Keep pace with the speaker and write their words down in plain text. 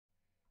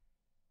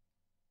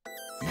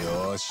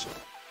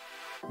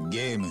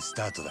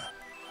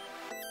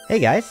Hey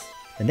guys,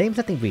 the name's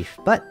NothingBrief,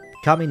 but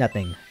call me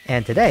Nothing.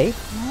 And today,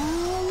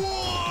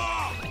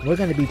 we're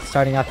going to be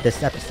starting off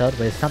this episode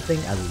with something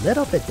a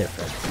little bit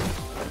different.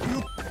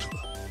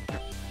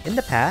 In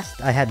the past,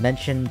 I had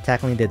mentioned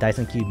tackling the Dice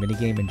 & Cube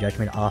minigame in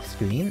Judgment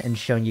off-screen and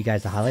showing you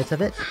guys the highlights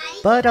of it,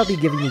 but I'll be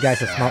giving you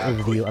guys a small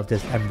overview of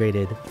this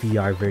M-rated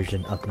VR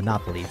version of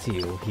Monopoly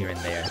too, here and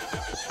there.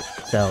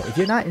 So if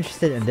you're not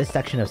interested in this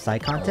section of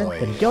side content,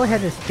 then go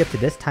ahead and skip to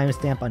this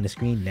timestamp on the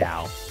screen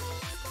now.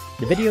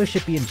 The video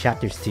should be in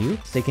chapters 2,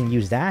 so you can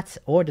use that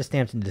or the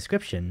stamps in the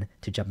description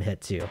to jump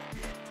ahead to.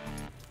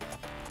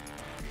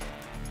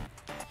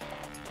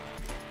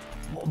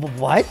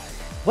 What?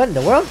 What in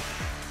the world?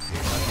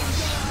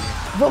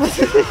 What was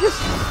this?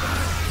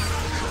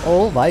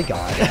 Oh my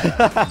god.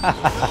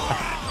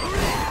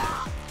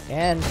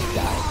 And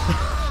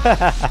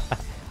died.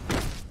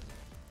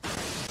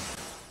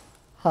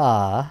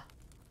 Huh.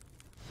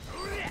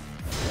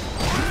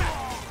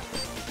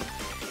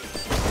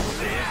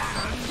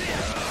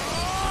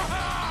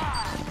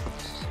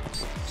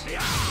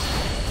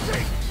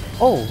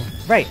 Oh,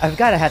 right, I've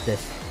gotta have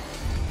this.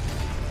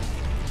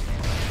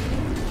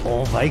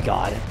 Oh my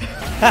god.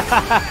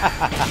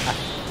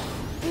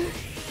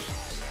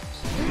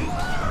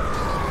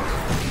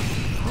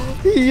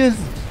 He is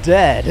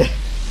dead.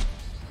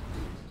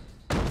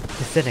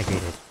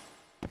 Disintegrated.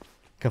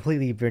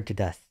 Completely burnt to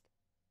dust.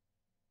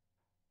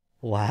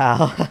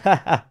 Wow.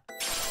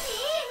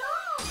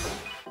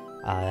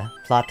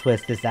 Plot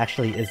twist, this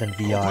actually isn't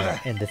VR,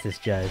 and this is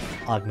just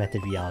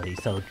augmented reality,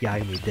 so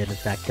Yagami did in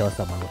fact kill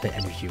someone with an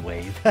energy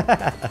wave.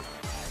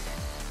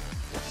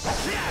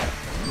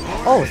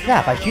 Oh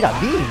snap, I shoot out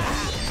beams!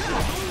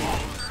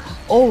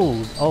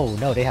 Oh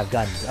no, they have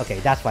guns. Okay,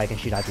 that's why I can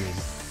shoot out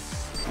beams.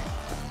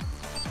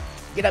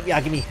 Get up,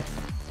 Yagami!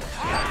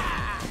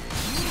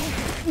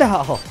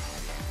 No!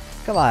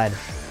 Come on.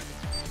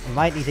 I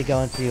might need to go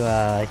into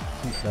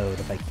heat mode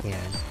if I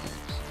can.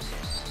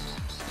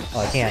 Oh,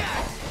 I can't.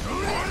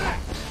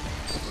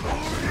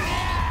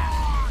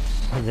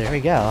 Oh, there we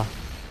go.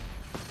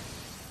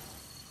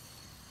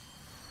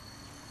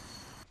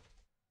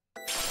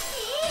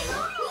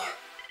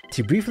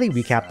 To briefly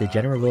recap the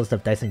general rules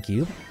of Dice &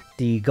 Cube,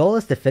 the goal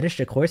is to finish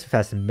the course with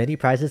as many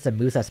prizes and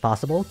moves as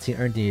possible to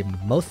earn the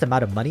most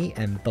amount of money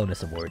and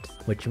bonus awards,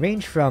 which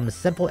range from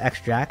simple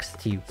extracts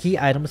to key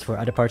items for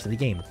other parts of the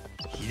game.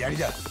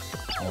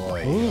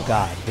 Oh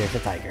god, there's a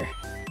tiger.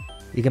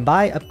 You can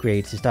buy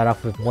upgrades to start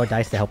off with more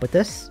dice to help with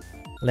this,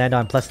 land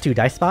on +2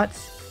 dice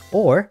spots,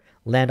 or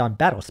land on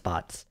battle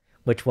spots,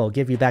 which will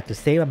give you back the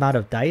same amount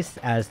of dice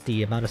as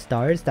the amount of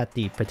stars that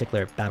the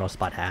particular battle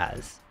spot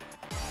has.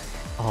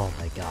 Oh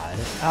my god.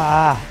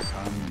 Ah!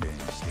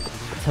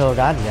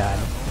 Toranyan.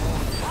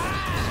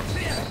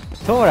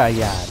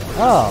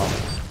 Oh!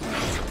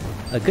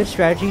 A good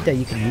strategy that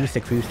you can use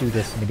to cruise through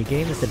this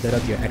minigame is to build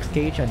up your X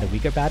gauge on the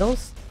weaker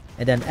battles,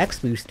 and then X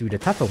boost through the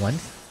tougher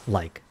ones,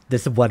 like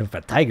this one with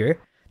a tiger,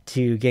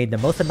 to gain the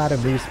most amount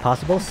of moves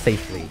possible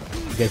safely.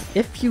 Because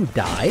if you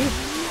die...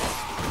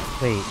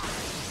 Wait...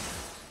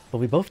 But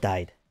we both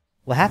died.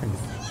 What happens?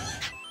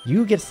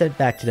 You get sent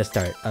back to the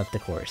start of the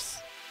course.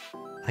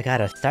 I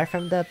gotta start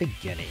from the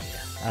beginning.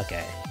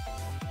 Okay.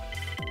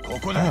 Oh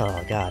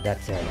god,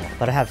 that's terrible.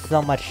 But I have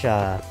so much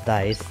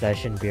dice, that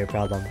shouldn't be a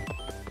problem.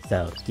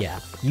 So yeah,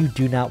 you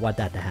do not want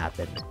that to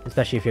happen,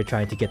 especially if you're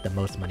trying to get the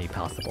most money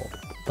possible.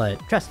 But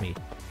trust me,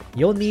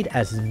 you'll need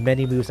as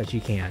many moves as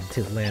you can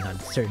to land on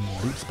certain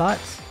loot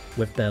spots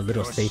with the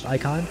little safe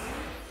icon,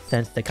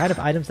 since the kind of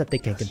items that they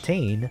can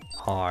contain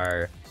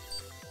are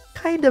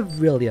kind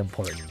of really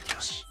important.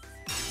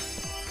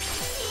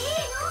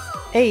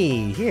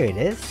 Hey, here it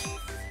is!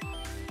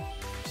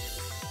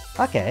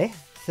 Okay,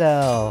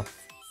 so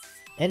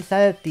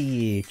inside of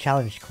the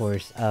challenge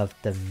course of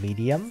the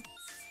medium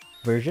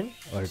version,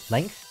 or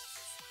length,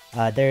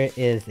 there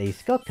is a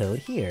skill code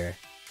here,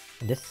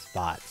 in this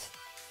spot.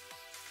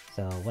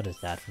 So what is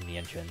that from the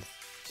entrance?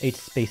 8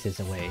 spaces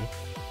away.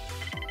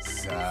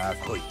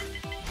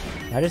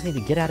 I just need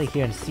to get out of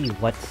here and see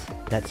what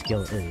that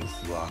skill is.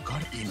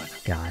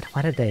 God,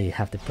 why did they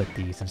have to put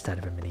these inside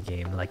of a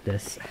minigame like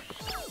this?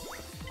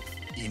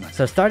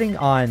 So starting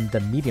on the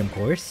medium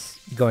course,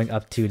 going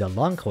up to the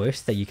long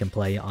course that you can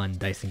play on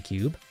Dice &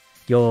 Cube,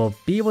 you'll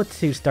be able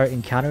to start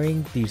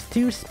encountering these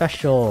 2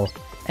 special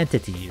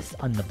entities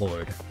on the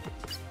board.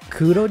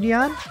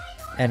 Kuronyan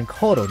and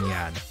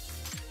Koronyan.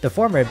 The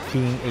former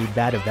being a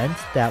bad event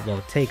that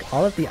will take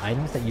all of the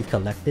items that you've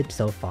collected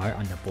so far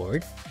on the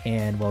board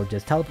and will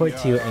just teleport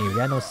to a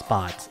random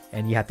spot,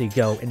 and you have to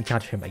go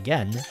encounter him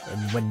again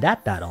and win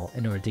that battle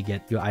in order to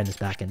get your items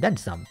back and then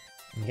some.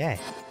 Okay.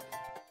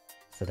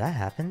 So that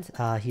happened.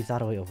 He's all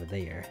the way over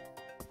there.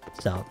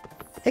 So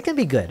it can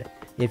be good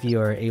if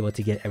you're able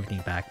to get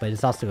everything back, but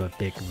it's also a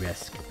big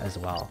risk as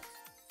well.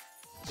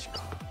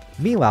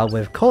 Meanwhile,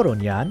 with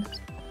Koronyan,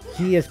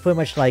 he is pretty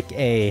much like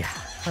a...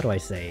 how do I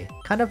say?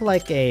 Kind of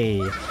like a...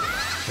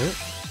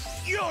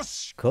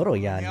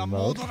 Koronyan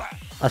mode.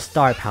 A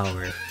star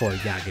power for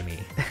Yagami.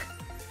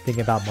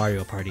 Thinking about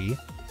Mario Party.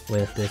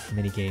 with this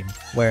minigame,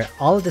 where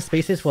all of the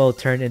spaces will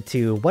turn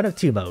into one of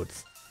two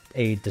modes.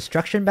 A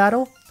destruction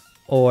battle,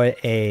 or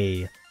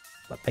a,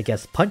 I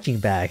guess, punching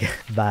bag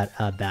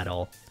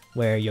battle,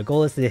 where your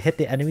goal is to hit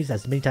the enemies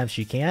as many times as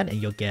you can, and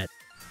you'll get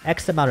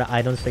X amount of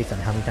items based on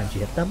how many times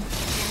you hit them.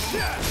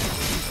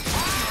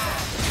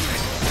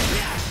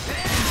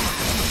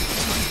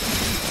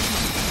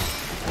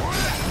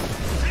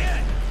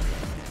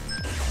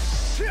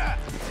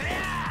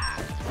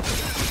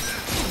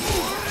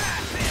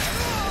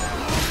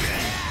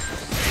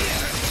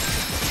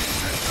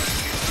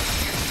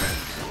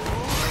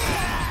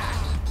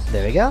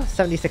 There we go,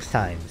 76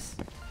 times.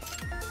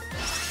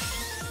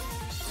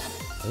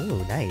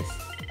 Ooh, nice.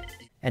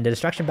 And the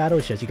destruction battle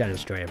is just you gotta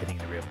destroy everything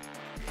in the room.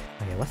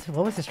 Okay,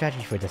 what was the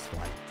strategy for this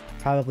one?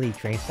 Probably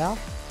train style?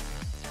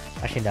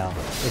 Actually no,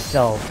 it's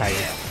still tired.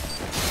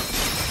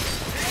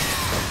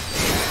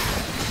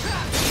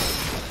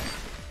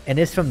 And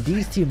it's from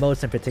these two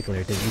modes in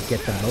particular that you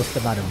get the most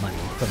amount of money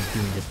from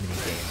doing this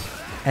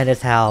minigame. And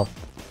it's how,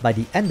 by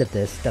the end of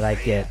this, that I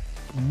get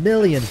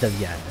millions of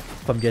yen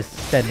from just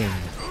spending,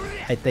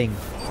 I think,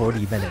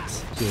 40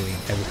 minutes doing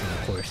everything,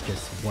 of course,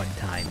 just one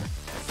time.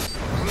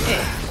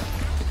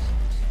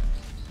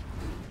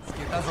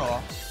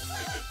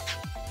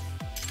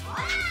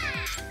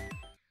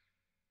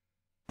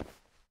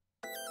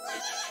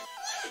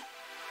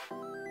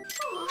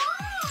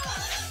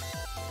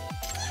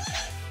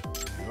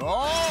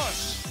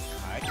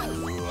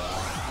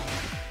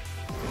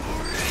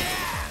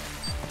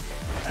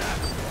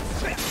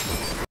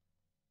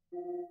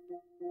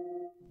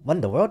 What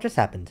in the world just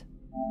happened?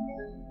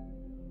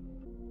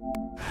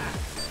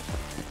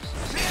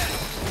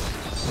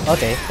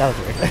 Okay, that was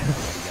weird.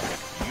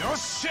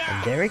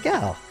 And there we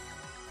go.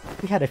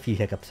 We had a few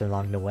hiccups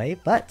along the way,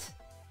 but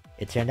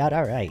it turned out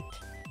alright.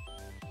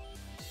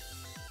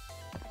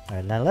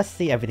 Alright, now let's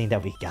see everything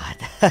that we got.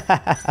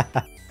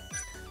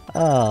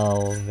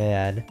 Oh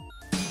man.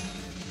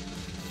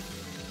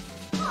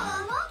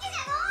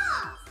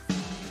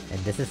 And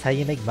this is how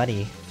you make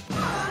money.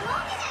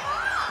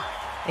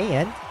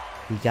 And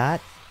we got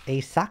a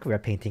Sakura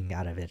painting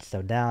out of it,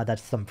 so now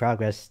that's some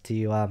progress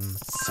to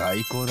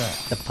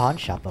the pawn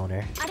shop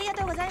owner.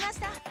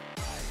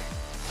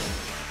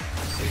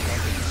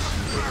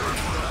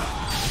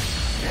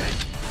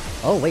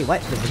 Oh wait,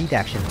 what? The heat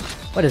action.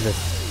 What is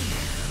this?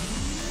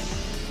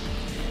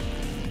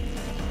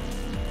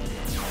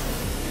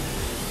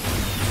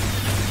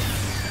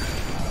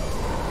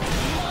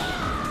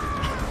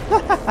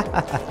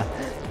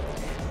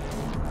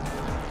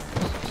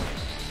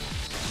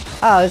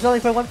 Oh, it's only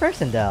for one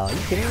person though. Are you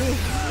kidding me?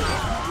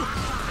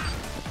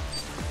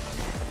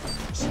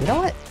 You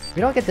know what?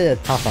 We don't get the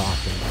top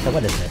often, so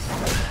what is this?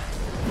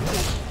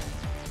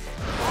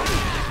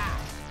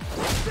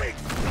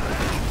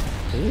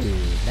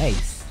 Ooh,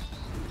 nice.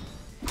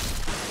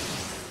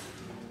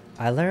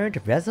 I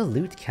learned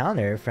Resolute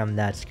Counter from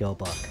that skill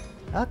book.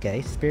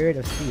 Okay, Spirit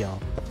of Steel.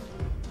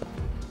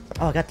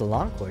 Oh, I got the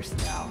long course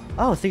now.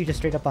 Oh, so you just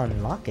straight up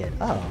unlock it.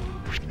 Oh.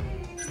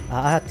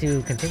 I'll have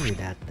to continue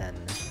that then.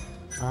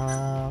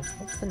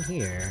 What's in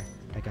here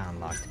that got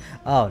unlocked?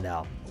 Oh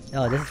no.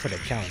 Oh, this is for the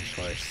challenge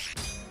course.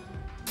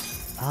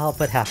 I'll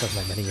put half of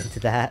my money into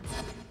that.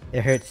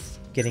 It hurts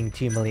getting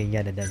 2 million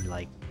yen and then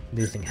like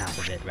losing half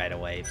of it right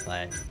away,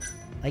 but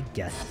I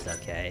guess it's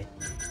okay.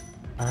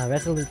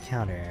 Resolute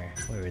Counter.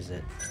 Where is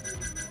it?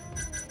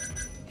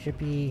 Should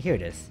be... here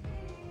it is.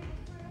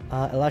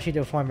 Allows you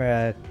to perform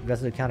a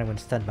Resolute Counter when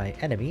stunned by an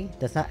enemy.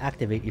 Does not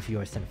activate if you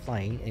are sent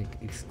flying, and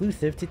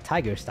exclusive to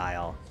Tiger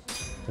Style.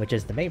 Which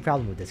is the main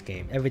problem with this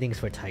game. Everything's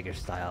for Tiger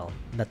Style.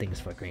 Nothing's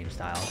for Green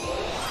Style.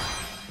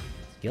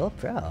 Skill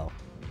Pro.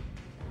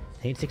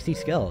 160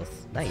 skills.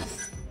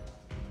 Nice.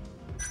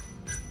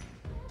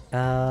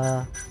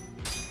 Alright.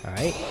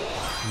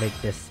 Make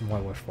this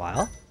more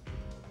worthwhile.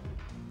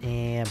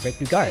 And break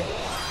through guard.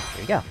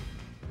 There you go.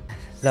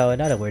 So in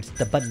other words,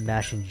 the button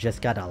mashing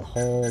just got a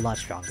whole lot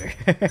stronger.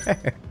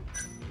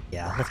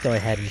 Yeah, let's go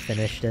ahead and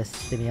finish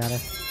this, to be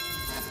honest.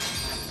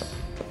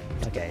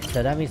 Okay,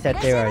 so that means that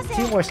there are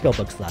 2 more skill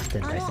books left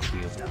in Dice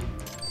Cube.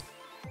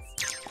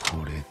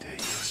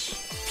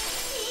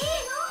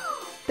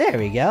 There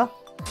we go!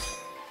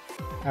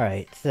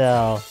 Alright,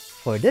 so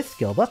for this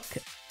skill book,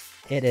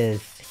 it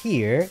is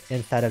here,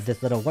 inside of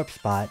this little warp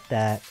spot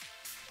that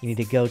you need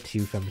to go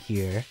to from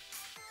here.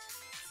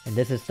 And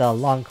this is the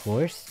long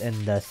course and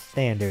the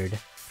standard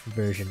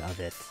version of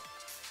it.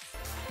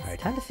 Alright,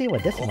 time to see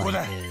what this one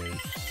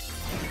is.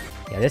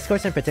 Yeah, this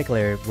course in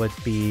particular would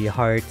be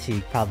hard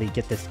to probably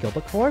get this skill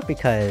book for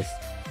because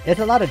there's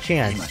a lot of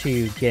chance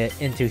to get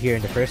into here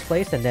in the first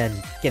place and then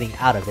getting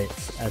out of it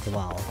as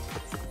well.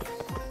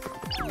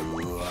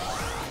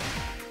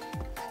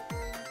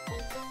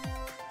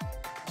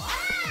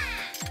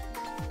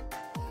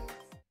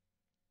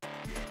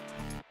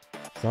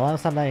 So long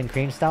as I'm not in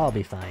crane style, I'll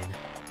be fine.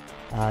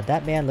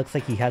 That man looks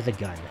like he has a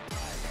gun.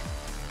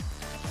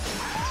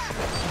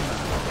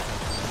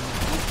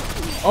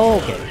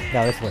 Oh, okay,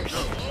 no, it's worse.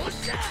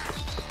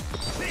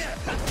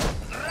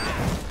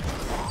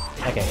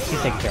 Okay,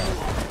 he's taken care of.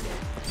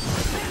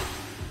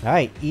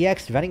 Alright,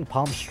 EX Running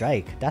Palm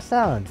Strike. That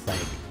sounds like...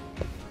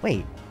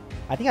 Wait,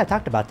 I think I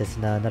talked about this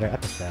in another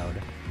episode.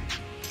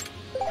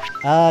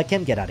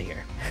 Kim, get out of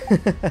here.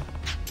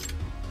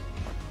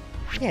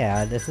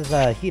 Yeah, this is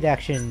a heat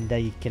action that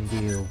you can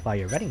do while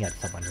you're running at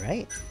someone,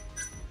 right?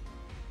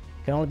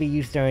 Can only be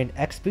used during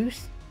X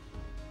boost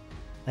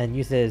and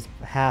uses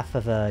half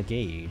of a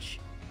gauge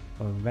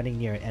when running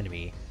near an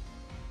enemy.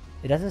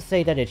 It doesn't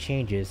say that it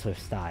changes with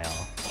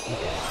style.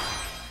 Okay.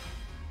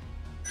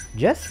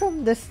 Just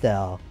from this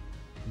though,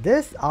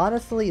 this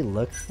honestly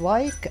looks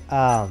like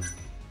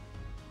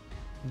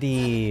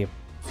the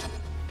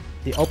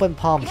open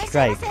palm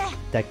strike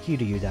that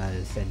Kiryu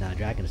does in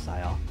Dragon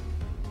Style.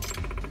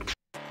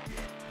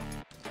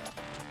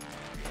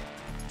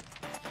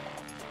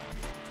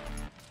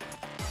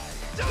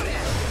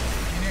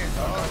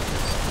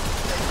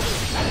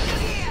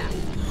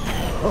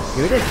 Oh,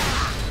 here it is.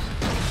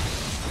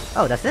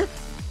 Oh, that's it?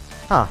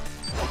 Huh.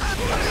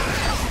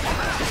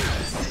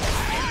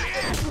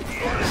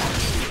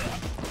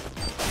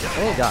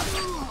 Oh god.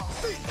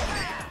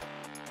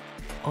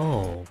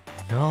 Oh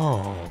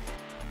no.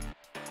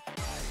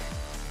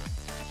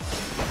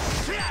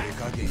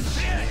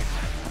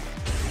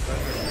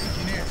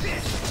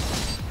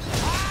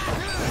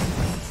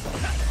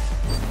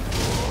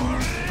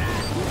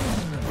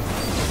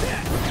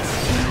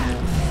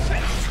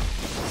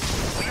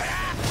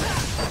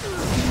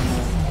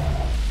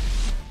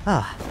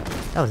 Ah,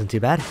 that wasn't too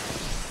bad.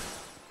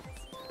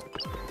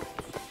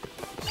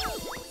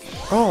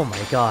 Oh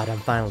my god, I'm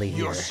finally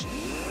here.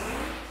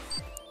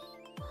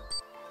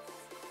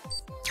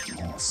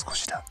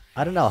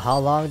 I don't know how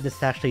long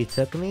this actually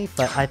took me,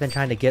 but I've been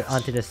trying to get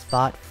onto this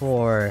spot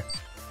for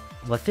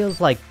what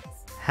feels like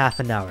half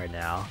an hour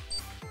now.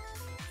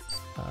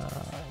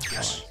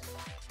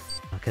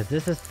 Because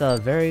this is the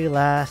very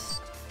last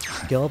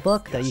skill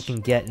book that you can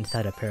get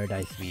inside of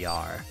Paradise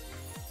VR.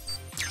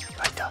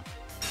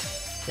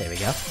 There we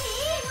go.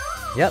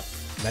 Yep,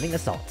 running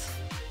assault.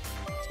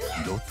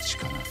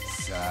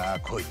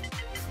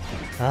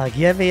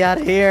 Get me out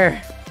of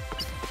here!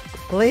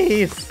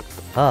 Please!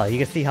 Oh, you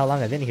can see how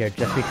long I've been here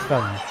just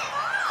from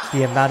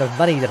the amount of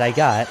money that I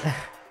got.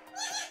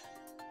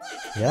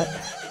 Yep.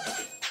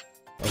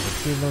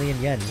 Over 2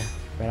 million yen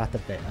right off the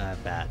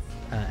bat.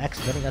 X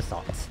running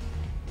assault.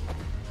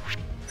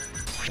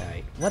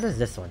 Alright, what does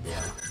this one do?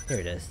 Here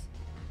it is.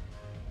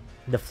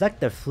 Deflect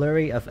the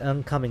flurry of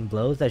oncoming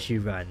blows as you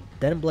run,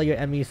 then blow your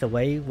enemies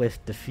away with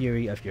the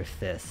fury of your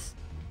fists.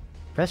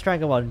 Press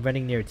triangle while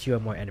running near 2 or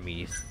more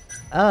enemies.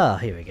 Oh,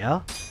 here we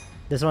go.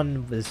 This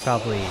one is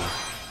probably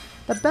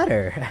the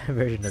better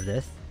version of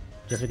this,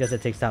 just because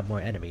it takes out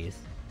more enemies.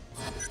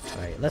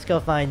 Alright, let's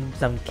go find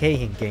some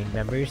Keihin gang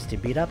members to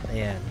beat up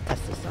and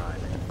test this on.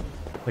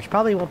 Which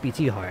probably won't be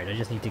too hard, I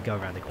just need to go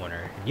around the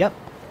corner. Yep!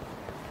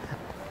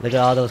 Look at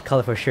all those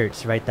colorful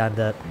shirts right down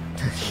the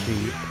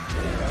street.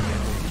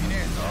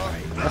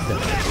 What's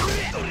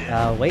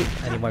this? Wait,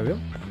 I need more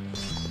room.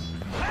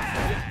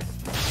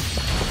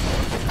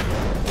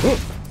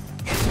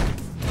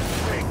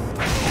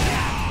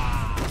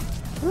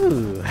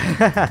 Ooh!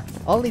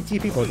 Only 2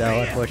 people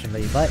though,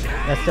 unfortunately, but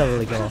that's still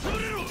really cool.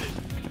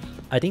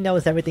 I think that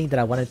was everything that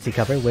I wanted to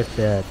cover with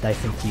the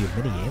Dyson Cube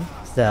minigame.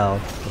 So,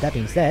 with that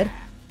being said,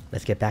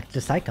 let's get back to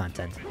the side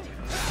content.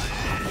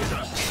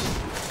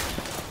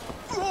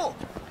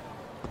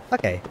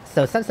 Okay,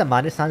 so since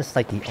Amane-san is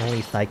like the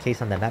only side case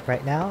on the map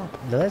right now,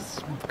 let's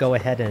go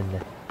ahead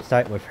and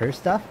start with her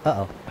stuff.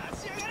 Uh-oh.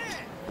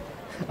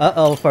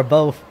 Uh-oh, for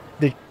both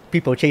the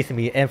people chasing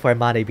me and for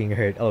Amane being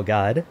hurt. Oh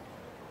god.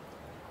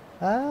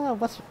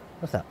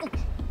 What's up?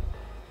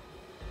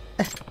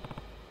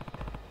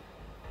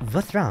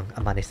 What's wrong,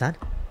 Amane-san?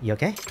 You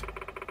okay?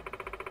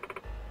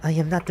 I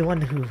am not the one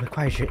who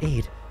requires your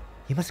aid.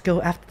 You must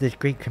go after the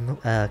great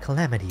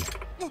calamity.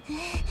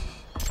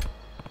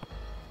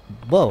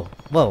 Whoa,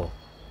 whoa.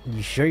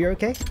 You sure you're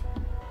okay?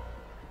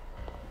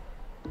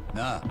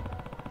 Nah.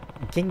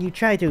 Can you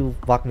try to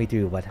walk me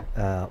through what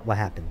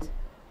happened?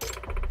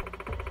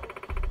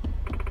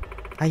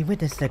 I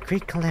witnessed a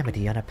great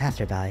calamity on a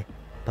passerby,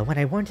 but when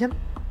I warned him,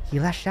 he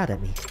lashed out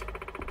at me.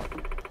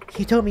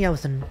 He told me I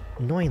was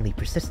annoyingly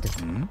persistent.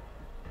 Hmm?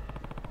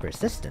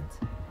 Persistent?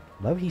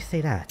 Why would he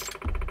say that?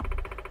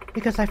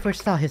 Because I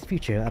foresaw his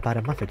future about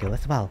a month ago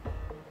as well.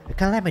 A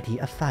calamity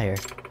of fire.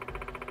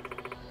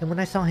 And when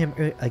I saw him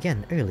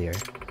again earlier,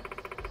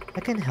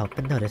 I couldn't help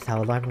but notice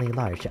how alarmingly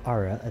large the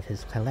aura of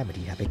his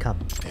calamity had become.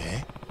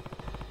 Eh?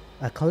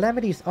 A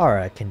calamity's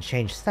aura can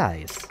change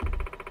size.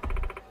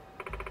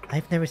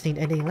 I've never seen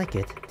anything like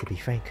it, to be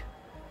frank,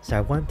 so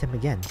I warned him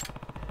again.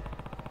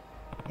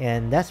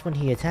 And that's when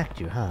he attacked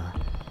you, huh?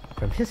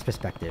 From his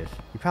perspective,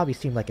 you probably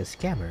seemed like a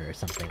scammer or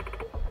something.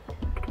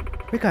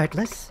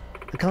 Regardless,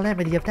 a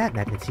calamity of that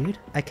magnitude,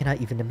 I cannot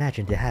even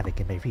imagine the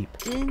havoc it may reap.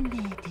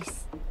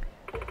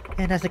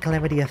 And as a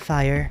calamity of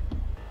fire,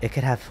 it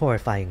could have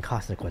horrifying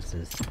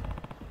consequences.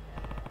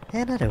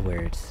 In other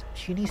words,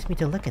 she needs me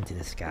to look into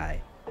this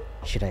guy.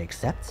 Should I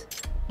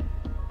accept?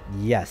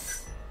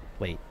 Yes.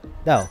 Wait.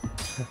 No.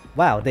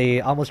 Wow,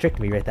 they almost tricked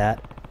me with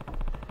that.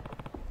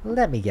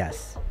 Let me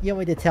guess. You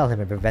want me to tell him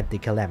and prevent the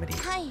calamity?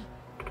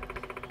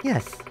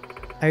 Yes.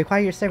 I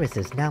require your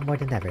services now more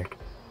than ever.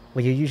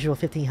 Will your usual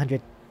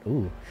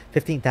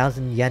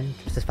 15,000 yen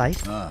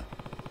suffice?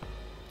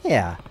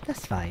 Yeah,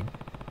 that's fine.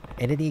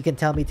 Anything you can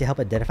tell me to help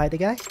identify the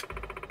guy?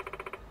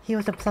 He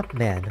was a plump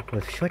man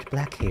with short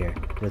black hair,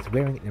 who was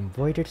wearing an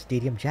embroidered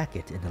stadium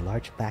jacket and a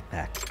large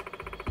backpack.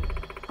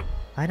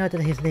 I know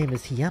that his name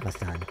is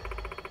Hiyama-san.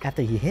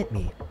 After he hit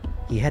me,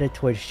 he headed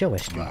towards Showa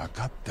Street.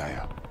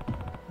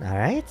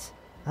 Alright,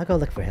 I'll go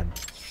look for him.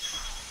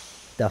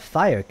 The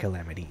Fire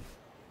Calamity.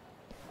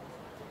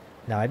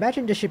 Now I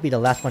imagine this should be the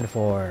last one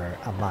for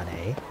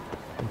Amane,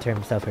 in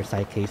terms of her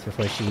side case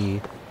before she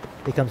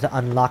becomes an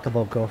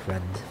unlockable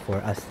girlfriend for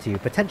us to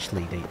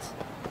potentially date.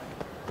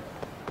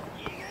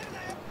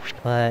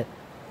 But,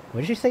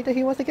 what did she say that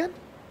he was again?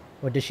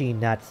 Or did she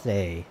not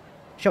say?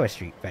 Showa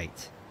Street,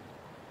 right.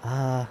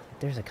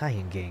 There's a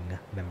Kaien gang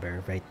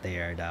member right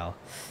there now.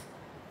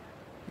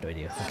 What do I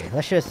do? Okay,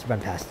 let's just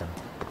run past him.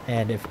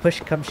 And if push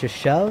comes to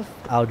shove,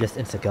 I'll just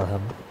insta-kill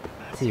him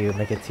to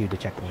make it to the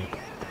checkpoint.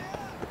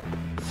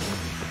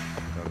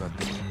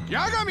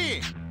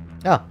 Yagami!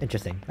 Oh,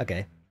 interesting.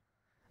 Okay.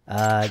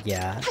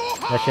 Yeah.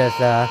 Let's just,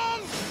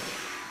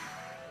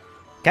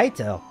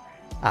 Kaito!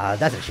 Ah,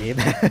 that's a shame.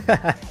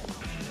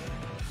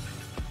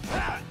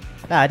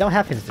 I don't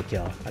have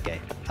insta-kill. Okay.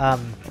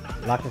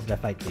 Lock into the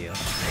fight too.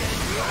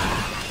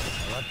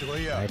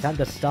 Alright, time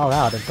to stall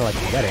out until I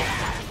can get it.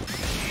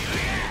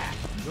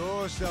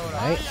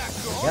 Alright.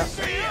 Yep.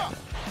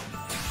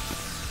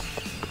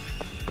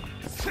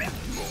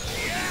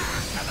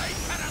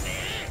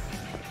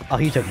 Oh,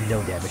 he took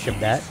no damage from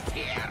that.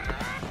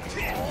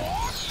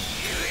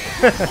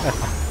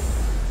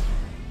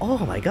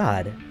 Oh my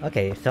god.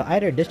 Okay, so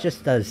either this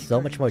just does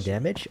so much more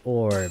damage,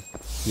 or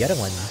the other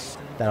one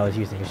that I was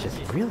using is just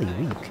really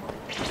weak.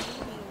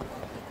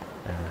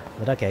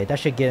 But okay, that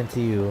should get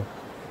into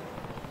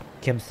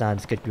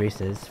Kim-san's good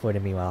graces for the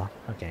meanwhile.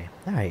 Okay,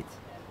 alright.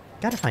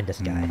 Gotta find this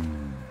guy.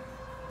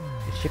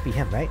 It should be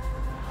him, right?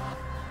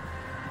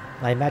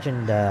 I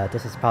imagine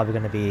this is probably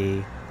gonna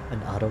be an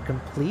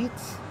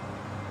autocomplete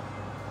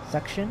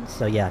section,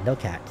 so yeah, no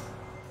cat.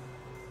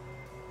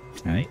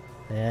 Alright,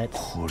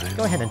 let's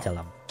go ahead and tell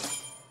him.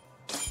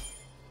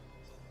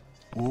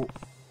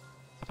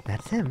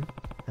 That's him.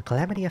 A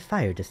calamity of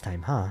fire this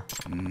time, huh?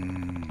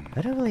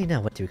 I don't really know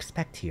what to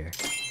expect here.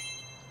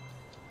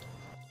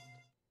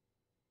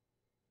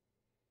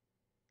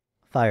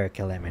 Fire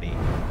Calamity.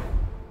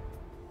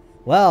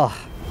 Well,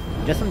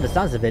 just from the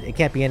sounds of it, it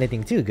can't be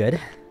anything too good.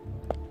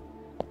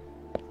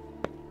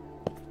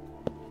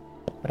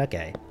 But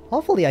okay.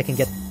 Hopefully I can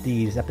get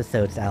these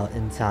episodes out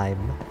in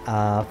time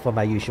for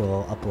my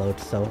usual upload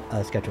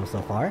schedule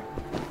so far.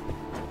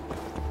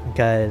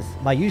 Because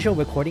my usual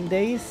recording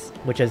days,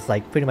 which is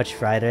like pretty much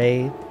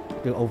Friday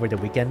over the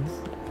weekends,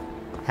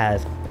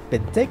 has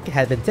been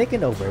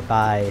taken over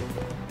by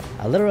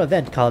a little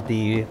event called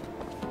the,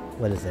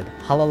 what is it?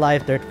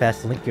 Hololive Third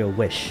Fest Link Your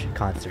Wish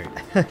concert.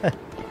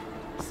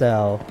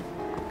 So,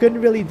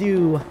 couldn't really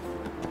do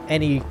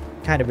any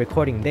kind of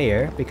recording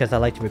there because I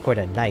like to record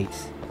at night.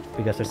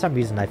 Because for some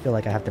reason I feel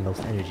like I have the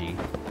most energy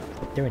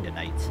during the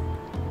night.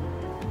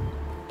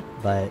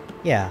 But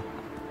yeah.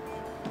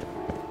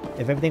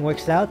 If everything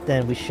works out,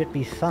 then we should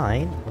be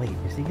fine. Wait,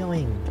 is he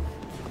going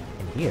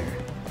in here?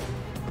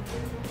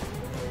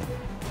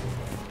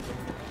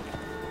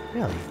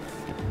 Really?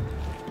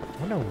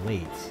 I wanna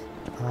wait.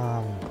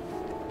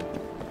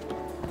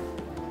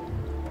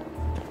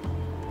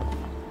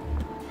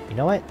 You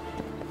know what?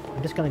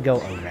 I'm just gonna go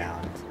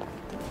around.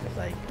 It's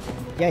like,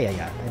 yeah,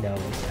 I know.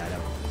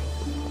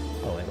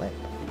 Oh, wait, what?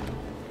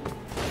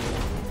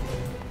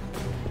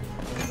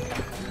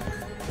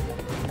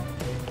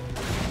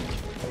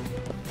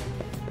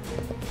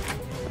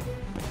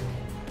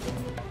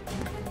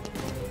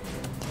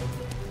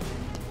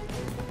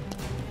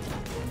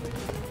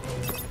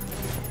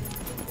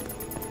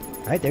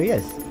 Alright, there he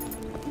is.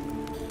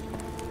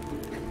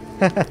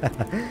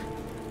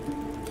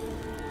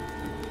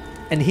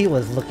 And he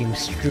was looking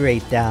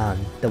straight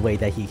down the way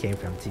that he came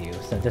from to you,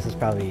 so this is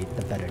probably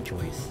the better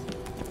choice.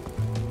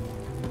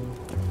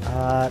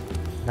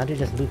 Now to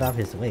just move out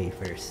his way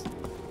first.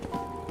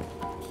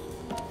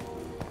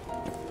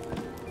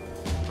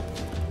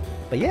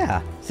 But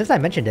yeah, since I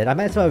mentioned it, I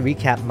might as well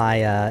recap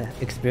my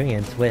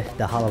experience with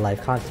the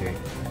Hololive concert,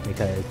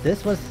 because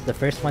this was the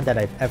first one that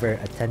I've ever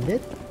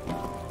attended,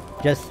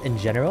 just in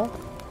general.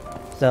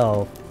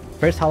 So,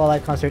 first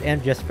Hololive concert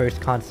and just first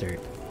concert,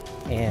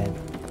 and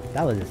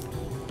that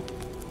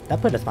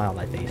put a smile on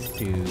my face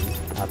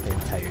throughout the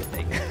entire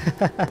thing.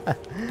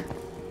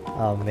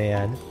 Oh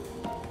man.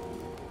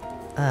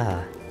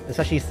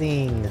 Especially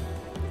seeing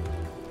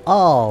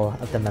all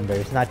of the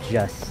members, not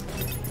just,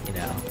 you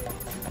know,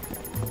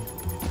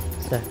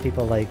 stuff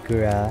people like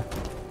Gura,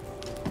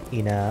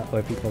 Ina,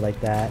 or people like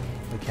that,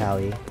 or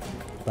Callie,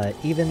 but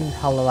even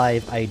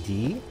Hololive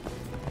ID,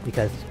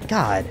 because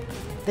god,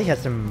 they had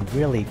some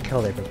really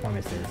killer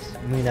performances.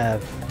 Mina,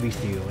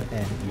 Risu,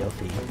 and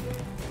Yofi.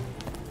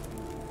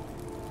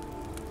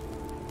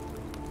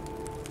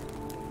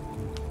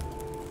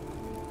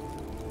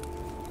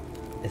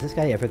 is this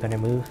guy ever gonna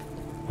move?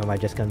 Or am I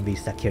just gonna be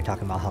stuck here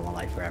talking about Hollow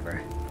Life forever?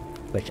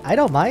 Which, I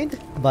don't mind,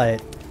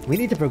 but we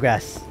need to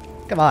progress.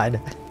 Come on.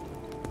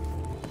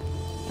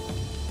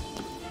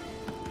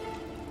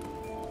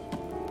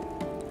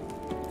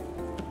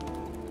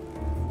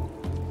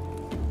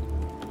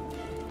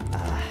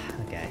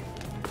 Okay.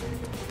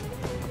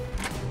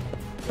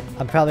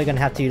 I'm probably gonna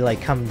have to,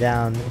 like, come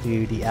down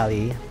through the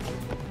alley.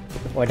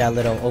 Or that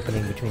little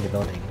opening between the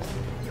buildings.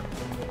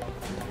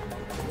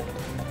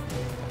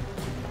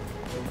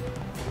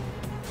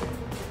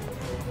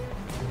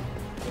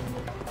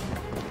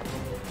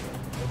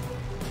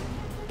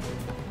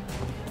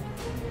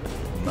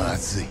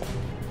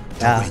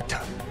 Ah.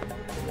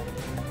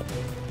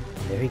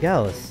 There he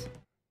goes.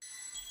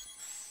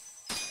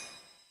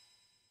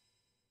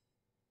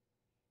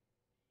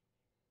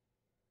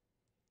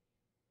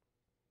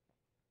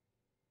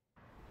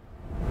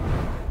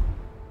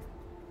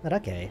 But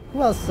okay.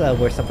 Who else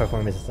were some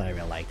performances that I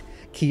really liked?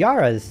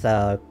 Kiara's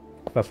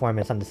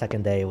performance on the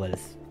second day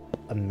was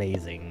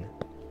amazing.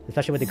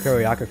 Especially with the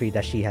choreography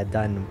that she had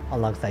done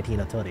alongside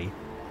Hinotori.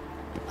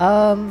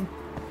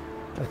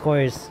 Of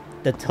course,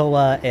 the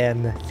Toa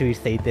and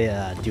Suisei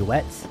did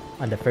duets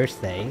on the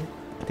first day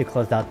to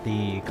close out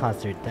the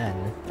concert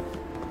then.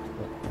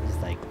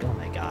 Just like, oh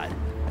my god.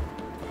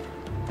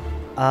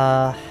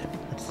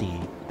 Let's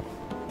see.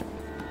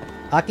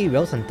 Aki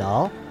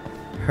Rosenthal,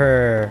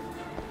 her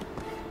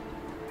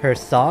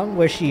song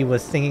where she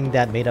was singing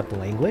that made-up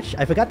language,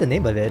 I forgot the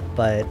name of it,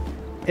 but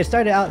it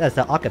started out as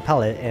an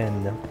acapella,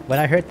 and when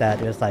I heard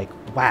that, it was like,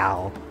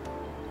 wow.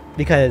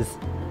 Because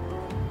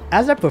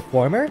as a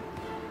performer,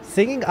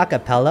 singing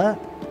acapella,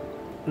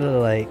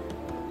 like,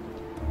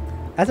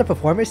 as a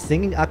performer,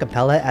 singing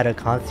acapella at a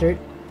concert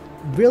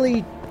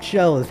really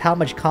shows how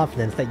much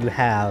confidence that you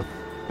have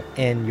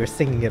in your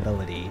singing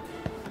ability.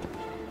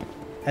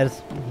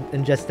 As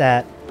in just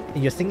that,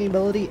 in your singing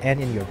ability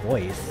and in your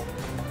voice.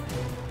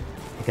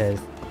 Because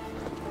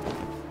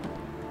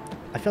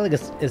I feel like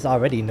it's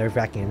already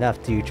nerve-wracking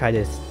enough to try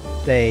to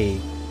stay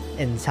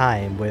in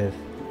time with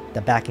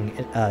the backing,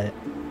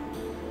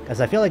 because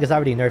I feel like it's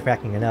already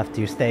nerve-wracking enough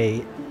to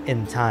stay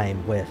in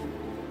time with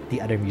the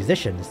other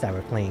musicians that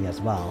were playing as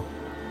well.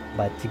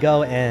 But to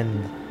go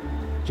and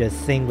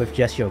just sing with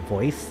just your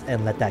voice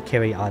and let that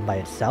carry on by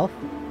itself,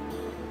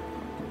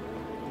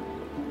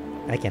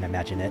 I can't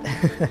imagine it.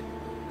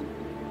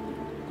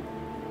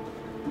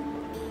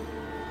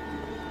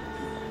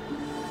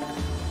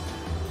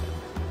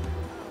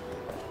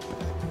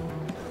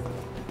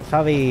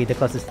 Probably the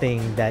closest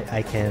thing that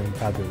I can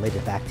probably relate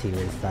it back to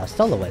is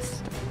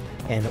soloists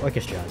and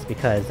orchestras,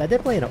 because I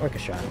did play in an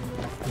orchestra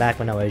back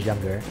when I was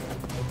younger.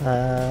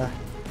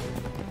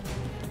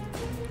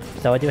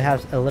 So I do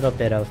have a little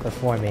bit of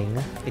performing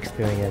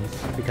experience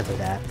because of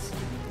that.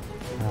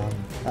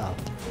 Uh-oh.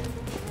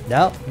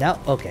 No,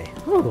 okay.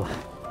 Whew.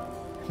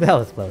 That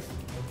was close.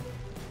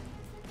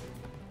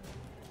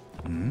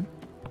 Hmm?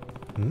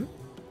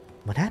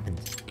 What happened?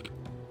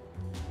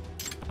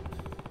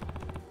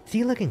 Is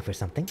he looking for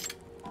something?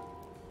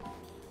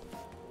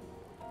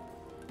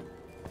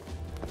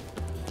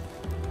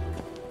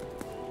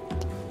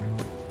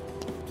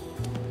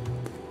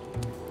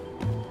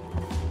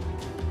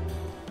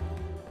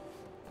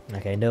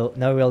 Okay, no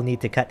real need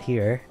to cut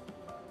here.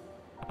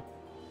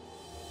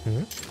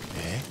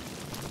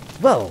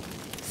 Whoa!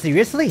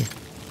 Seriously?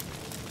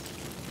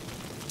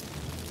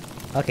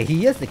 Okay,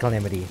 he is the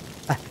Calamity.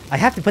 I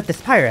have to put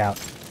this fire out.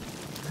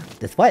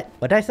 This what?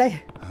 What did I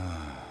say?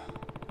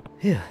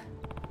 Phew.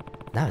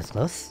 That was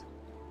close.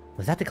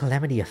 Was that the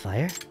Calamity of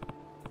Fire?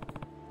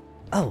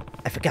 Oh,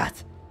 I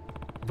forgot.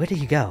 Where did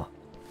he go?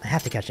 I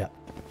have to catch up.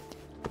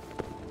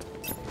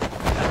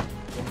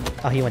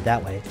 Oh, he went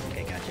that way.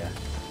 Okay, gotcha.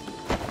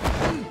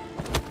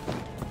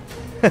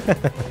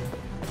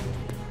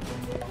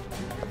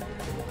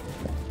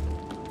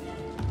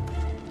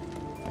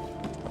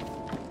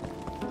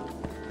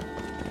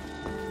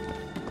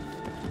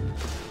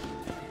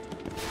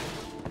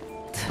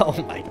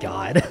 Oh my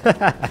god.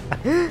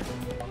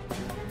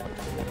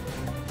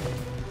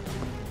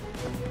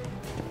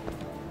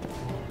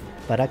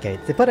 But okay,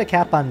 to put a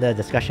cap on the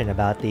discussion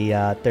about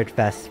the Third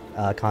Fest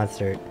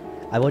concert,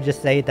 I will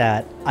just say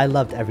that I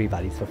loved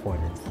everybody's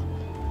performance.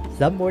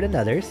 Some more than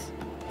others,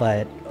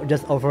 but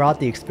just overall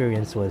the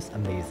experience was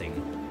amazing.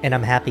 And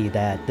I'm happy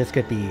that this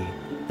could be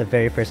the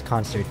very first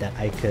concert that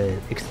I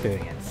could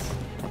experience.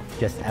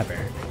 Just ever.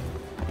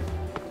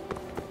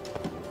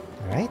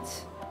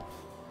 Alright.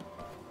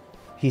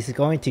 He's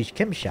going to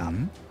Kim shop.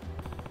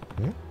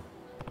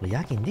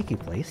 Yakiniku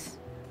place?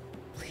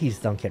 Please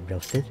don't get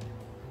roasted.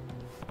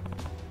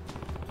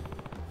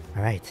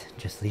 Alright,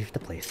 just leave the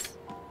place.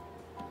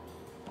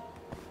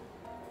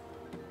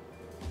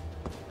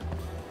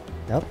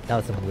 Nope, that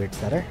was some weird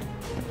stutter.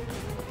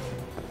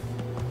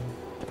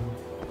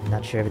 I'm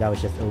not sure if that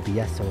was just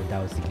OBS or if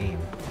that was the game.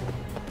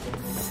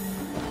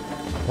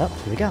 Oh,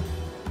 here we go.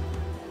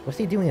 What's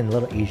he doing in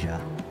Little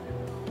Asia?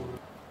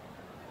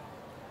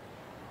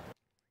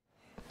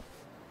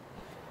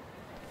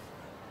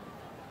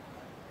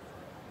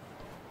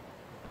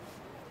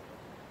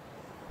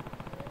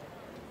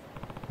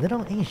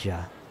 Little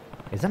Asia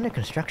is under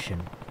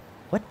construction.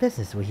 What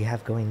business will he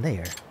have going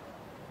there?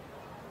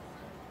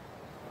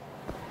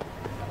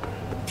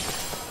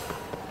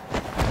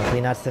 Hopefully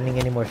not sending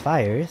any more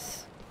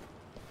fires.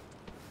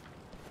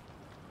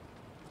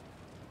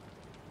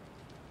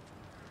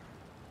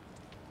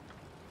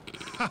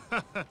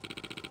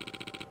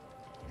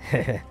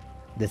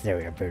 This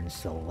area burns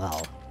so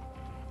well.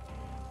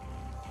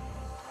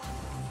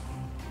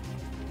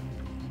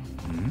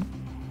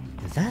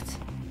 Is that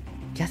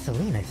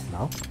gasoline I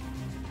smell?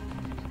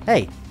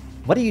 Hey,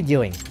 what are you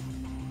doing?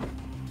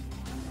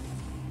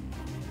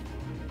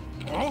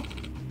 Huh?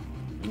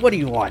 What do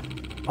you want?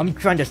 I'm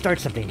trying to start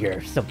something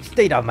here, so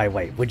stay out of my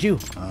way, would you?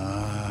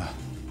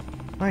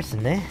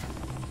 Arson, eh?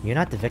 You're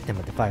not the victim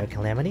of the Fire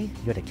Calamity,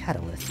 you're the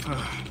catalyst.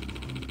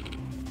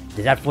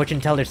 Did that fortune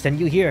teller send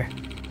you here?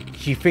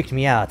 She freaked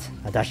me out.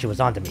 I thought she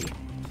was onto me.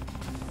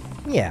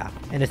 Yeah,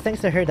 and it's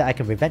thanks to her that I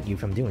can prevent you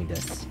from doing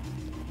this.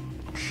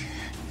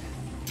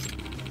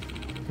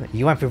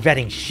 You aren't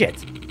preventing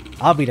shit!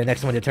 I'll be the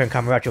next one to turn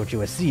Kamurocho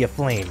into a sea of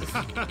flames.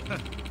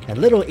 And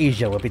Little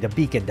Asia will be the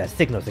beacon that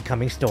signals the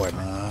coming storm.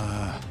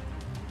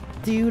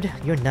 Dude,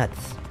 you're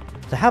nuts.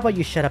 So how about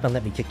you shut up and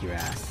let me kick your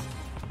ass?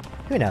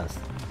 Who knows?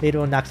 Maybe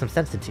it'll knock some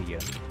sense into you.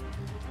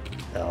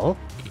 Oh?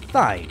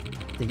 Fine.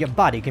 Then your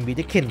body can be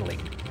the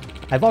kindling.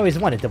 I've always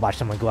wanted to watch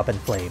someone go up in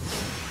flames.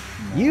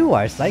 You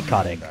are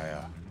psychotic.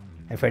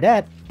 And for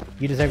that,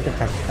 you deserve the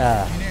pension.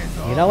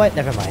 You know what?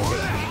 Never mind.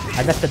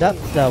 I messed it up,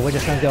 so we're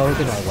just gonna go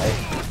the normal way.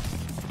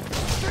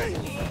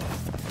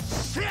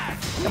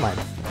 Come on.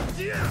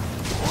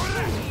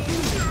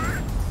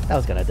 That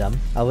was kinda dumb.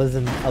 I was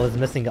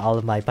missing all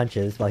of my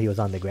punches while he was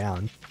on the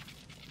ground.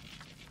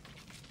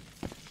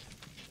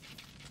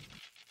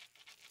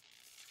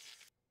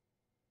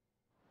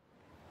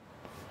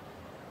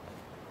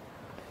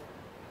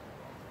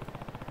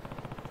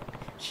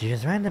 She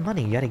just ran the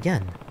money yet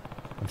again.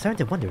 I'm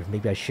starting to wonder if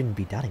maybe I shouldn't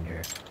be doubting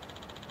her.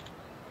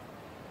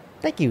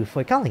 Thank you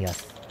for calling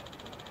us.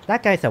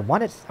 That guy's a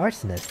wanted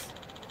arsonist.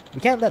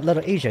 We can't let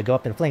Little Asia go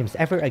up in flames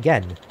ever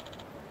again.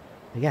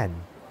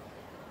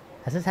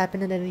 Has this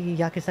happened in any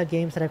Yakuza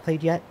games that I've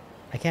played yet?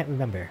 I can't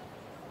remember.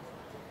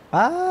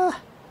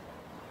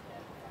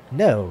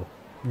 No.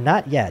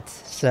 Not yet.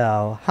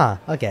 So,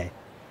 okay.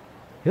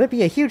 It would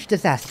be a huge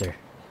disaster.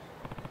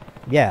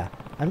 Yeah,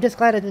 I'm just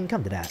glad I didn't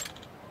come to that.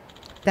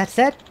 That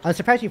said, I'm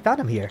surprised you found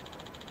him here.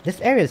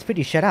 This area is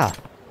pretty shut off.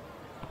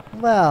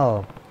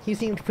 Well, he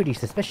seemed pretty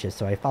suspicious,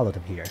 so I followed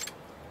him here.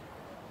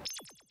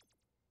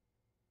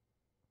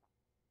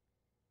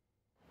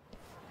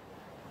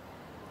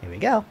 Here we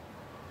go.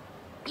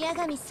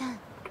 Yagami-san.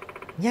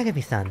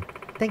 Yagami-san,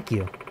 thank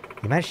you.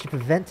 You managed to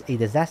prevent a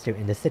disaster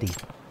in the city.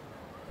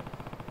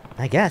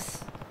 I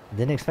guess.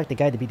 Didn't expect the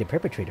guy to be the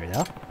perpetrator,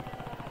 though.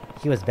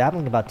 He was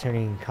babbling about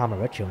turning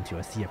Kamurocho into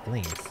a sea of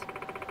flames.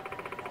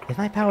 If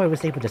my power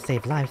was able to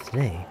save lives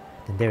today,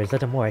 then there is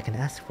little more I can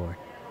ask for.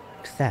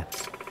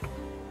 Except...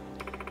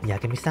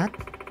 Yagami-san?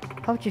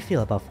 How would you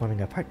feel about forming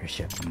a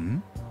partnership?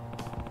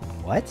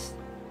 What?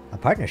 A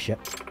partnership?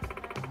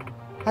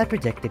 I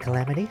predict the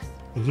calamities,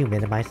 and you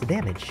minimize the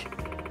damage.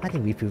 I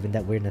think we've proven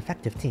that we're an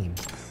effective team.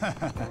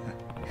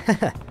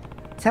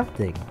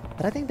 Tempting,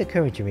 but I think the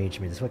current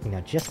arrangement is working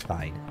out just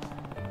fine.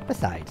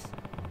 Besides,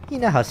 you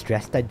know how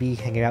stressed I'd be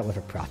hanging out with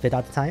a prophet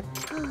all the time?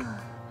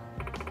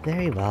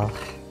 Very well.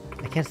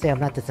 I can't say I'm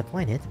not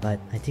disappointed, but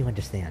I do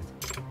understand.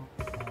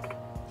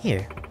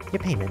 Here, your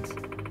payment.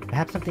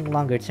 Perhaps something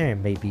longer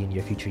term may be in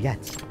your future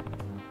yet.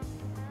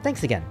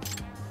 Thanks again.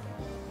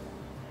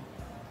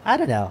 I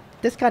don't know.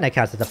 This kinda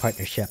counts as a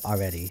partnership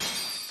already.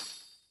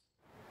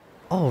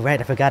 Oh right,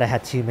 I forgot I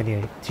had 2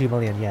 million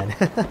yen.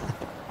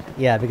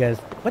 Yeah, because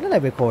when did I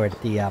record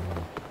the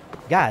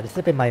God, it's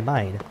slipping my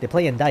mind. The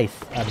play and dice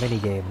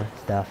minigame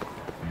stuff.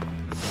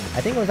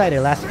 I think it was either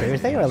last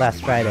Thursday or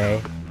last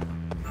Friday.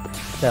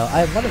 So I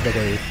have one of the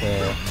days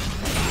for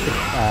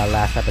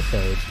last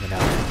episode, you know.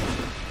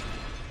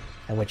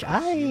 And which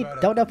I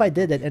don't know if I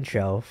did an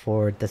intro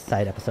for this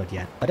side episode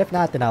yet. But if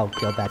not, then I'll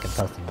go back and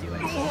post and do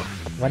it.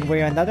 One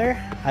way or another,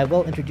 I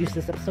will introduce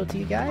this episode to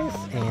you guys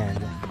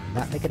and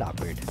not make it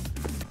awkward.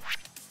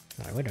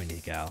 Alright, where do I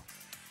need to go?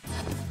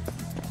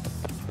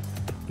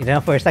 You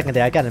know, for a second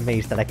there, I got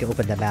amazed that I could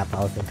open the map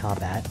while I was in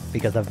combat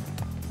because of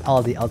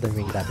all the Elden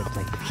Rings I've been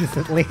playing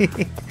recently.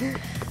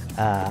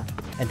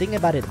 And thinking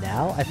about it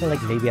now, I feel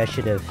like maybe I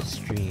should have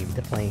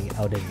streamed playing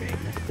Elden Ring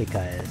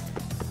because,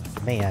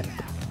 man,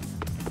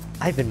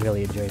 I've been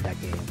really enjoying that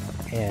game.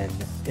 And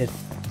it's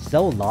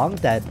so long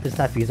that it's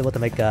not feasible to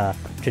make a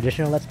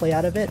traditional Let's Play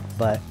out of it,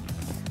 but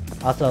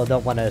also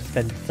don't want to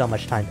spend so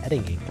much time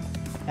editing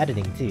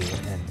too.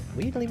 And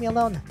will you leave me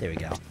alone? There we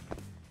go.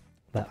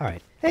 But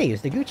alright. Hey,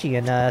 it's Deguchi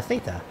and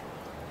Seita.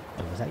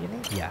 Oh, was that your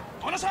name? Yeah.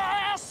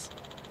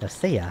 No,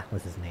 Seiya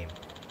was his name.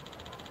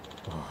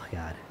 Oh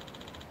god.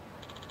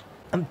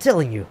 I'm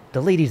telling you, the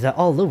ladies are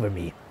all over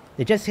me.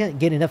 They just can't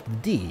get enough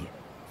of D.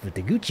 For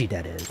Deguchi,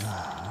 that is.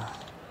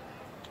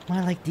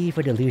 More like D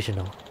for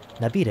delusional.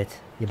 Now beat it.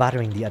 You're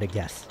bothering the other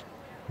guests.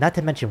 Not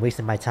to mention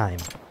wasting my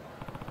time.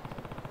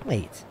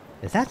 Wait,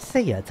 Is that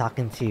Seiya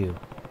talking to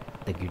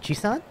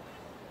Deguchi-san?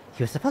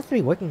 He was supposed to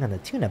be working on the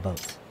tuna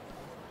boat.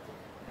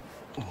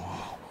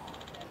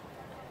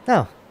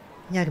 Oh,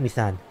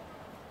 Yagami-san.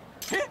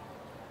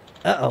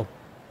 Uh-oh.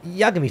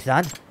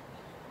 Yagami-san!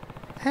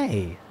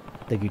 Hey,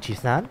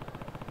 Deguchi-san.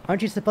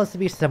 Aren't you supposed to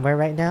be somewhere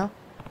right now?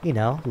 You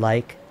know,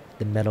 like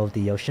the middle of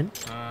the ocean?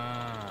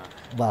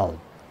 Well,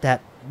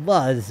 that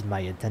was my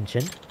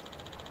intention.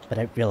 But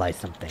I realized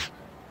something.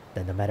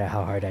 That no matter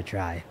how hard I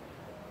try,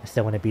 I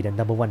still want to be the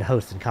 #1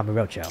 host in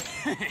Kamurocho.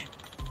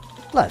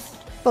 Plus,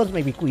 both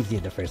made me queasy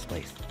in the first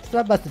place, so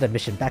I busted the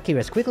mission back here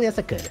as quickly as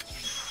I could.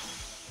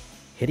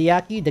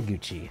 Hideaki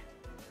Deguchi.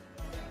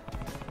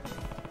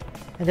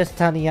 And does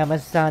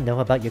Taniyama-san know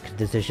about your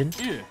decision?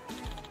 Yeah.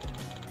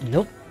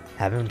 Nope.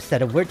 Haven't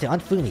said a word to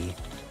Aunt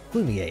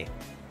Fumie.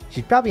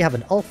 She'd probably have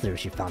an ulcer if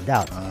she found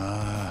out.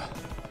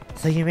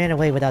 So you ran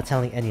away without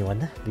telling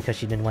anyone, because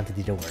she didn't want to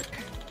do the work.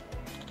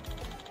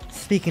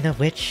 Speaking of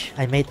which,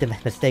 I made the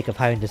mistake of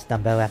hiring this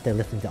dumbo after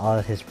listening to all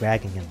of his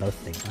bragging and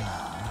boasting.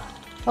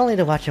 Only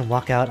to watch him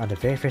walk out on the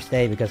very first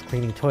day because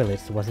cleaning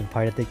toilets wasn't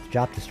part of the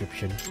job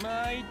description.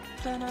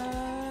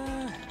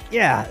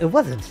 Yeah, it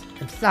wasn't.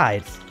 And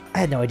besides, I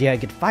had no idea I'd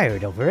get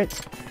fired over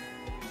it.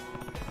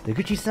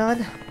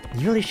 Deguchi-san,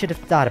 you really should have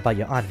thought about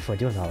your aunt before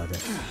doing all of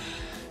this.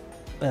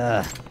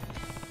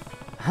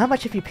 How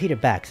much have you paid her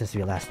back since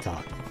we last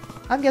talked?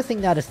 I'm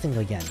guessing not a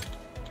single yen.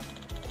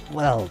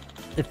 Well,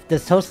 if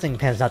this hosting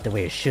pans out the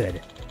way it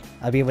should,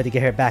 I'll be able to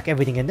get her back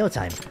everything in no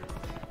time.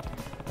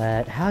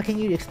 But how can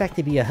you expect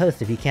to be a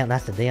host if you can't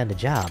last a day on the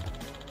job?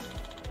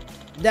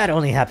 That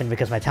only happened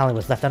because my talent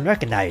was left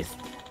unrecognized.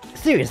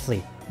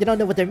 Seriously, you don't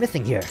know what they're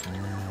missing here.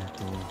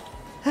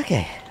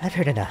 Okay, I've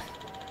heard enough.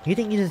 You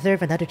think you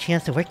deserve another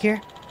chance to work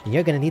here? Then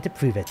you're gonna need to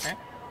prove it.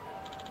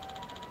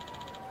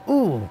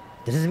 Ooh,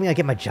 does this mean I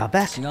get my job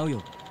back?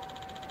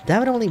 That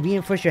would only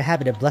reinforce your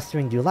habit of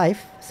blustering through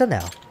life, so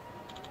no.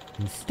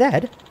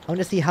 Instead, I want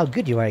to see how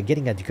good you are at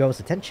getting a girl's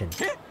attention.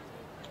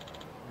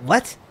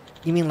 What?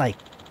 You mean like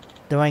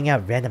throwing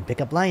out random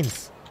pickup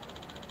lines?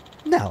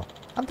 No,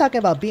 I'm talking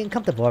about being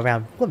comfortable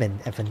around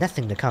women and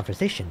finessing the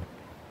conversation.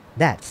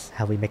 That's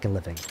how we make a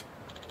living.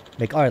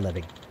 Make our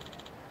living.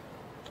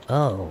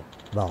 Oh,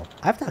 well,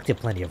 I've talked to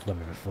plenty of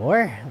women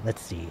before.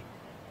 Let's see.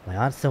 My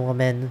aunt's a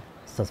woman,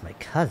 so's my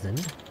cousin.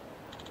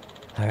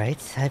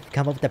 Alright, I've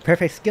come up with the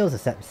perfect skills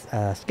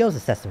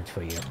assessment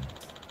for you.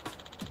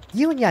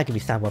 You and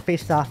Yagami-san will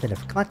face off in a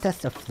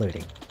contest of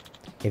flirting.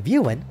 If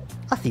you win,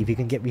 I'll see if you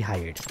can get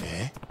rehired.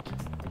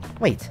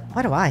 Wait,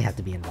 why do I have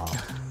to be involved?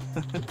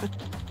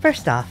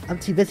 First off, I'm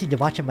too busy to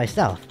watch it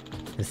myself.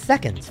 And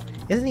second,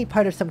 isn't he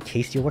part of some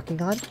case you're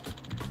working on?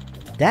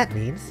 That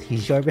means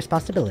he's your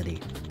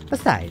responsibility.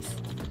 Besides,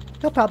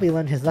 he'll probably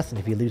learn his lesson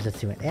if he loses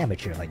to an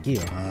amateur like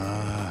you.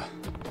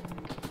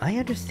 I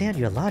understand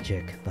your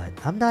logic, but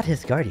I'm not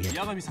his guardian.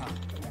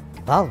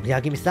 Well,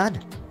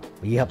 Yagami-san,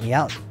 will you help me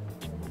out?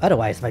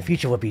 Otherwise, my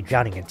future will be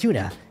drowning in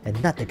tuna,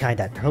 and not the kind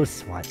that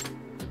hosts want.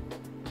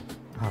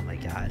 Oh my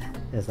god.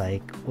 It's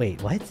like,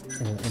 wait, what?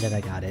 And then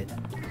I got it.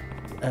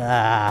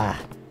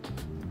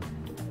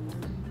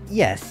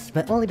 Yes,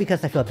 but only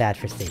because I feel bad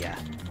for Seiya.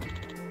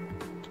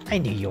 I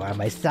knew you were on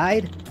my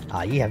side.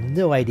 Aw, you have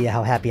no idea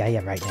how happy I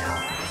am right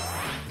now.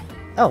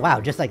 Oh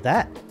wow, just like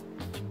that?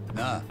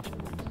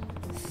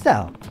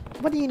 So,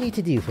 what do you need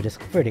to do for this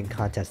flirting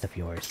contest of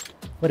yours?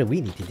 What do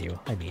we need to do,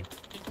 I mean?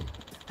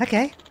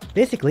 Okay,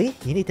 basically,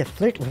 you need to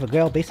flirt with a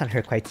girl based on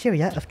her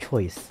criteria of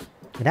choice.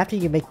 And after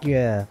you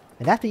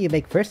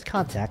make first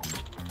contact,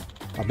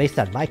 well, based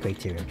on my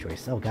criteria of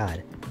choice, oh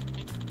god.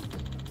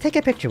 Take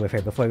a picture with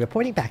her before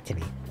reporting back to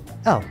me.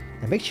 Oh,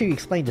 and make sure you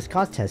explain this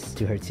contest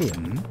to her too.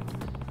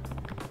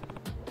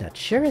 That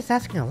sure is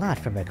asking a lot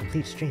from a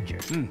complete stranger.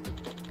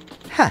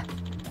 Ha!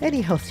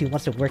 Any host who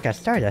wants to work at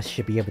Stardust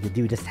should be able to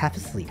do this half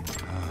asleep.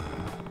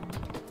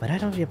 But I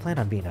don't even plan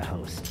on being a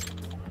host.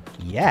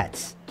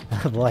 Yet!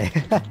 Oh boy.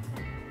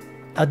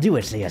 I'll do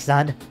it,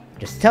 Seiya-san.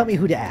 Just tell me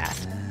who to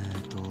ask.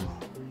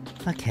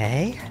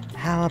 Okay,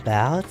 how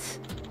about...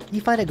 you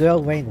find a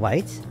girl wearing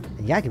white,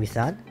 and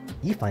Yagami-san,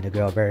 you find a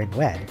girl wearing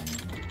red.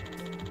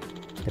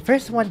 The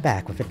first one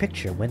back with a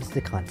picture wins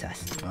the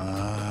contest.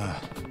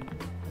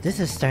 This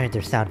is starting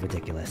to sound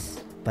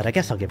ridiculous, but I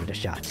guess I'll give it a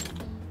shot.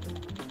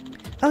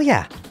 Oh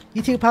yeah,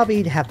 you two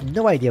probably have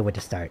no idea where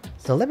to start,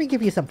 so let me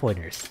give you some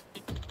pointers.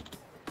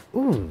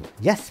 Ooh,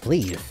 yes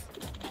please.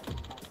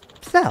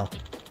 So,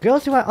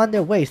 girls who are on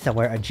their way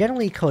somewhere are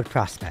generally code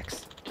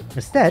prospects.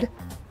 Instead,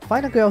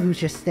 find a girl who's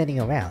just standing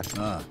around.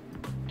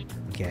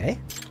 Okay.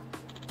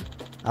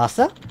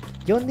 Also,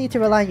 you'll need to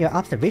rely on your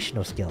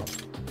observational skills.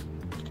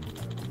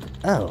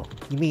 Oh,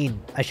 you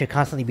mean I should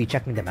constantly be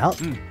checking them out?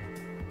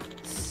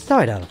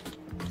 Sort of.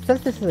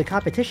 Since this is a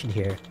competition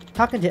here,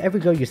 talking to every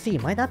girl you see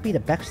might not be the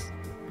best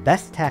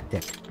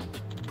tactic.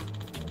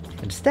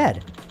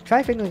 Instead,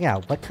 try figuring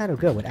out what kind of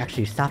girl would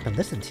actually stop and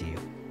listen to you.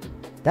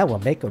 That will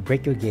make or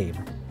break your game.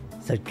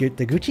 So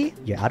Deguchi,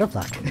 you're out of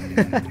luck.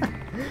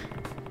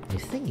 I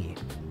see.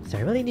 So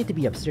I really need to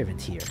be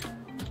observant here.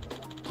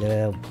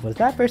 Was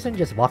that person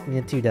just walking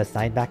into the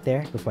sign back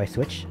there before I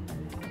switch?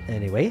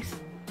 Anyways,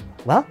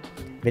 well,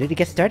 ready to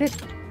get started?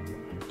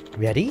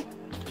 Ready,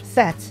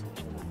 set,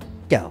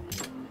 go.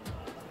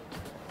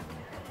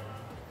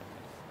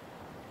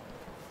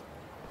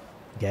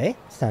 Okay,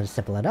 sounds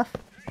simple enough.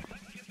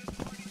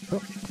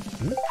 Oh,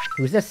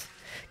 who's this?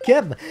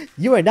 Kim,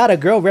 you are not a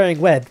girl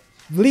wearing web.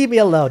 Leave me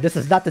alone, this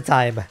is not the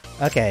time.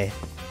 Okay.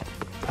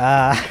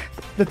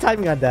 The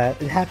timing on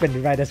that, it happened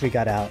right as we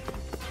got out.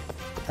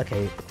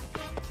 Okay.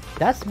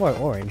 That's more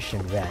orange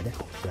than red,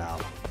 so...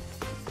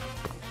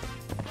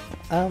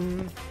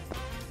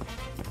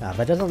 but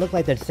it doesn't look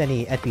like there's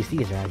any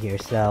NPCs around here,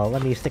 so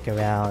let me stick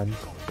around.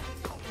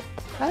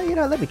 You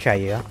know, let me try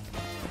you.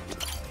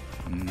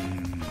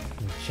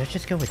 Should I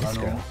just go with this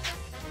girl?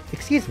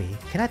 Excuse me,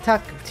 can I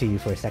talk to you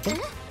for a second?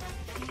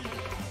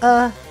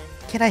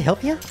 Can I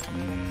help you?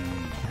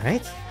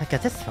 Alright, I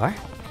got this far.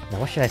 Now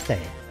what should I say?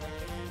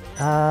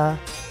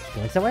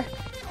 Going somewhere?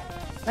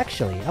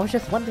 Actually, I was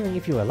just wondering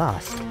if you were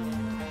lost.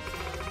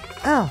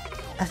 Oh,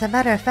 as a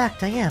matter of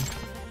fact, I am.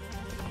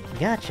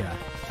 Gotcha.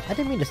 I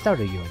didn't mean to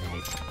startle you or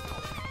anything.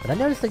 But I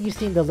noticed that you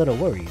seemed a little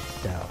worried,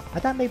 so I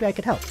thought maybe I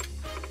could help.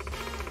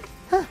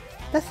 Huh,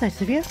 that's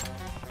nice of you.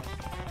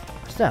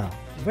 So,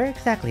 where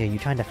exactly are you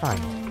trying to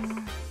find?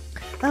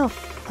 Oh,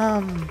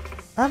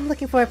 I'm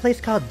looking for a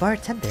place called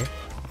Bartender.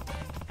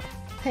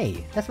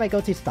 Hey, that's my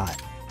go-to spot.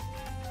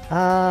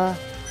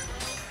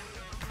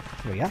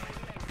 Here we go.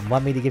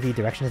 Want me to give you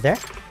directions there?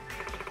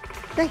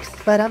 Thanks,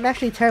 but I'm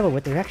actually terrible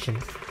with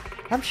directions.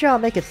 I'm sure I'll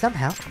make it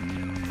somehow.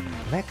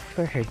 Back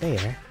for her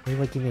there, maybe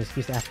will give me an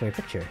excuse to ask for a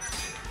picture.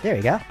 There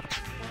we go.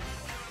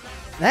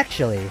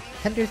 Actually,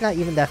 Tender's not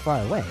even that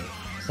far away,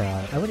 so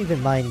I wouldn't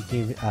even mind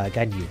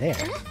guiding you there.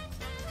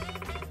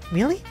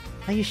 Really?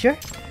 Are you sure?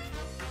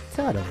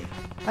 Totally.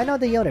 I know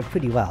the Yoda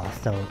pretty well,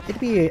 so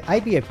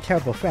I'd be a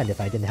terrible friend if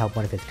I didn't help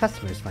one of his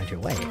customers find her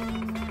way.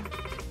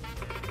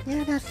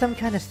 You're not some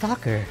kind of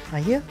stalker, are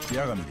you?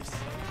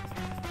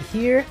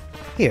 Here,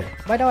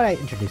 why don't I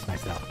introduce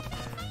myself?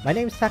 My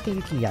name's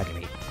Takayuki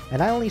Yagami,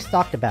 and I only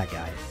stalk the bad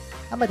guys.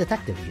 I'm a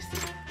detective, you see.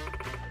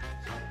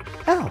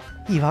 Oh,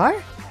 you are?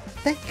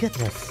 Thank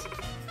goodness.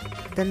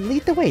 Then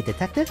lead the way,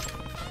 detective.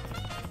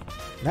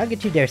 And I'll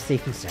get you there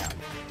safe and sound.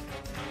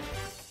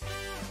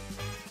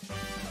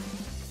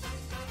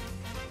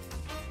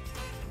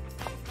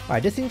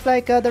 Alright, this seems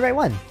like the right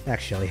one,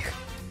 actually.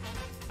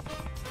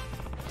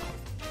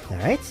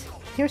 Alright,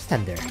 here's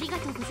Tender.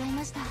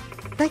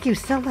 Thank you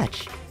so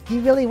much.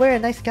 You really were a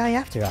nice guy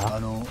after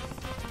all.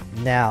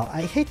 Now,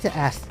 I hate to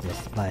ask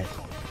this, but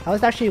I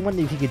was actually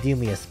wondering if you could do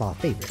me a small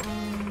favor.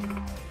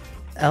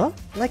 Oh?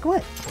 Like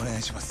what?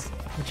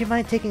 Would you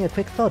mind taking a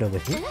quick photo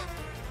with me?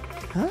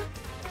 Huh?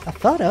 A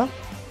photo?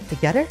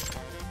 Together?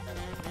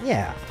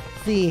 Yeah.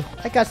 See,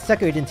 I got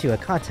suckered into a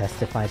contest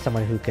to find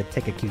someone who could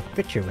take a cute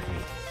picture with me.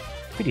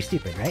 Pretty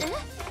stupid, right?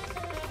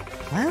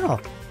 Wow,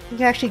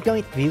 you're actually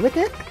going through with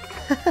it?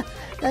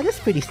 That is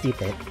pretty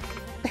stupid.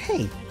 But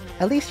hey,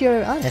 at least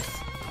you're honest.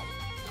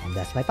 And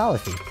that's my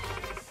policy.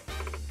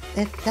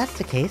 If that's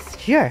the case,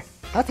 sure,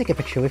 I'll take a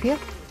picture with you.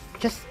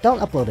 Just don't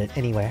upload it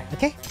anywhere,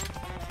 okay?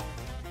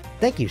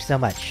 Thank you so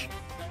much.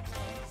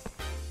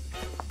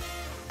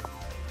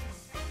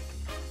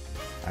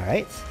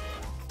 Alright.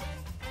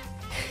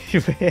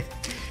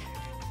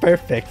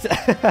 Perfect.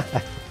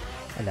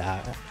 Nah,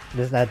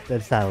 does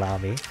not allow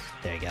me.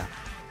 There you go.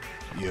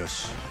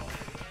 Yes.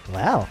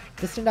 Wow,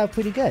 this turned out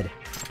pretty good.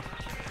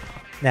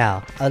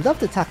 Now, I'd love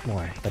to talk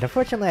more, but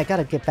unfortunately I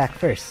gotta get back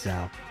first,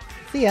 so...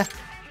 See ya!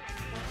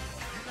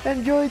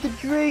 Enjoy the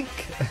drink!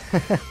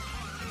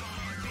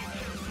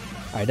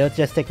 Alright, don't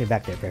just take me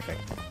back there,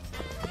 perfect.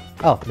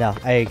 Oh, no,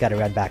 I gotta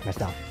run back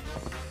myself.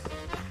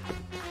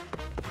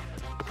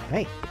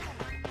 Right.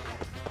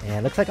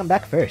 And looks like I'm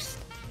back first.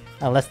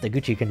 Unless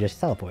Deguchi can just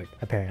teleport,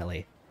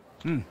 apparently.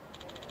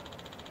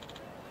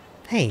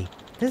 Hey,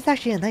 this is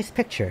actually a nice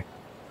picture.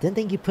 Didn't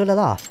think you pulled it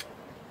off.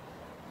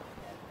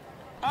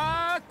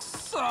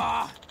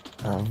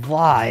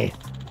 Why?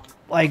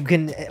 Why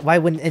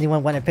wouldn't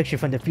anyone want a picture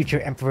from the future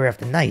Emperor of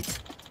the Night?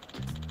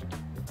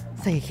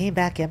 So you came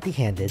back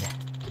empty-handed.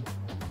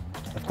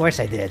 Of course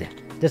I did.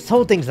 This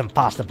whole thing's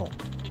impossible.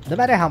 No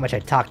matter how much I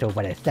talked or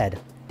what I said,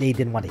 they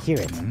didn't want to hear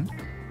it.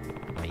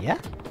 Oh yeah?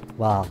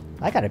 Well,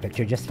 I got a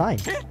picture just fine.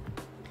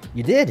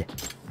 You did?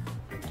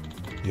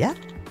 Yeah?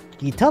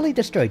 He totally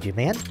destroyed you,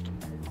 man.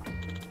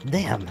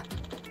 Damn.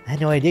 I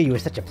had no idea you were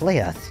such a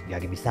player,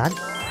 Yagami-san.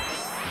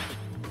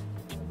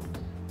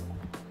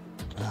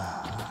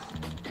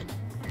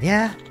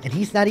 Yeah, and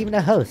he's not even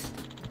a host.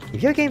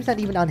 If your game's not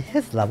even on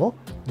his level,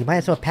 you might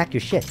as well pack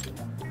your shit.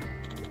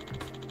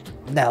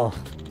 No,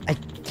 I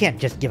can't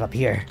just give up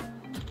here.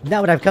 Now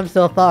that I've come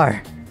so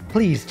far.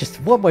 Please, just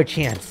one more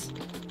chance.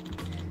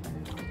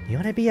 You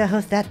wanna be a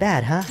host that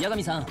bad, huh?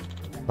 Yagami-san.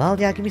 Well,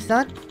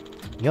 Yagami-san,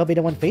 you'll be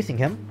the one facing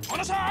him.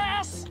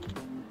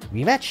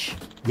 Rematch?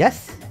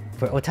 Yes,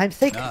 for old time's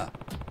sake.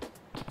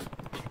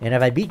 And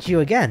if I beat you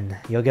again,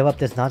 you'll give up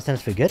this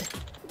nonsense for good?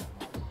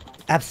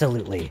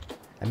 Absolutely.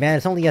 A man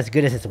is only as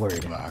good as his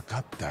word.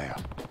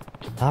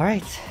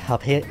 Alright,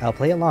 I'll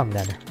play along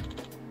then.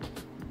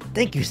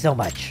 Thank you so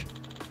much.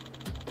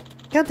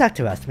 Contact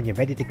to us when you're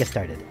ready to get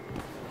started.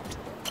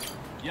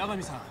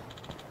 Yagami-san.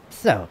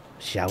 So,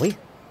 shall we?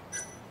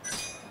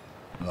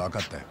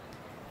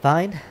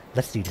 Fine,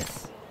 let's do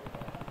this.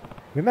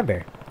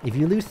 Remember, if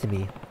you lose to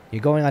me,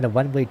 you're going on a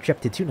one-way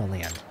trip to Tuna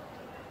Land.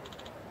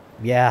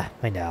 Yeah,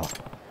 I know.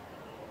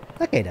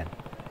 Okay then.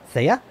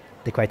 Seiya,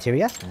 the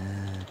criteria?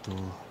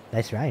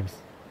 Nice rhymes.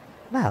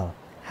 Well,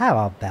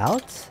 how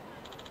about...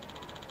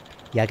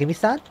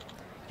 Yagami-san?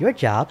 Your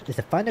job is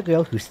to find a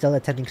girl who's still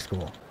attending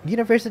school.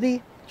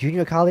 University,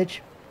 junior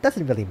college,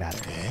 doesn't really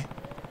matter.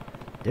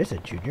 There's a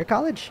junior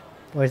college?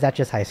 Or is that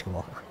just high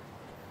school?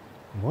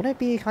 Won't it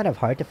be kind of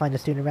hard to find a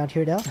student around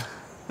here though?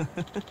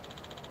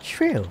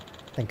 True.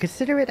 Then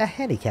consider it a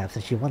handicap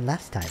since you won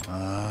last time.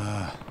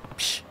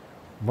 Psh,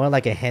 more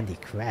like a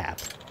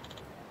handicap.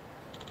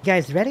 You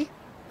guys ready?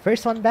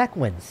 First one back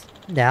wins.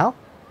 Now,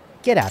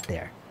 get out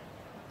there.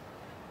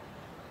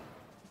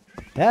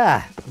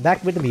 Ah,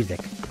 back with the music.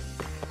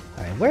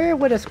 Alright, where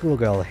would a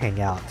schoolgirl hang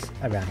out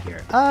around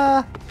here?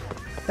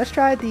 Let's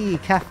try the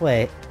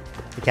cafe.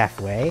 The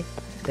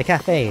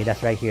cafe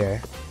that's right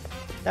here.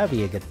 That would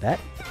be a good bet.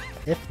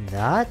 If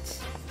not...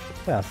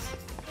 what else?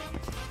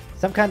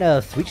 Some kind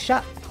of sweet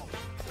shop?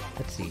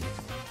 Let's see.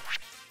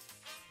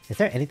 Is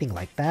there anything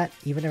like that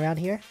even around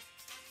here?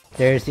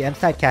 There's the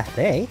M-Side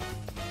Cafe.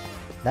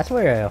 That's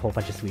where a whole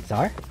bunch of sweets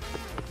are.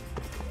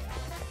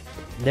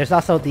 There's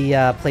also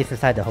the place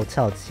inside the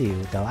hotel too,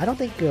 though I don't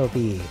think there'll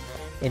be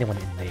anyone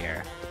in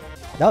there.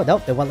 No,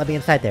 nope, it won't let me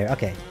inside there.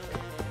 Okay.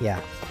 Yeah.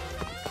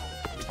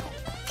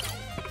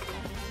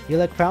 You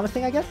look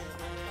promising, I guess?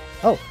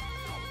 Oh.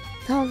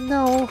 Oh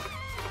no.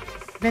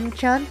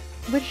 Ren-chan,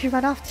 where'd you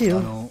run off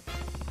to?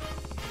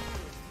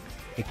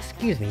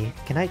 Excuse me,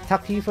 can I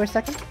talk to you for a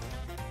second?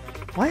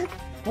 What?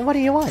 Well, what do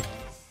you want?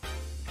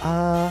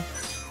 Yeah.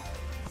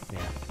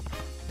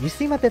 You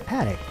seem a bit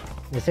panicked.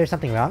 Is there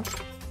something wrong?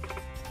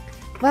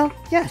 Well,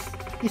 yes.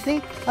 You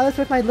see, I was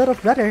with my little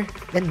brother,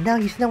 and now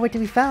he's nowhere to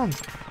be found.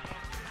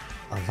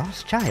 A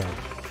lost child?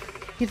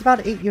 He's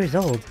about 8 years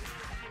old.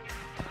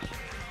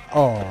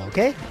 Oh,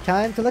 okay.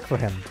 Time to look for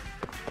him.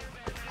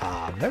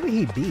 Where would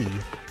he be?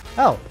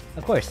 Oh,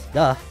 of course.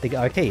 Duh, the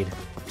arcade.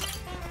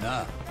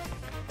 Nah.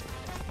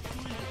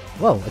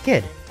 Whoa, a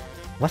kid.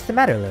 What's the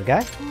matter, little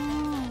guy?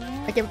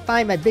 I can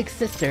find my big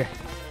sister.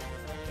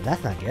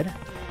 That's not good.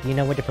 Do you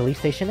know where the police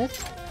station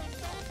is?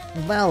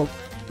 Well,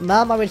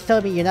 Mom always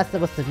told me you're not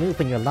supposed to move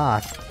when you're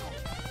lost.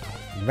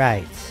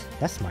 Right.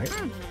 That's smart.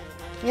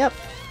 Yep.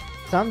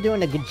 So I'm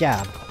doing a good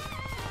job.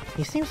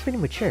 He seems pretty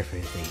mature for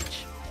his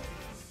age.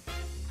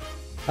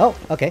 Oh,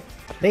 okay.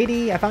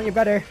 Lady, I found your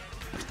brother.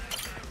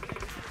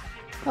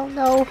 Oh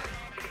no.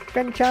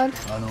 Ren-chan.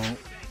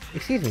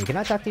 Excuse me, can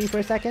I talk to you for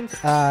a second?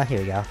 Here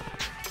we go.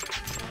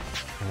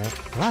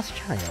 Lost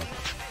child.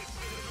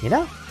 You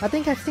know, I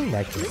think I've seen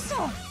that kid.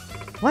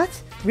 What?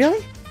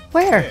 Really?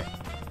 Where?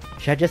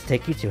 Should I just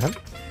take you to him?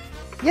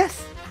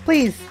 Yes,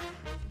 please!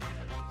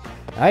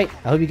 Alright,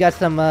 I hope you got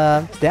some,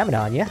 stamina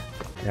on you.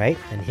 Alright,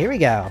 and here we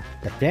go.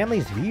 The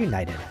family's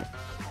reunited.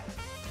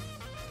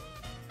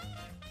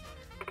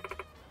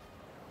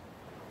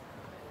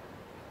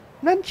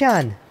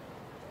 Ren-chan!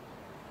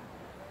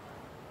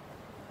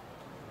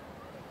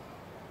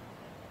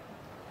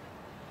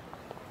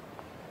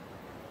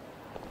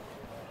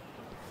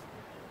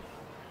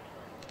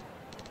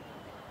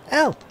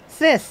 Oh,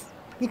 sis!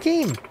 You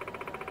came!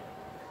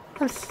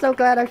 I'm so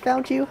glad I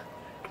found you.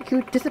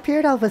 You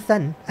disappeared all of a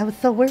sudden. I was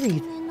so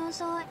worried.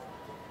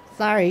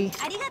 Sorry.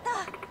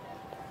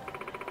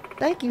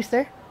 Thank you,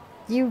 sir.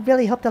 You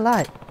really helped a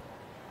lot.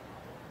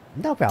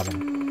 No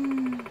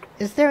problem.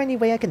 Is there any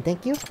way I can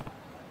thank you?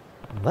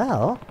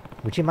 Well,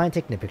 would you mind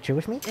taking a picture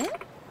with me?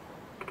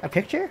 A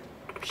picture?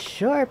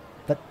 Sure,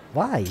 but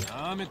why?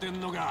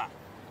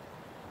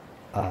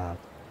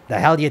 The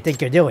hell do you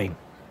think you're doing?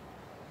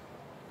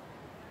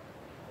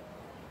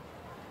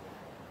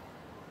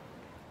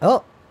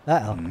 Oh!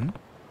 Uh-oh.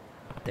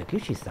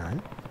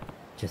 Deguchi-san?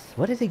 Just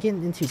what is he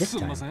getting into this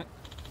time?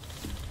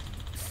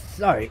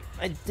 Sorry,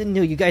 I didn't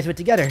know you guys were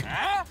together.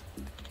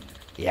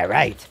 Yeah,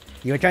 right.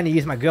 You were trying to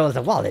use my girl as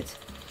a wallet.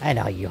 I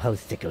know how you hoes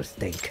sickos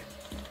think.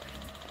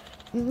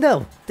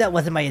 No, that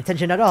wasn't my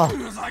intention at all.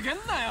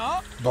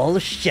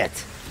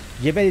 Bullshit.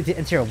 You're ready to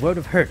enter a world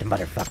of hurt,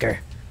 motherfucker.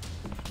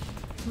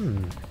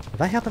 If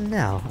I help him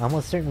now, I'll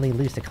almost certainly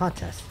lose the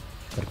contest.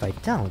 But if I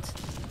don't,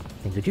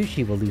 then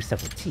Deguchi will lose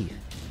several teeth.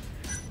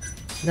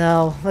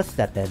 No, let's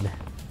step in.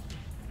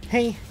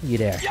 Hey, you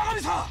there.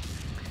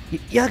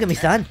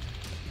 Yagami-san!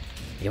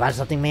 You want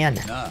something, man?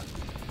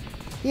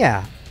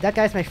 Yeah, that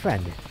guy's my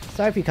friend.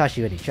 Sorry if he caused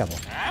you any trouble.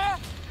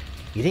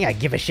 You think I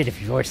give a shit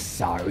if you're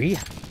sorry?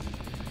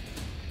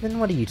 Then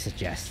what do you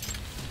suggest?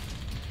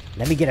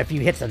 Let me get a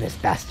few hits on this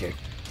bastard,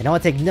 and I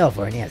won't take no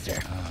for an answer.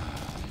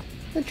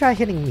 Then try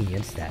hitting me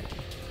instead.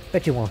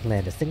 Bet you won't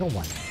land a single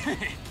one.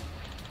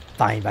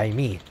 Fine by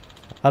me.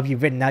 Hope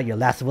you've written out your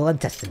last will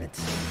and testament.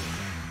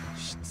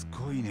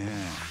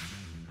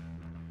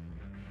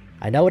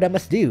 I know what I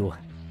must do.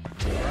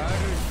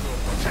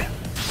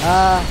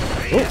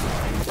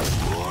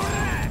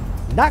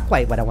 Not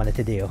quite what I wanted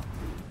to do.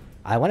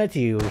 I wanted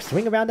to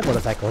swing around the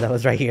motorcycle that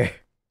was right here.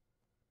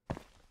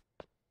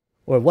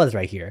 Or was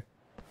right here.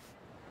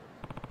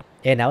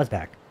 And now it's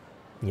back.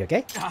 You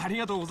okay?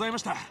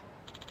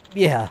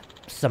 Yeah,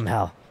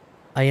 somehow.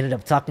 I ended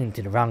up talking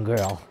to the wrong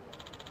girl.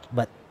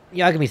 But,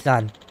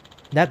 Yagami-san,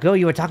 that girl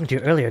you were talking to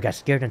earlier got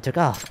scared and took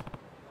off.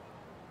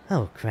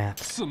 Oh, crap.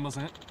 It's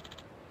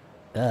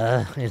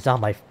all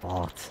my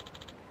fault.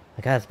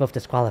 I got us both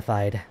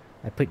disqualified.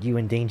 I put you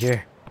in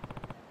danger.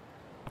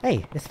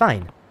 Hey, it's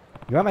fine.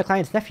 You are my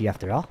client's nephew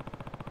after all.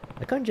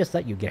 I couldn't just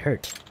let you get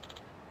hurt.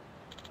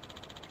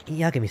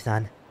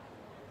 Yagami-san,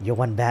 you're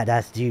one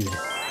badass dude.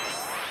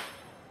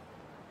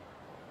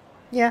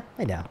 Yeah,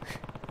 I know.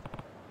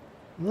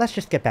 Let's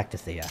just get back to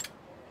Seiya.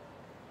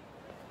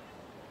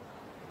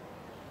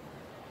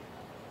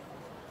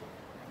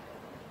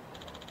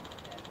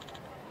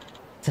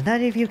 So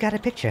none of you got a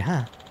picture,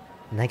 huh?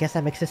 And I guess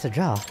that makes this a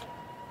draw.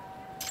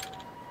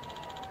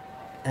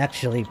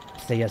 Actually,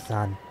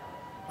 Seiya-san,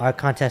 our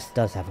contest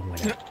does have a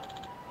winner.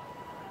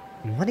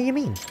 What do you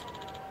mean?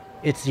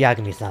 It's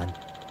Yagami-san.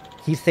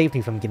 He saved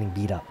me from getting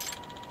beat up.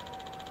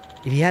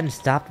 If he hadn't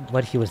stopped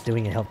what he was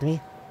doing and helped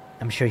me,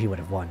 I'm sure he would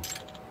have won.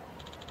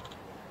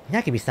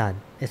 Yagami-san,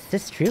 is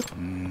this true?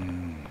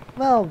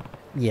 Well,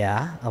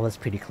 yeah, I was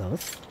pretty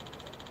close.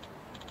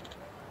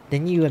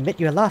 Then you admit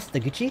your loss,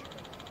 Deguchi?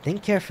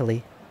 Think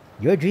carefully.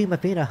 Your dream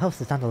of being a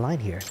host is on the line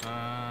here.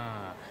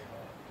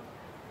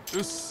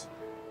 It's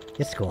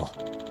cool.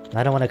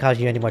 I don't want to cause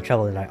you any more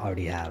trouble than I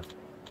already have.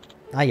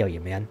 I owe you,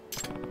 man.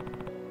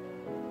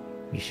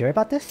 You sure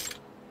about this?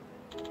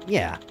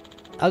 Yeah.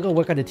 I'll go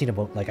work on the tuna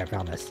boat like I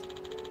promised.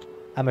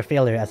 I'm a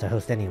failure as a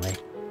host anyway.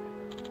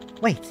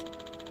 Wait.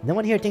 No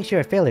one here thinks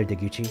you're a failure,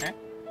 Deguchi.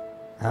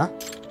 Huh?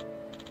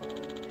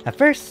 At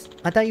first,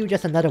 I thought you were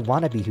just another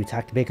wannabe who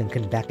talked big and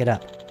couldn't back it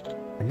up.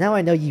 But now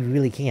I know you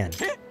really can.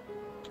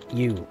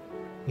 You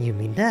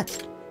mean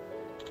that?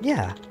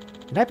 Yeah.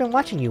 And I've been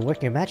watching you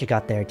work your magic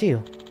out there,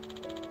 too.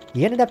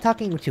 You ended up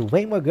talking to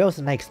way more girls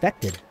than I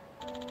expected.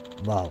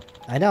 Well,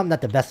 I know I'm not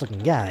the best looking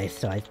guy,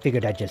 so I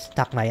figured I'd just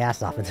talk my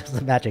ass off until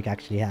the magic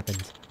actually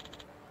happens.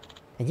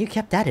 And you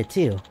kept at it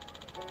too,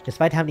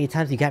 despite how many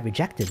times you got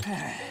rejected.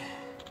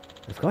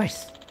 Of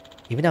course.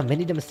 Even though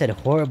many of them said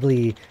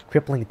horribly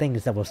crippling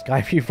things that will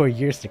scar you for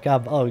years to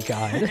come. Oh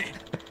god.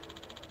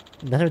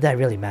 None of that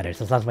really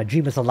matters as long as my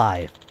dream is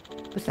alive.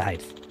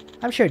 Besides,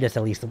 I'm sure there's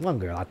at least one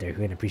girl out there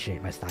who can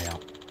appreciate my style.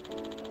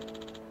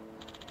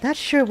 Not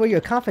sure where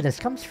your confidence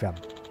comes from,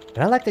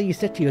 but I like that you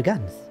stick to your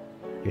guns.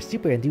 You're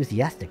super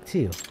enthusiastic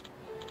too.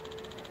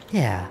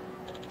 Yeah,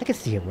 I can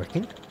see it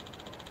working.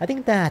 I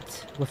think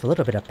that, with a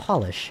little bit of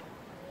polish,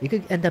 you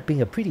could end up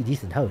being a pretty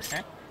decent host.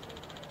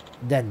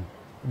 Then,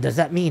 does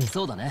that mean...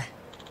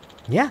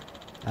 Yeah,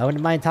 I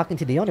wouldn't mind talking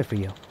to the owner for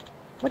you.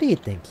 What do you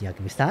think,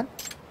 Yagami-san?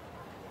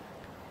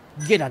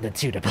 Get on the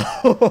tuna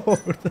boat!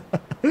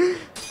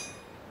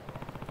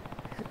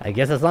 I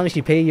guess as long as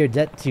you pay your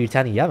debt to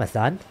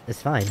Taniyama-san,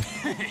 it's fine.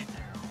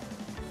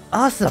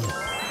 Awesome!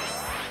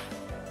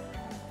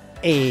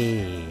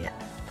 Hey.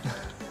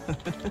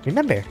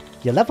 Remember,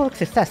 your level of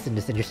success in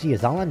this industry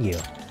is all on you.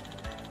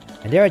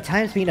 And there are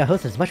times being a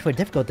host is much more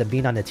difficult than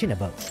being on the tuna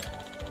boats.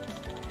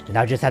 And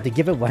I'll just have to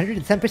give it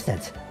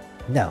 110%.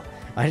 No,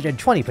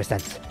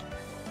 120%.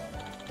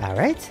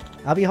 Alright,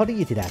 I'll be holding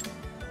you to that.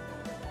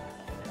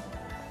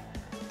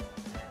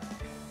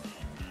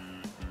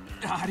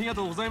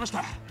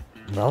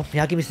 Well,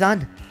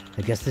 Yagami-san,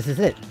 I guess this is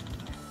it.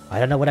 I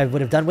don't know what I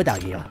would have done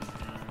without you.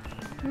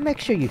 Make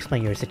sure you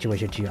explain your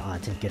situation to your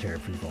aunt and get her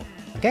approval,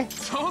 okay?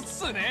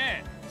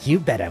 You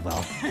bet I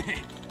will.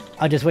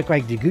 I'll just work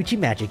like Deguchi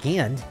magic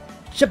and...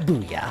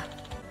 Shibuya!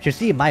 She'll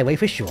see it my way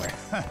for sure.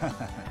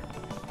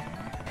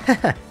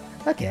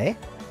 Okay,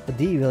 but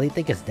do you really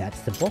think it's that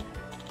simple?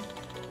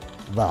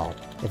 Well,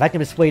 if I can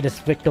persuade a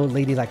strict old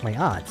lady like my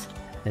aunt,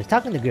 then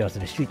talking to girls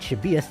in the street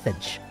should be a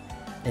cinch.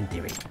 In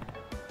theory.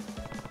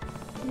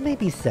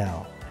 Maybe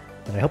so,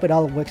 but I hope it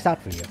all works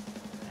out for you.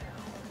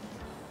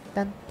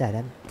 Dun, dun,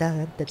 dun,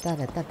 dun, dun, dun,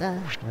 dun, dun,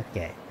 dun.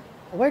 Okay,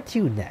 where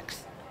to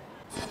next?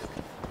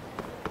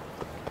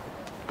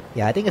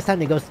 Yeah, I think it's time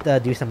to go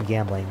do some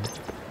gambling.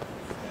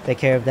 Take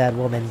care of that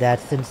woman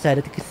that's inside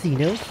of the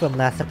casino from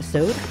last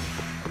episode.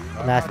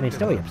 Last main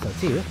story episode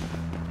too.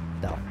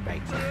 No,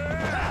 right.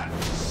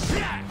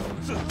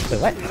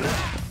 Wait,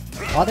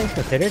 what? All things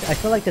considered, I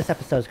feel like this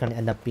episode is going to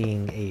end up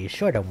being a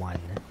shorter one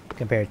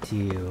compared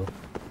to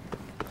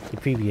the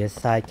previous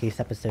side case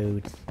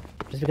episodes.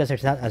 Just because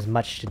there's not as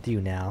much to do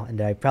now,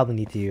 and I probably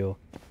need to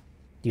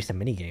do some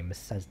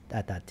minigames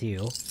at that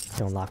too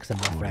to unlock some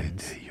more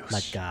friends,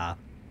 like the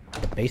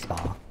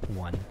baseball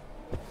one.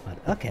 But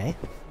okay,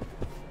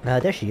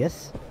 there she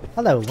is.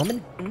 Hello,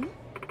 woman.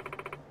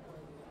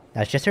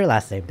 That's just her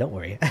last name. Don't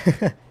worry.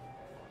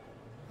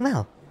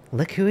 Well,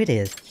 look who it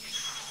is.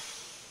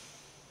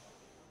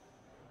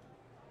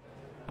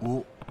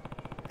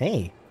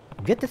 Hey,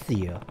 good to see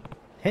you.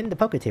 Hitting the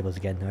poker tables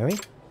again, are we?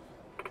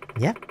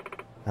 Yep.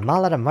 I'm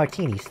all out of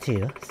martinis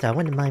too, so I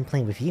wouldn't mind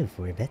playing with you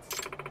for a bit.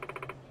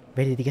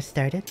 Ready to get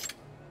started?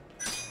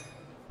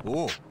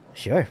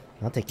 Sure,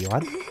 I'll take you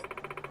on.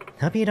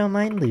 Hope you don't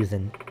mind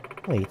losing.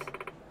 Wait,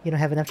 you don't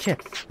have enough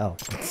chips. Oh.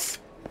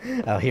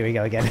 Oh, here we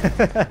go again.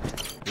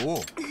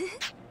 Oh.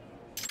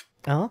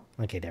 Oh?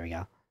 Okay, there we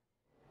go.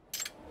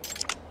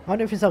 I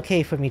wonder if it's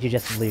okay for me to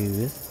just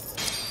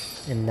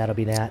lose. And that'll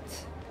be that.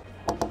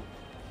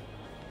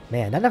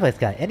 Man, none of us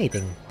got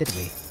anything, did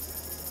we?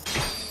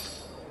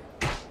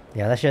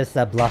 Yeah, let's just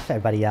bluff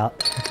everybody out.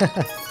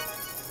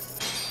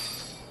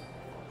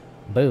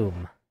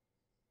 Boom.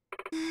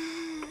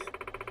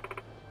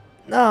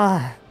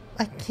 Ah,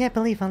 I can't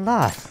believe I'm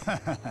lost.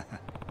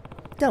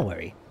 Don't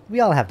worry,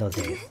 we all have those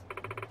days.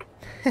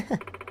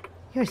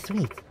 You're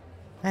sweet.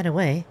 By the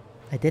way,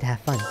 I did have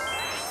fun.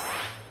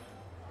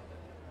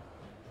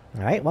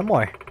 Alright, one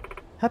more.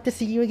 Hope to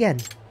see you again.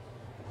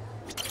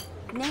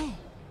 Ne.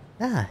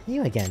 Ah,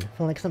 you again.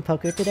 Feel like some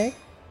poker today?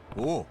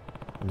 Oh.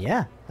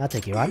 Yeah, I'll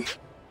take you on.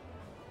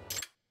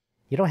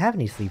 You don't have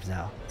any sleeves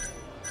though.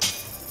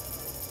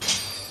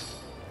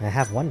 I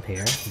have one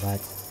pair, but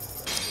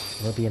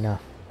it will be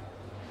enough.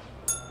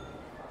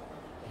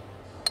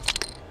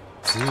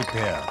 2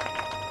 pair.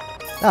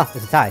 Oh,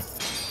 it's a tie.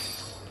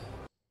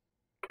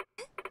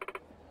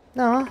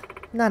 No,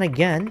 not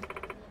again.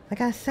 I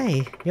gotta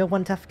say, you're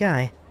one tough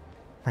guy.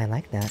 I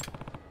like that.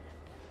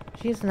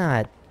 She's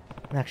not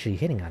actually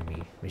hitting on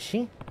me, is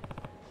she?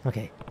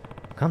 Okay,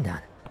 calm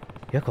down.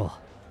 You're cool.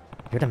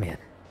 You're the man.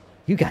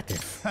 You got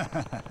this.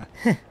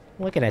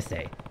 What can I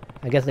say?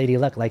 I guess Lady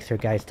Luck likes her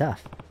guys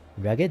tough.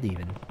 Rugged,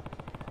 even.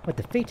 With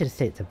the faintest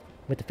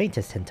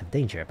hint of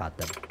danger about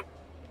them.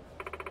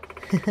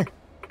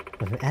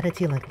 With an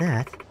attitude like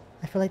that,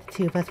 I feel like the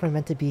two of us were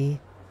meant to be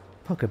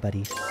poker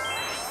buddies.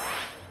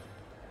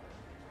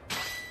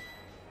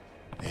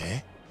 Eh?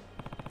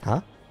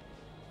 Huh?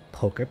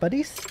 Poker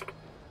buddies?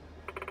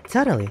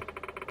 Totally.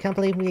 Can't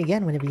believe me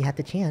again whenever you have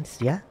the chance,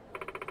 yeah?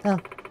 Oh,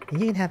 and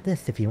you can have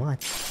this if you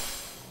want.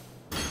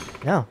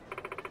 No.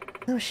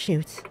 Oh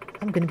shoot,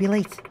 I'm gonna be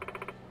late.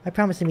 I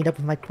promised to meet up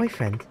with my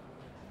boyfriend.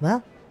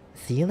 Well,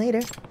 see you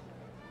later.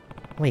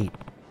 Wait,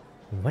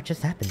 what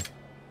just happened?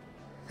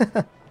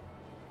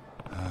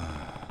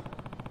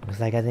 Looks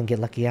like I didn't get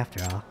lucky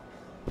after all.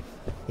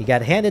 You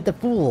got handed the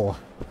fool!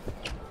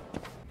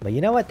 But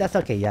you know what? That's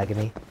okay,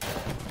 Yagami.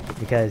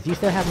 Because you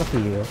still have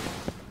Mafuyu,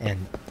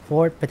 and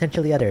 4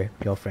 potentially other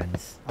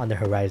girlfriends on the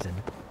horizon.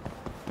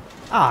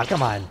 Ah,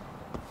 come on!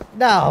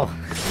 No!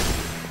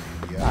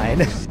 Fine.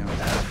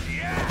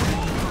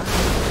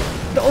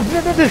 No,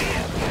 no!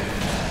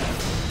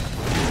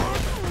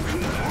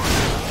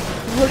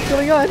 What's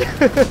going on?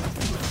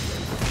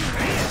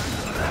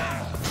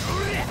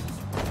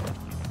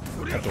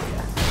 Okay,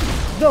 yeah.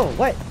 No,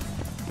 what?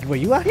 Were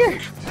you out here?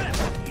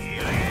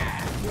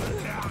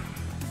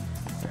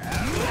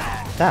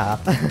 Stop.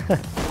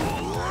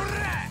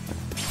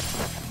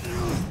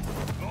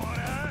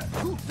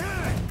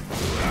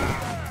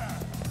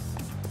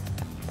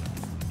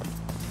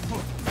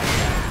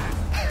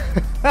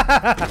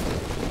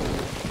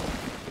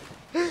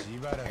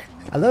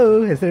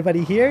 Hello, is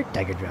anybody here?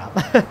 Dagger drop.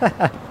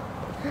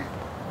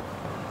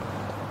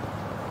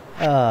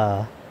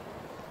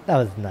 That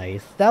was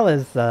nice. That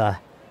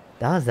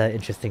was an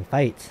interesting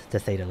fight, to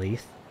say the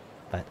least.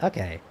 But,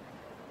 okay.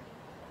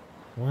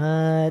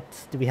 What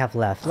do we have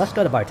left? Let's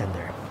go to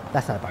Bartender.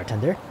 That's not a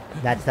bartender.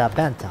 That's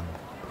Bantam.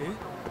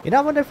 You know,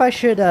 I wonder if I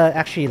should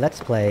actually Let's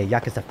Play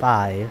Yakuza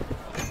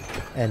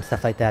 5 and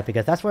stuff like that,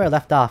 because that's where I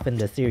left off in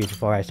the series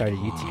before I started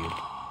YouTube.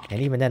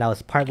 And even then I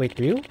was partway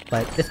through,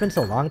 but it's been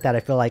so long that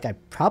I feel like I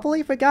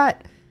probably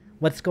forgot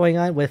what's going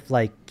on with,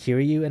 like,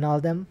 Kiryu and all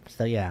of them,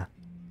 so yeah.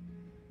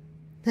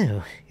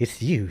 Oh,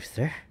 it's you,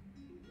 sir.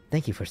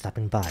 Thank you for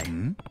stopping by.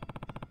 Hmm?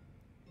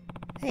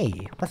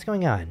 Hey, what's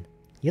going on?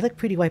 You look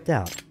pretty wiped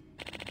out.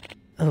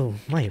 Oh,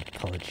 my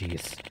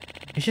apologies.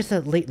 It's just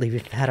that lately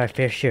we've had our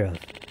fair share of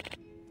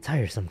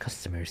tiresome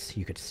customers,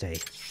 you could say.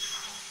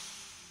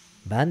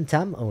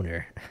 Bantam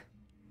owner.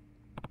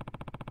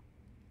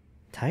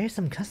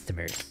 Tiresome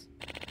customers?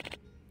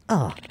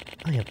 Oh,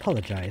 I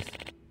apologize.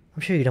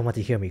 I'm sure you don't want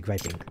to hear me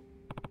griping.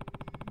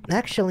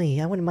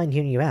 Actually, I wouldn't mind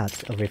hearing you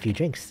out over a few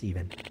drinks,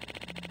 even.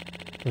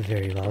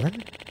 Very well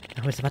then.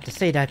 I was about to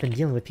say that I've been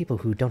dealing with people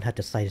who don't have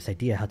the slightest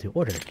idea how to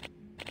order.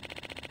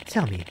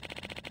 Tell me,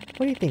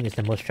 what do you think is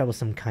the most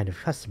troublesome kind of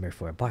customer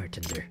for a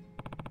bartender?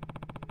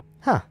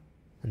 Huh.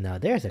 Now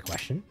there's a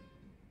question.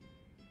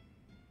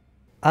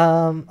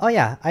 Oh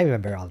yeah, I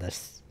remember all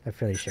this. I'm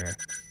pretty sure.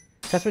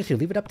 Customers who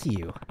leave it up to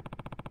you.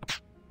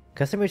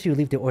 Customers who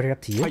leave the order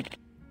up to you?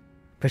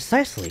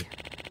 Precisely!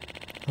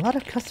 A lot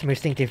of customers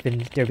think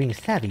they're being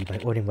savvy by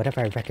ordering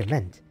whatever I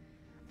recommend,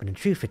 but in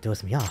truth it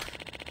throws me off.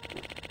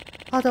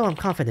 Although I'm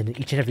confident in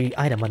each and every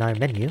item on our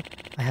menu,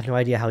 I have no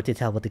idea how to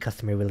tell what the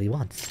customer really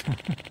wants.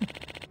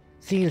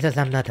 Seeing as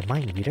I'm not a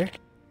mind reader,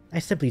 I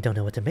simply don't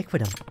know what to make for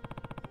them.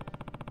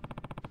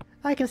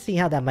 I can see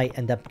how that might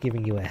end up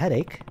giving you a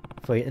headache.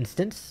 For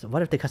instance,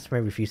 what if the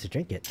customer refused to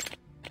drink it?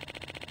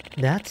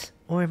 That,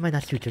 or it might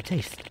not suit your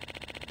taste.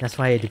 That's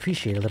why I'd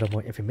appreciate a little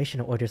more information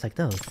on orders like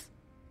those.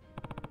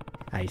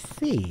 I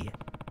see.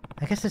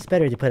 I guess it's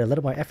better to put a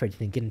little more effort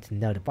into getting to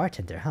know the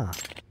bartender, huh?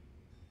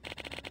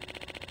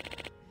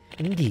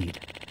 Indeed.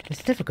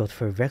 It's difficult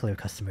for regular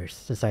customers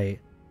since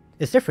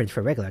It's different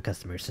for regular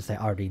customers since I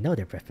already know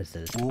their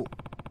preferences. Oh.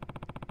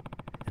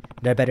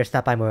 They'd better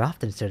stop by more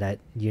often so that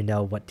you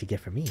know what to get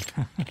for me.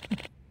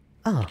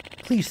 Ah,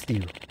 please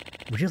do.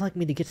 Would you like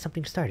me to get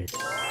something started?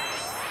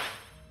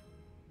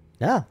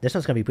 Ah, this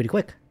one's gonna be pretty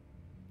quick.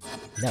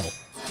 No,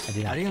 I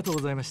do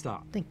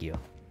not. Thank you.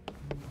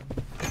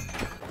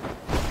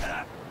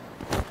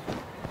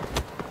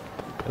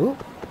 Ooh,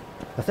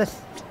 what's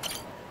this?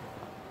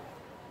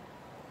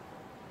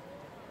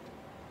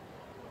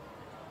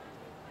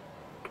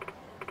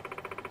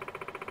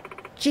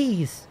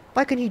 Jeez,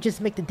 why couldn't you just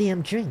make the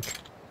damn drink?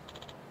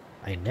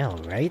 I know,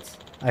 right?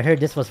 I heard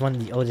this was one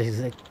of the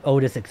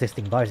oldest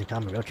existing bars in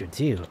Kamurocho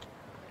too.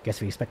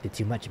 Guess we expected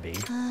too much, babe.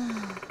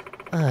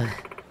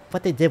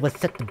 What they did was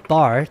set the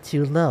bar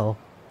too low.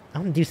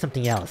 I'm gonna do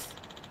something else.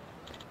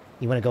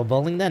 You wanna go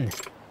bowling then?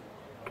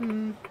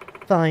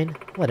 Fine,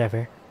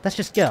 whatever. Let's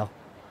just go.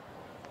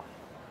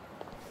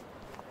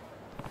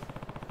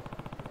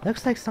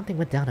 Looks like something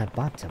went down at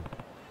Bantam.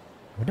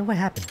 Wonder what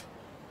happened.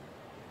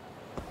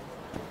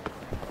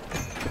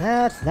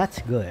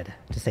 That's good,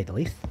 to say the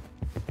least.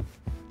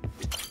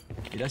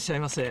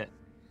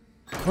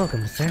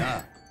 Welcome,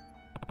 sir.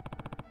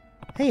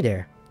 Hey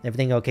there.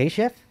 Everything okay,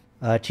 chef?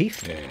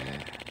 Chief?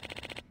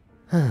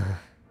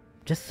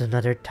 Just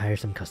another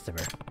tiresome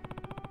customer.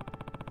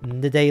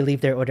 Did they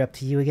leave their order up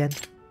to you again?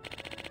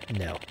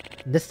 No.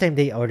 This time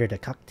they ordered a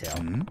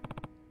cocktail.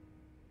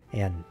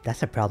 And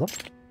that's a problem?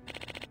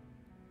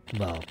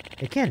 Well,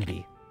 it can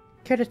be.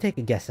 Care to take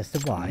a guess as to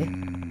why?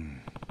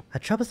 A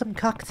troublesome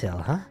cocktail,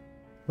 huh?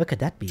 What could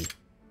that be?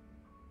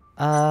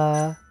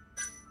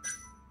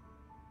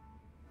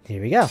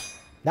 Here we go.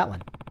 That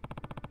one.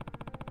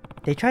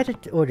 They tried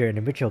to order an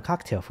original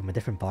cocktail from a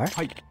different bar?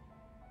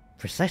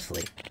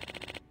 Precisely.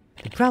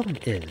 The problem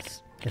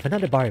is, if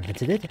another bar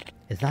invented it,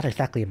 it's not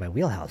exactly in my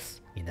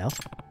wheelhouse, you know?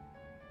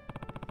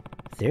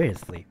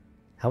 Seriously,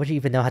 how would you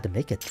even know how to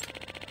make it?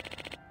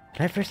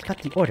 When I first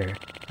got the order,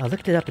 I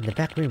looked it up in the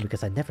back room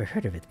because I'd never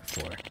heard of it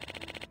before.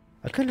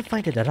 I couldn't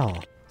find it at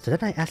all, so then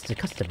I asked the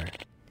customer,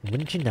 and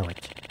wouldn't you know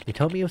it, they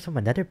told me it was from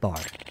another bar.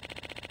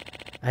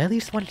 I at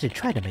least wanted to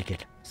try to make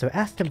it, so I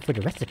asked them for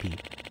the recipe,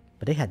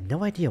 but they had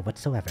no idea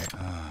whatsoever.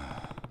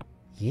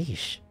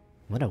 Yeesh,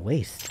 what a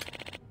waste.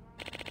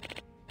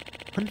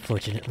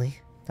 Unfortunately,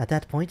 at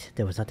that point,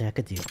 there was nothing I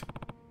could do.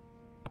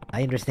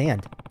 I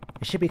understand.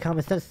 It should be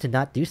common sense to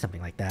not do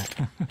something like that.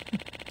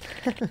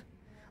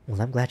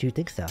 Well, I'm glad you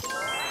think so.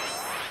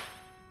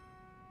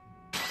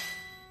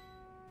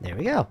 There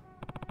we go.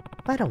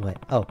 By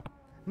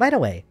the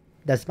way,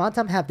 does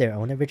Bantam have their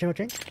own original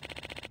drink?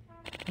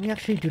 We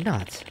actually do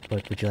not,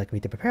 but would you like me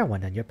to prepare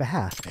one on your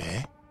behalf?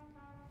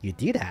 You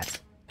do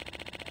that?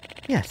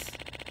 Yes,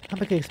 I'll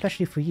make it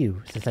especially for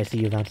you, since I see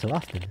you around so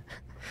often.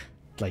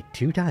 Like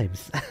 2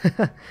 times.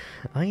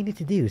 All you need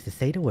to do is to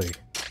say the word.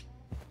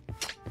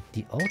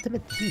 The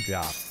ultimate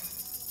dewdrop.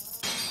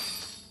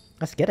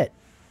 Let's get it.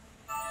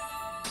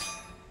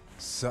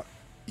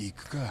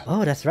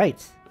 Oh, that's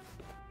right.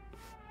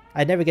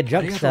 I never get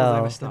drunk,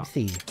 so let me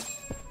see.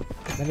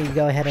 Let me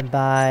go ahead and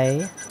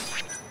buy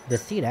the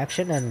seed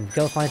action and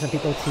go find some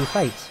people to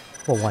fight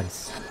for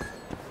once.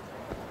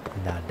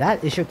 Now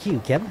that is your cue,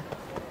 Kim.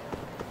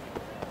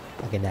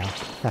 Okay, now,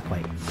 not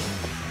quite.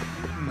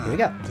 Here we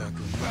go.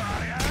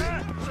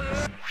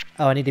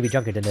 Oh, I need to be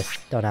drunker than this,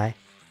 don't I?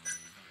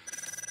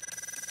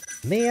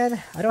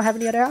 Man, I don't have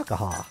any other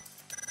alcohol.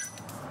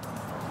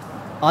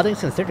 All things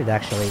considered,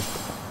 actually,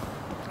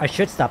 I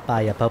should stop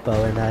by a Popo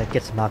and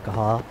get some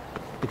alcohol,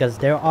 because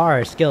there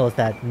are skills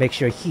that make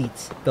your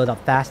heat build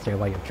up faster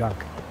while you're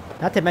drunk.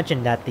 Not to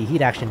mention that the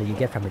heat action that you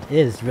get from it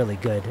is really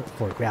good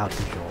for crowd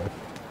control.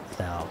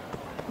 So,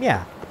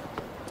 yeah.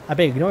 I've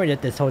been ignoring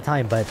it this whole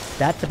time, but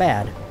that's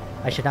bad.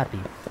 I should not be.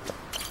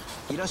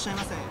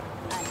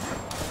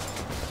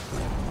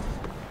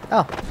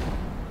 Oh.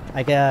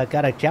 I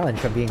got a challenge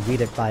from being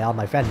greeted by all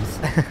my friends.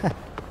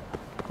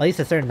 At least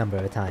a certain number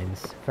of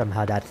times, from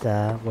how that's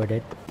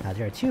worded. Now,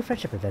 there are 2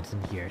 friendship events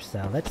in here,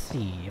 so let's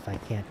see if I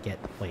can't get...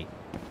 Wait.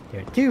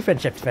 There are 2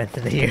 friendship events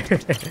in here.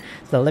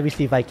 So let me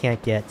see if I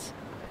can't get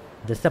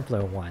the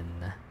simpler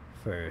one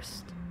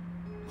first.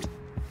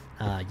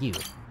 You.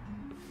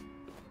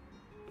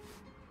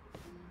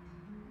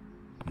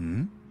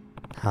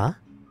 Huh?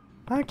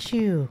 Aren't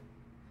you...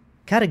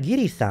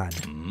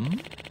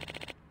 Katagiri-san?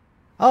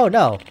 Oh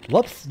no!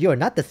 Whoops, you're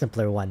not the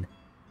simpler one.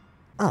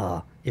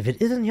 Ah, if it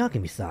isn't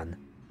Yagami-san.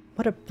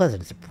 What a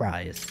pleasant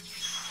surprise.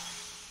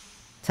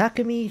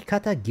 Takumi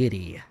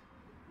Katagiri.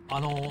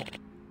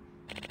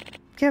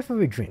 Care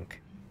for a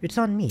drink. It's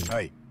on me.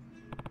 Hi.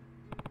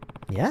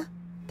 Yeah?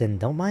 Then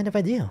don't mind if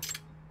I do.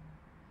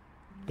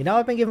 You know,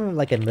 I've been giving him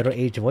like a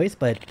middle-aged voice,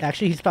 but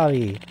actually he's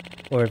probably...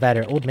 Or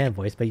rather, old man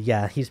voice, but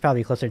yeah, he's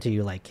probably closer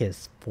to like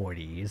his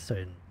 40s,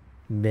 or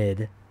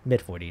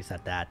mid-40s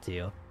at that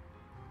too.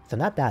 So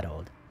not that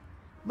old.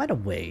 By the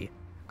way,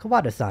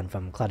 Kawada-san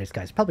from Cloudy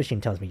Skies Publishing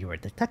tells me you are a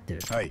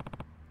detective. Hi.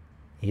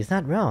 He's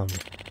not wrong.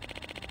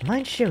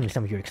 Mind sharing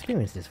some of your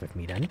experiences with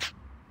me then?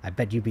 I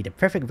bet you'd be the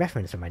perfect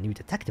reference for my new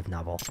detective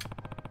novel.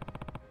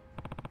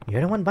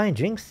 You're the one buying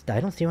drinks? I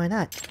don't see why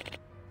not.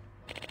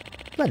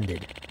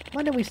 Splendid.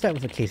 Why don't we start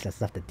with a case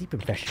that's left a deep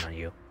impression on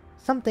you?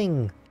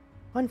 Something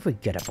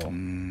unforgettable.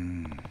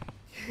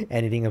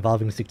 Anything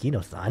involving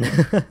Tsukino-san.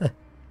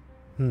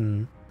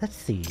 Let's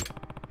see.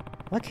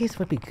 What case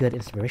would be good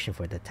inspiration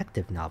for a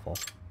detective novel?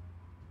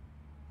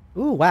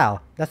 Ooh,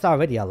 wow. That's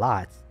already a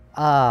lot.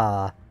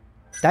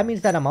 That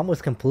means that I'm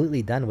almost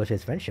completely done with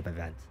his friendship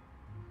event.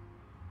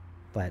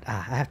 But,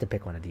 I have to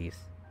pick one of these.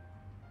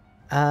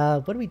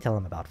 What do we tell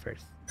him about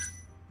first?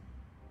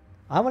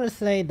 I want to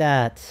say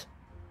that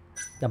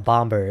the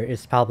bomber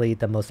is probably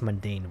the most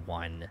mundane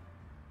one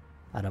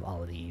out of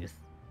all of these.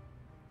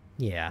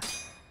 Yeah.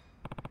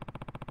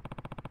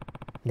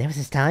 There was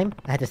this time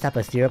I had to stop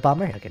a serial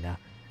bomber. Okay, now.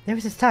 There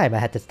was this time I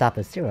had to stop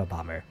a serial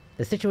bomber.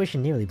 The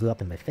situation nearly blew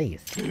up in my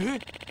face.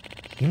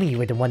 You mean you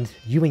were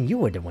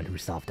the one who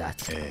solved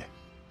that?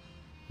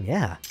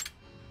 Yeah.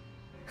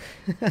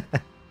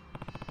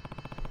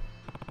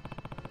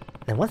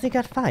 And once he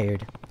got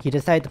fired, he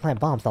decided to plant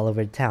bombs all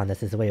over town as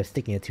his way of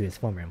sticking it to his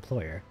former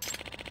employer.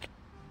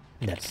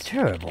 That's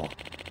terrible.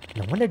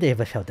 No wonder they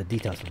withheld the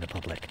details from the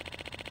public.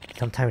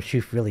 Sometimes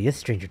truth really is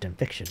stranger than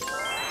fiction.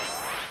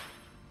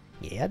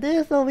 Yeah,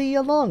 this'll be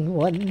a long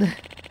one.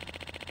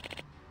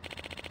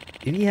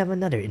 If you have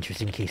another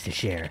interesting case to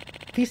share,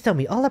 please tell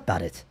me all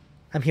about it.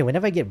 I'm here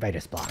whenever I get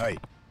writer's block. Hi.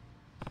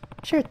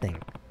 Sure thing.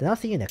 Then I'll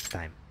see you next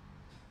time.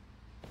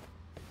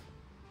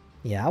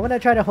 Yeah, I want to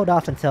try to hold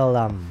off until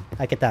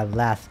I get that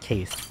last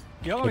case.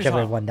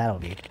 Whichever one that'll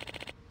be.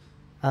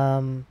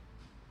 Oh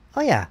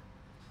yeah.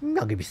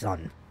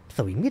 Yagami-san.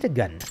 So we meet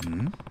again.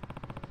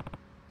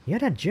 You're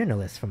that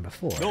journalist from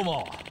before.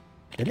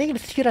 The name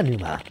is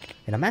Hiranuma,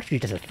 and I'm actually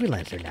just a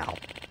freelancer now.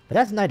 But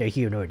that's neither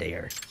here nor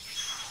there.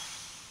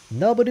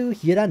 Noboru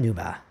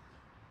Hiranuma.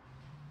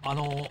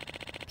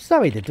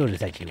 Sorry to throw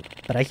this at you,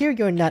 but I hear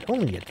you're not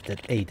only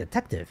a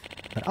detective,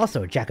 but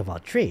also a jack of all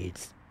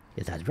trades.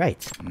 Is that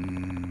right?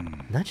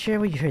 Not sure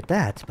where you heard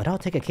that, but I'll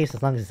take a case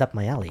as long as it's up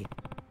my alley.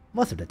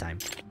 Most of the time.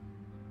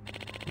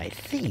 I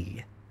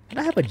see. And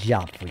I have a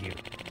job for you.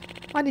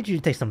 I need you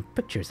to take some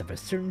pictures of a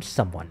certain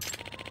someone.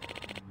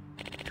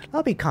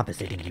 I'll be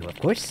compensating you, of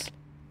course.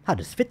 How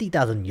does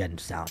 50,000 yen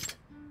sound?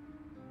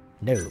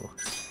 No.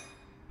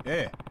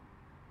 Yeah.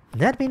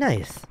 That'd be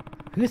nice.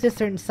 Who's this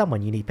certain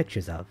someone you need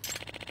pictures of?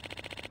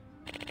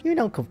 You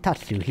know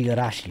Kotatsu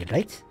Higurashi,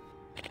 right?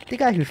 The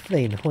guy who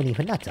flamed Honi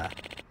Hinata.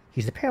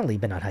 He's apparently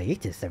been on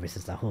hiatus ever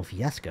since the whole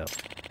fiasco.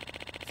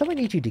 So I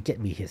need you to get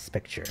me his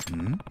picture.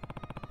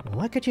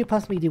 What could you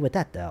possibly do with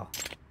that, though?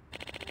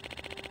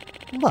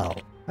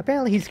 Well,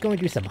 apparently he's going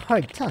through some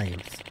hard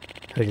times.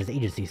 Heard his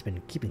agency's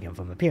been keeping him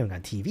from appearing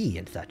on TV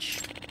and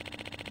such.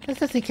 And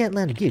since he can't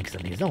land gigs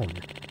on his own,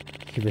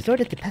 he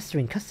resorted to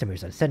pestering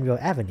customers on Senro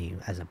Avenue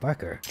as a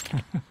barker.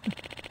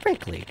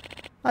 Frankly,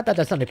 I thought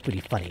that sounded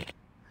pretty funny,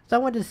 so I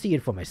wanted to see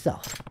it for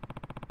myself.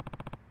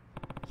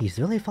 He's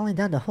really fallen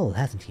down the hole,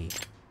 hasn't he?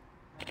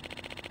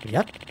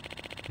 Yep.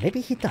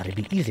 Maybe he thought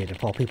it'd be easier to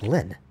pull people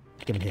in,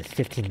 given his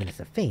 15 minutes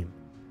of fame,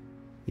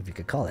 if you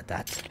could call it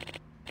that.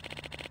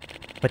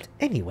 But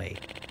anyway,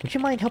 would you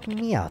mind helping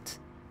me out?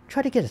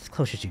 Try to get as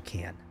close as you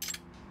can.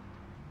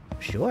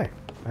 Sure.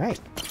 Alright.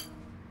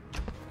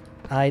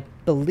 I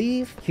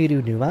believe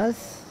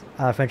Hirunuma's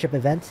friendship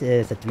event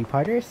is a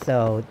 3-parter,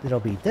 so it'll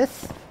be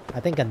this. I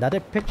think another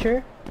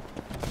picture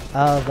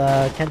of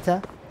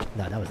Kenta.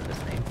 No, that wasn't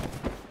his name.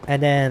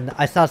 And then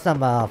I saw some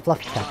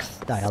fluff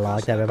text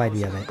dialogue that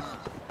reminded me of it.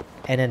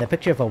 And then a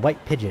picture of a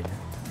white pigeon.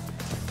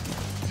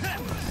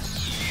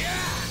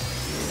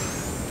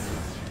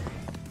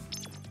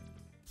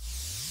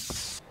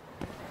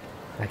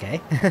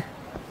 Okay. Here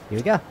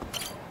we go.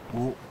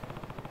 Oh.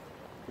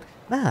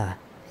 Ah,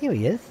 here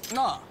he is.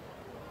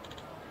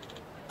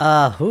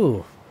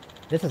 Who?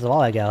 This is a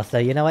while ago, so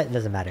you know what? It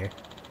doesn't matter.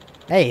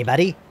 Hey,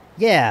 buddy.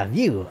 Yeah,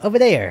 you, over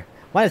there.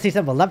 Want to see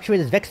some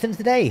voluptuous vixens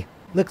today?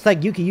 Looks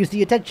like you could use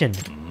the attention.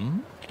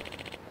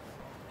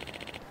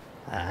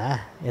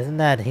 Isn't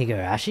that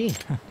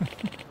Higurashi?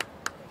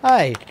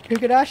 Hi,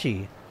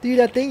 Higurashi. Do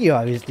that thing you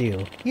always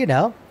do. You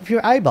know, with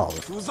your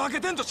eyeballs.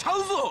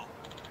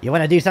 You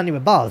want to do something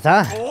with balls,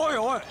 huh?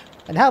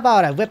 And how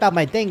about I whip out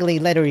my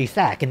dangly leathery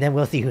sack and then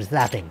we'll see who's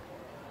laughing.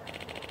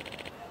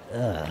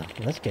 Ugh,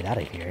 let's get out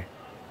of here.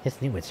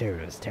 His new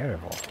material is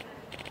terrible.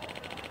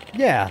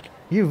 Yeah,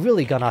 you've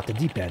really gone off the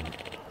deep end.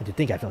 And to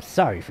think I felt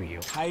sorry for you.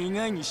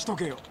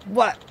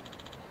 What?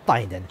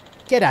 Fine then.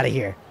 Get out of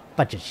here.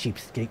 Bunch of cheap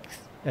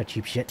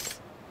shits.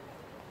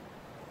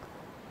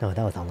 No,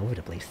 that was all over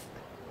the place.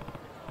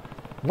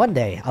 One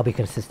day, I'll be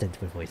consistent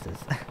with voices.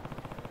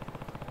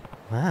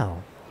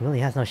 Wow, he really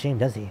has no shame,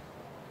 does he?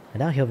 And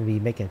now he'll be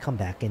making a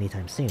comeback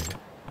anytime soon.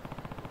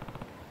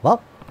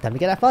 Well, time to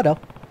get that photo.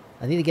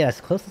 I need to get as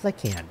close as I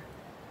can.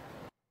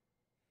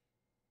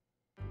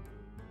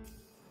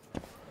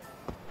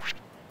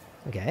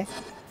 Okay.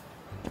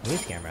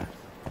 News camera.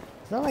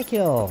 It's not like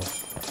he'll...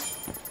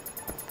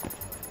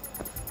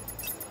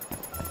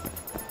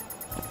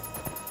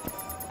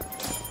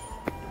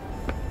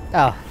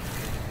 Oh.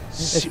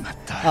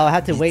 Oh, I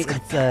have to wait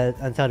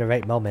until the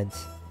right moment.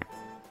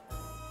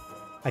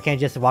 I can't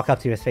just walk up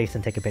to his face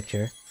and take a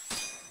picture.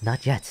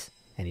 Not yet,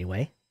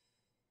 anyway.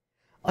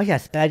 Oh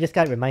yes, I just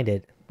got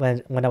reminded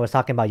when I was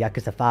talking about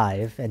Yakuza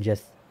 5 and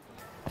just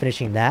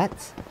finishing that.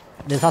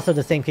 There's also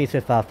the same case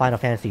with Final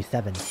Fantasy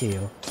 7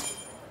 too.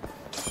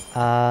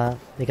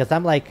 Because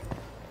I'm like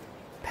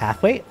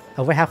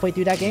over halfway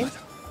through that game.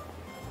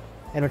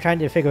 And I'm trying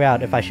to figure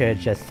out if I should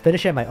just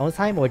finish it at my own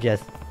time or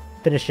just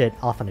finish it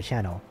off on the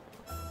channel.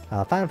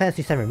 Final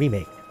Fantasy 7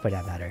 Remake, for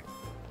that matter.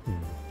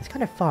 It's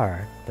kind of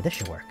far, but this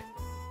should work.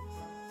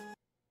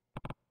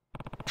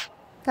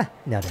 Ah,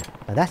 now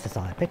that's a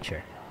solid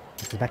picture.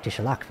 This is back to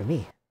Shellac for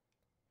me.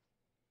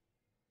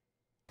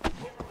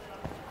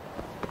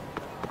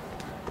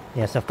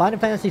 Yeah, so Final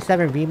Fantasy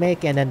 7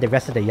 Remake and then the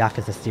rest of the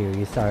Yakuza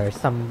series are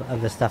some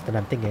of the stuff that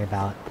I'm thinking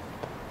about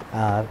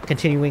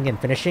continuing and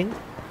finishing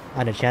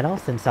on the channel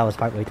since I was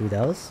partway through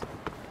those.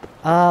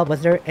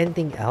 Was there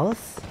anything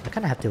else? I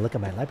kind of have to look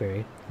at my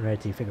library in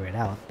order to figure it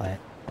out, but...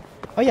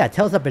 Oh yeah,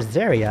 Tales of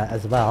Berseria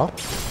as well,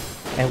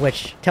 in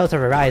which Tales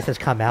of Arise has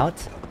come out,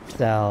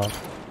 so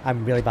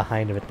I'm really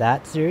behind with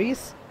that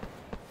series.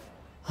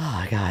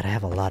 Oh god, I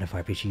have a lot of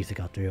RPGs to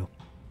go through.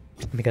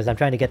 Because I'm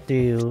trying to get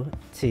through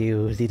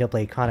to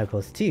Xenoblade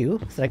Chronicles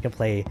 2, so I can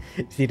play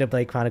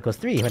Xenoblade Chronicles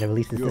 3 when it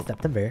releases this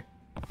September.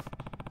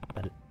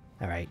 But,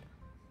 alright.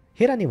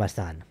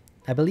 Hiranuma-san,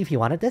 I believe he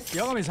wanted this?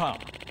 Yagami-san!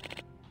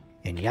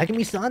 And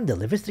Yagami-san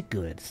delivers the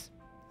goods.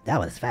 That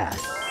was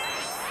fast.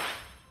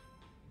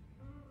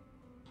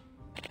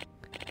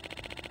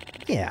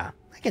 Yeah,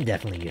 I can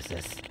definitely use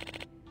this.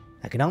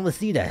 I can almost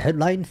see the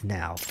headlines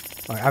now.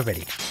 Or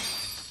already.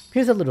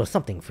 Here's a little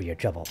something for your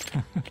trouble.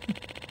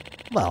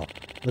 Well,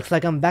 looks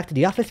like I'm back to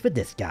the office with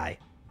this guy.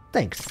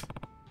 Thanks.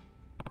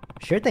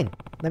 Sure thing.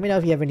 Let me know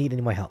if you ever need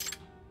any more help.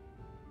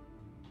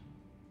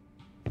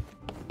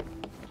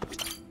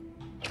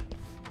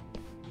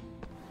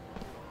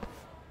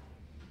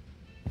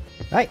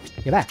 Right,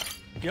 you're back.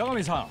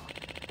 Yagami-san!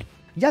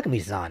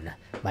 Yagami-san,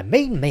 my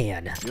main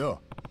man! Yeah.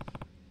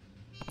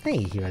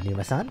 Hey,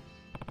 Hiranuma-san.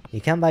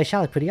 You come by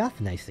Shellac pretty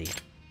often, I see.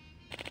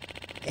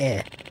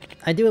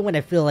 I do it when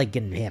I feel like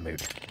getting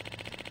hammered.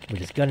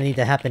 Which is gonna need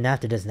to happen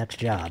after this next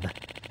job.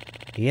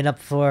 You up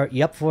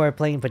for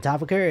playing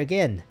photographer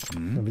again?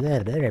 Blah,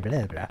 blah,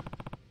 blah, blah.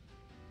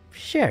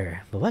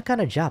 Sure, but what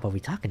kind of job are we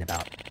talking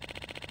about?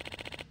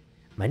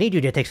 I need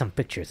you to take some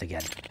pictures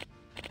again.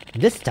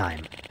 This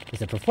time,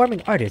 it's a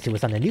performing artist who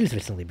was on the news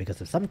recently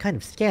because of some kind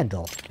of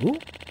scandal. Ooh?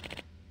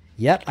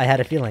 Yep, I had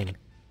a feeling.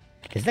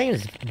 His name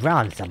is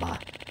Brown-sama.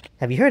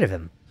 Have you heard of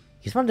him?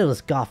 He's one of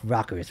those goth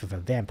rockers with a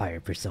vampire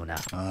persona.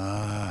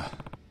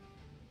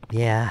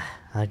 Yeah,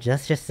 I'll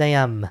just say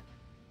I'm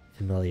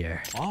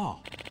familiar.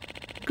 Oh.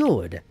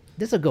 Good.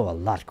 This'll go a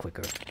lot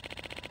quicker.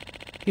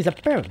 He's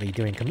apparently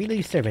doing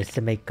community service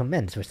to make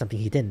amends for something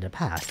he did in the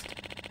past.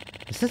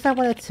 Since I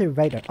wanted to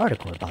write an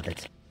article about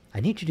it, I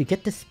need you to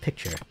get this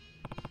picture.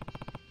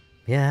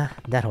 Yeah,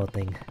 that whole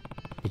thing.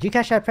 Did you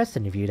catch that press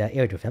interview that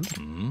aired with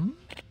him?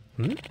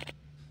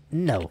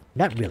 No,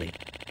 not really.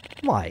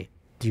 Why?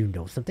 Do you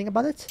know something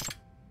about it?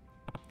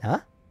 Huh?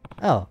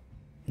 Oh,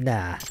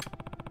 nah.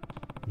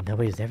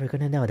 Nobody's ever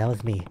gonna know that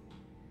was me.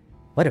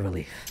 What a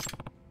relief.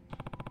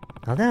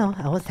 Although,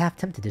 I was half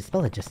tempted to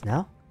spell it just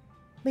now.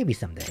 Maybe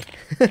someday.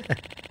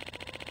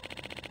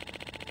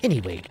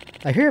 Anyway,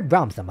 I hear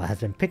Brown-sama has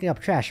been picking up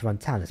trash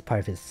around town as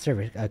part of his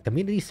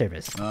community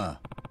service.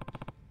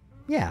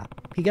 Yeah,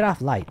 he got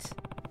off light.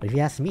 But if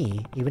you ask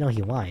me, even though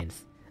he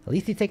whines, at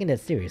least he's taking it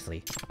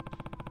seriously.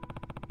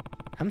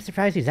 I'm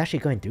surprised he's actually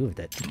going through with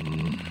it.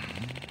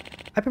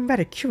 I've been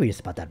rather curious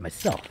about that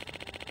myself.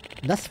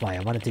 That's why I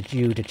wanted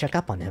you to check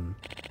up on him,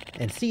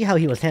 and see how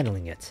he was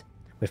handling it.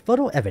 With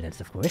photo evidence,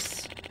 of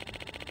course.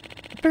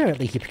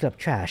 Apparently he picked up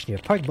trash near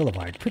Park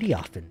Boulevard pretty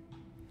often.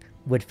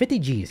 Would 50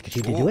 G's get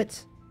you to do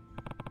it?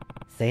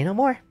 Say no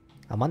more.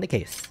 I'm on the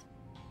case.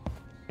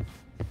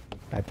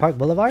 By Park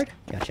Boulevard?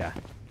 Gotcha.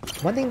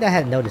 One thing that I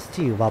had noticed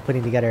too while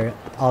putting together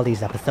all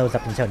these episodes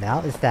up until now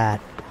is that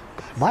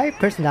my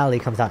personality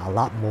comes out a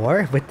lot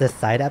more with these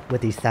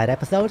side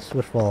episodes,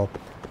 which will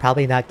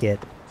probably not get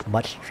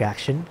much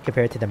traction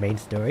compared to the main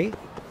story,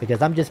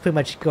 because I'm just pretty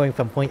much going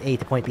from point A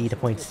to point B to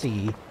point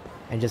C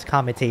and just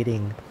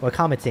commenting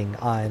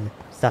on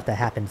stuff that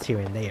happens here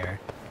and there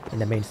in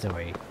the main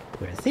story.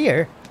 Whereas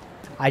here,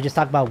 I just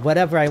talk about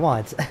whatever I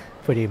want,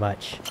 pretty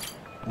much.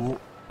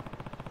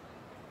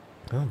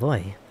 Oh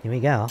boy, here we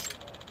go.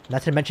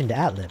 Not to mention the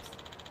ad-libs.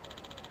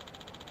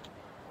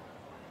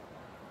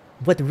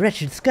 What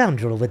wretched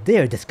scoundrel would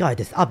dare discard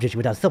this object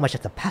without so much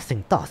as a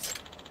passing thought?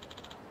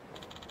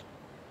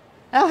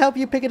 I'll help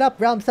you pick it up,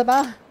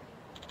 Brown-sama.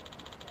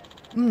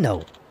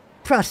 No.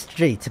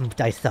 Prostrate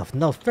thyself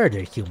no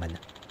further, human.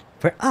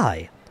 For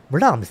I,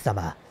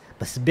 Brown-sama,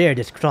 must bear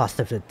this cross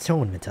of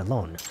atonement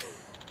alone.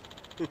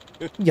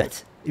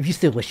 Yet, if you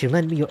still wish to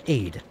lend me your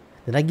aid,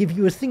 then I give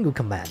you a single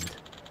command.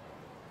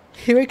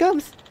 Here he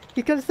comes!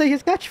 He's gonna say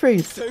his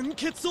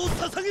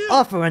catchphrase!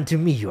 Offer unto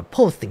me your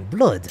pulsing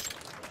blood!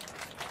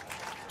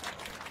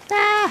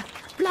 Ah!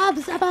 Blah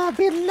Zaba,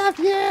 we love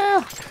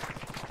you!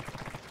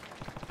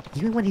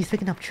 Even when he's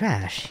picking up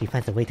trash, he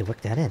finds a way to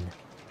work that in.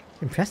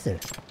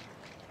 Impressive.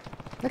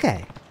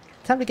 Okay,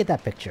 time to get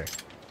that picture.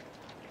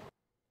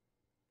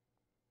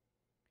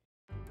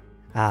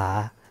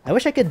 I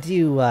wish I could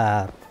do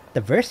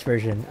the verse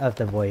version of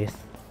the voice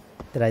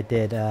that I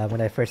did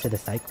when I first did the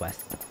side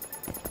quest.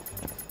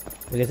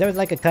 Because there was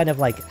like a kind of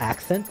like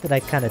accent that I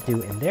kind of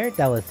threw in there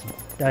that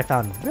I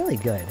found really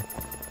good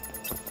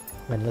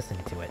when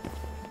listening to it.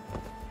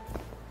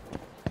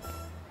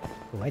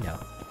 Oh, I know.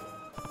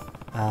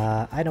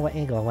 I know what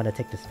angle I want to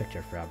take this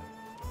picture from.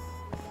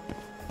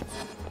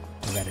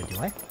 Or rather, do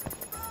I?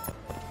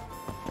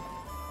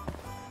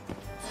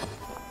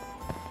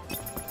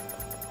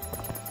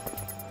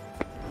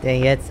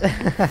 Dang it.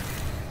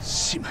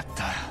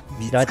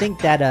 No, I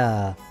think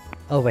that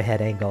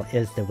overhead angle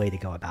is the way to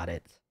go about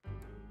it.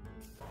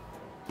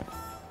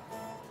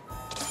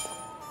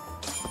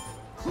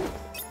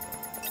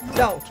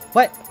 No!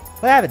 What?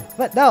 What happened?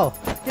 What? No!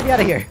 Get me out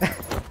of here!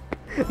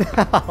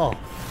 No!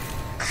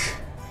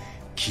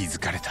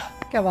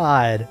 Come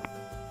on!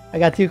 I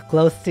got too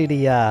close to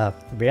the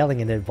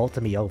railing and it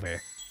vaulted me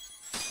over.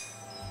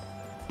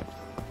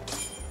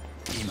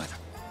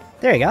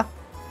 There you go.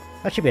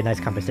 That should be a nice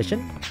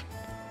composition.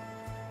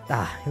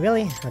 Ah,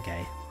 really?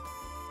 Okay.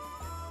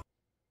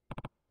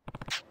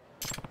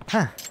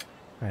 Huh.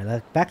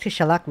 Alright, back to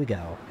Shellac we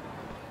go.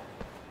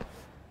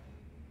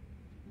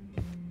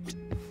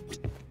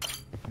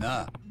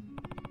 Nah.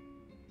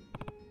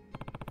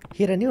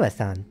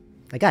 Hiranuma-san.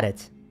 I got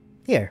it.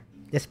 Here,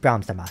 this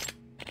Braum-sama.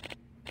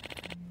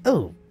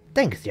 Oh,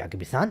 thanks,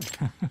 Yagami-san.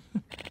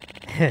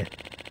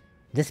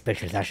 This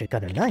picture's actually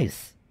kinda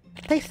nice.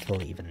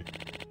 Tasteful, even.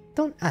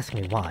 Don't ask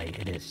me why,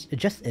 it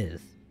just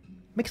is.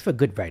 Makes for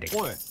good writing.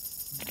 Boy.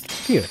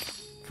 Here,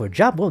 for a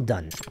job well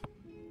done.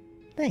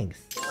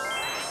 Thanks.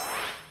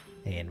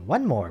 And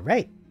one more,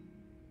 right?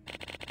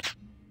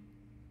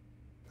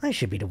 I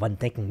should be the one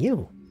thanking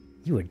you.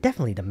 You are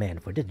definitely the man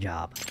for this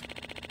job.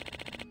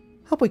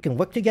 Hope we can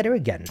work together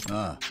again.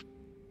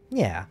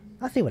 Yeah,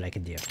 I'll see what I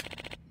can do.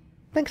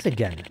 Thanks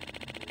again.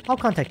 I'll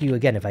contact you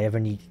again if I ever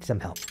need some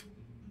help.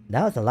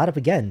 That was a lot of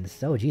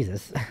agains, oh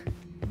Jesus.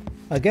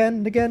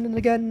 Again, again, and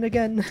again, and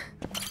again.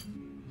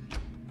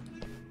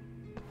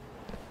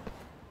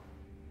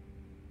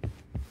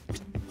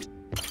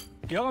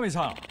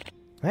 Yagami-san.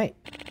 Right.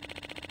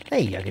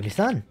 Hey,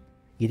 Yagami-san.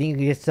 You think you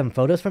can get some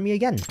photos from me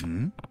again?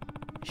 Hmm?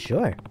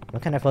 Sure.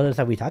 What kind of photos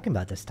are we talking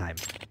about this time?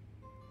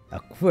 A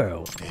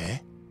crow. Eh?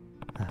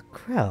 A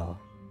crow?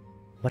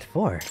 What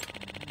for?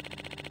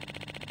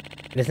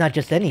 It's not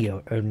just any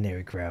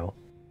ordinary crow.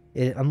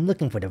 I'm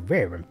looking for the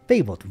rare and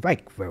fabled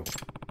right crow.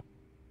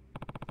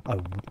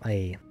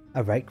 A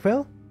right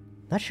crow?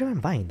 Not sure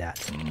I'm buying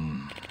that.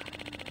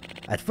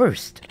 At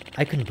first,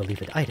 I couldn't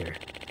believe it either.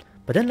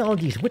 But then all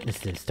these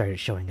witnesses started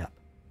showing up,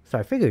 so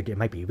I figured it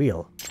might be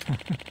real.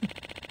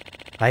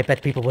 I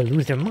bet people will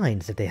lose their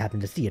minds if they happen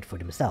to see it for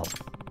themselves.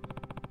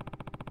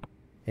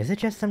 Is it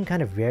just some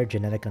kind of rare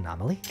genetic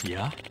anomaly?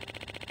 Yeah?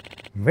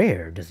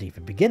 Rare doesn't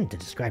even begin to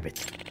describe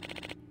it.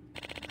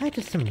 I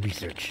did some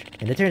research,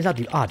 and it turns out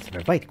the odds of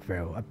a white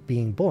crow of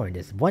being born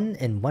is 1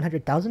 in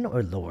 100,000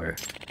 or lower.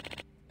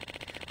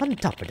 On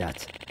top of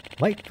that,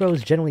 white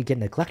crows generally get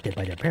neglected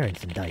by their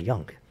parents and die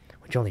young,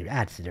 which only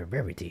adds to their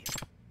rarity.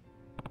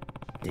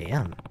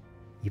 Damn,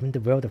 even the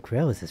world of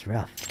crows is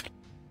rough.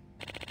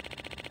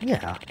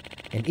 Yeah,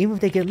 and even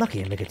if they get lucky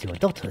and make it to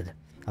adulthood,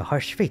 a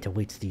harsh fate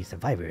awaits these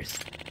survivors.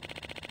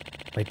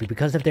 Might be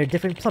because of their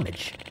different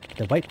plumage,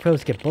 the white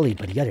crows get bullied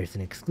by the others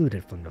and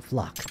excluded from the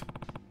flock.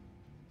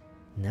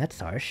 That's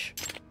harsh.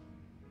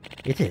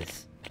 It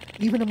is.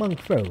 Even among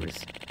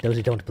crows, those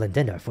who don't blend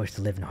in are forced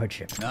to live in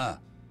hardship. Nah.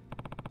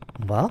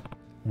 Well,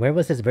 where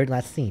was this bird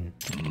last seen?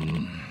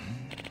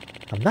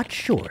 I'm not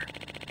sure.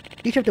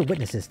 Each of the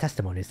witnesses'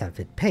 testimonies have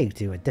been pegged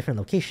to a different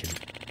location.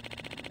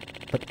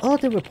 But all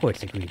the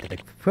reports agree that the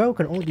crow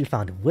can only be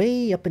found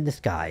way up in the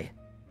sky,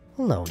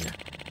 alone.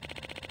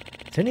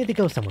 So I need to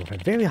go somewhere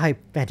with a very high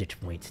vantage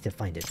point to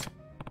find it.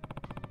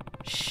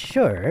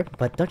 Sure,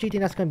 but don't you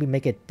think that's going to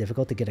make it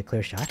difficult to get a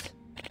clear shot?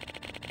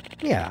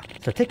 Yeah,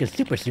 so take a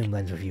super zoom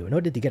lens with you in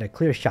order to get a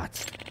clear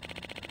shot.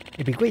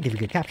 It'd be great if you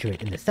could capture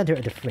it in the center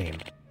of the frame,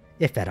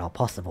 if at all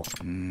possible.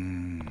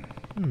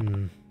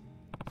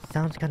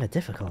 Sounds kinda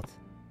difficult.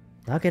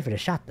 I'll give it a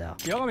shot though.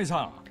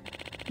 Yagami-san.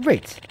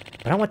 Great,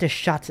 but I want this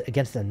shot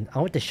against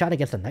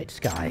the night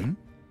sky.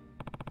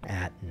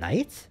 At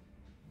night?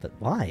 But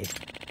why?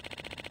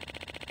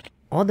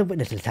 All the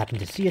witnesses happen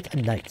to see it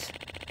at night.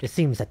 It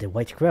seems that the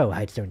white crow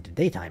hides during the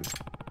daytime.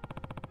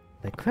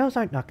 But crows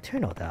aren't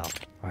nocturnal though,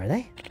 are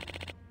they?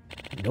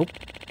 Nope.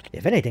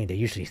 If anything, they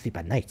usually sleep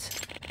at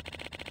night.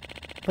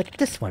 But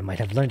this one might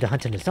have learned to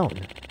hunt on its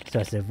own, so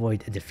as to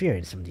avoid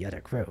interference from the other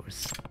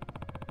crows.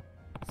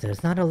 So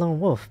it's not a lone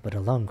wolf, but a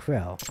lone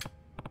crow.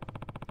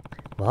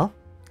 Well,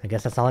 I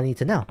guess that's all I need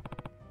to know.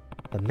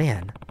 But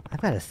man,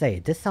 I've gotta say,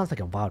 this sounds like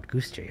a wild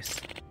goose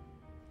chase.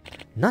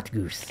 Not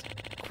goose,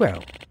 crow.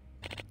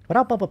 But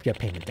I'll bump up your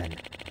payment then.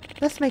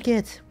 Let's make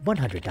it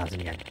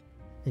 100,000 yen.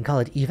 And call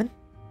it even?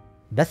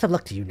 Best of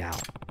luck to you now.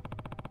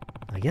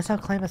 I guess I'll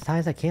climb as high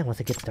as I can once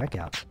it gets dark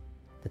out.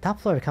 The top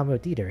floor of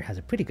Kamurocho Theater has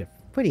a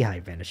pretty high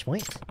vantage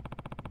point.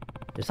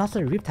 There's also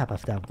the rooftop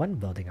of that one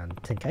building on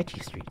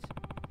Tenkaichi Street.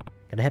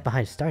 Gonna head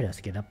behind Stardust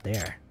to get up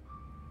there.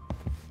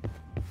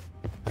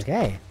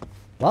 Okay.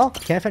 Well,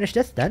 can't finish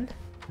this then.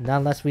 Not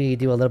unless we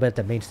do a little bit of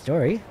the main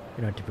story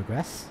in order to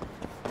progress.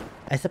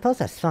 I suppose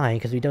that's fine,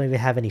 because we don't even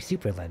have any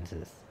super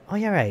lenses. Oh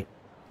yeah, right.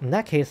 In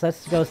that case,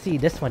 let's go see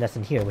this one that's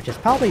in here, which is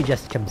probably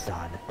just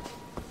Kim-san.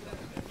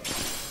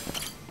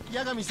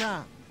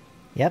 Yagami-san.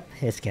 Yep,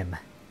 it's Kim.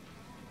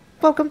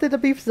 Welcome to the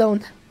beef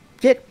zone.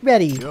 Get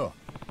ready. Yo.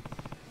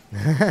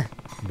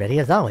 Ready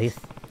as always.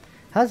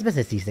 How's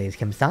business these days,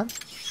 Kim-san?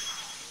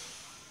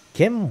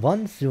 Kim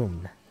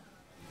Won-soon.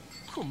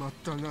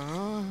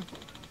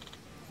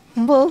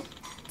 Well,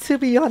 to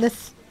be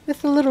honest,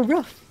 it's a little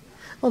rough.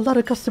 A lot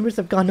of customers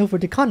have gone over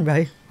to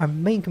Conrai, our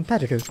main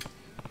competitor.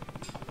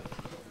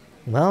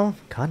 Well,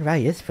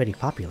 Conrai is pretty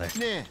popular.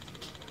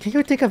 Can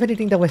you think of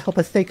anything that will help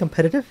us stay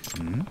competitive?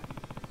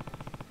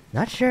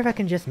 Not sure if I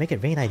can just make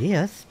it rain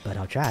ideas, but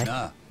I'll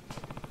try.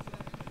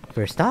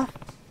 First off,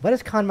 what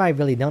is Conrai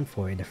really known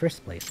for in the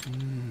first place?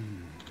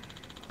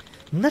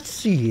 Let's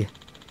see.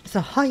 It's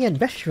a high-end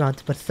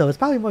restaurant, but so it's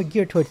probably more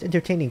geared towards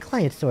entertaining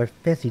clients or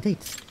fancy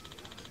dates.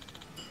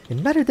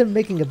 And rather than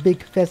making a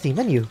big fancy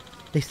menu,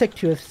 they stick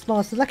to a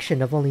small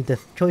selection of only the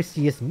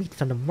choicest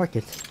meats on the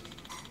market.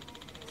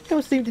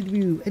 Don't seem to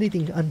do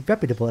anything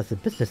unreputable as a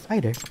business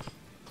either.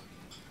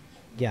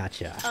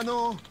 Gotcha.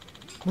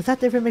 Was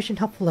that information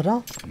helpful at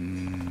all?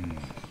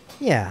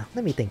 Yeah,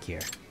 let me think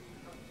here.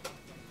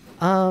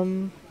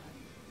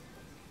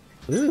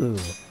 Ooh.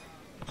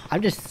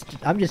 I'm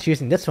just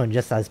using this one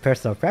just as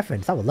personal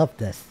preference. I would love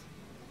this.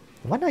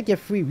 Why not get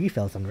free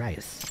refills on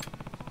rice?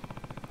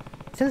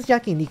 Since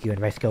yakiniku and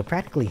rice go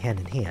practically hand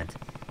in hand,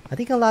 I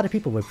think a lot of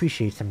people would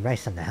appreciate some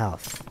rice on the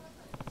house.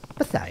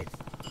 Besides,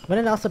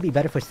 wouldn't it also be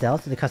better for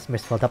sales if the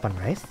customers filled up on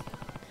rice?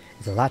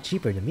 It's a lot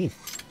cheaper than meat.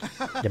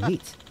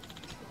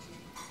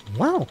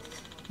 Wow,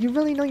 you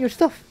really know your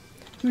stuff.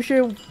 You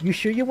sure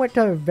you weren't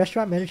a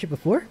restaurant manager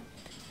before?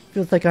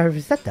 Feels like I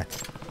already said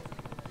that.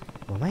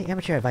 Will my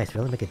amateur advice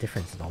really make a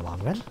difference in the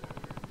long run?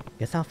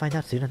 Guess I'll find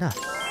out soon enough.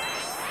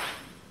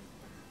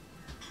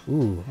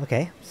 Ooh,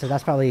 okay. So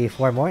that's probably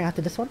 4 more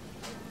after this one?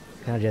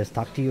 Can I just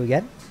talk to you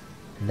again?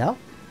 No?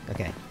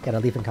 Okay, gotta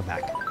leave and come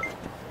back.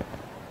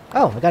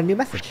 Oh, I got a new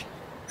message.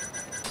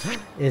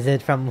 Is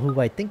it from who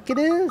I think it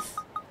is?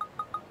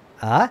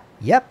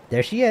 Yep,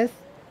 there she is.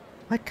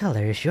 What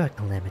color is your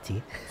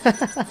calamity?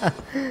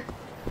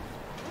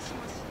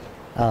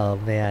 Oh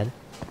man.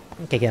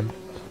 Okay, Kim.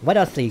 What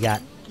else do you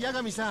got?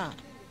 Yagami-san.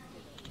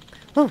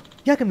 Oh,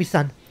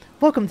 Yagami-san.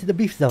 Welcome to the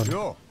beef zone.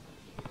 Yo.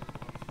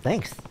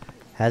 Thanks.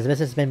 Has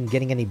business been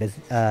getting any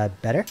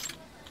better?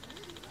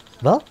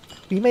 Well,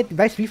 we made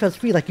rice refills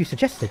free like you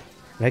suggested.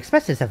 Our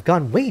expenses have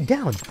gone way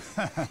down.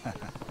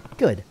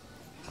 Good.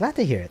 Glad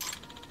to hear it.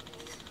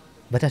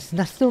 But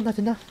that's still not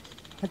enough.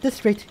 At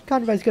this rate,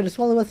 Conrai's gonna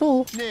swallow us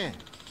all. Can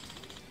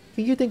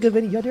you think of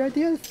any other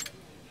ideas?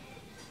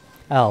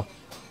 Oh.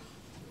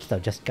 So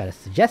just gotta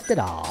suggest it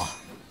all.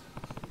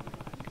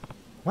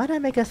 Why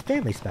not make us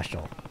family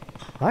special?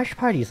 Large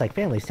parties like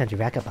families tend to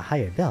rack up a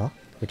higher bill,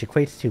 which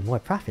equates to more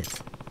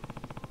profits.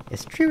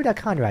 It's true that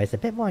Conrai is a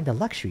bit more on the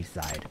luxury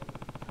side,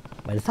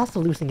 but it's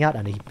also losing out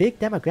on a big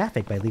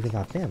demographic by leaving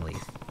off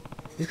families.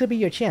 This could be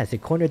your chance to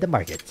corner the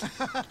market.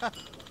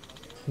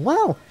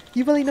 Wow,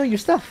 you really know your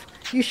stuff.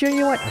 You sure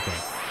you want? Okay.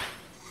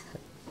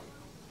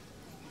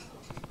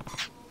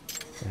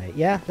 Alright,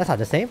 yeah, that's not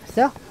the same.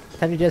 So,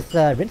 time to just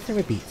rinse and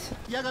repeat.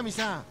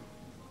 Yagami-san.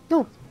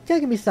 No,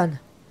 Yagami-san.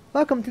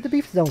 Welcome to the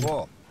beef zone.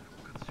 Whoa.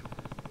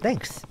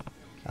 Thanks.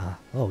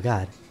 Oh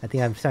god. I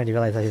think I'm starting to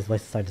realize that his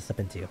voice is starting to slip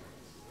into.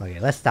 Okay,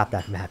 let's stop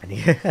that from happening.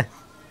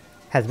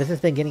 Has business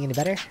been getting any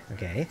better?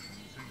 Okay.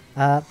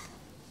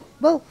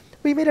 Well,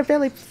 we made a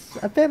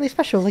family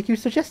special like you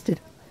suggested.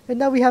 And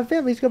now we have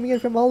families coming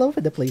in from all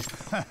over the place.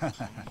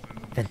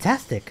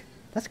 Fantastic.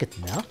 That's good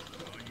to know.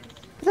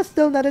 But that's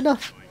still not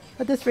enough.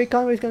 At this rate,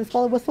 Conway's gonna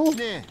swallow us whole.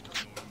 Can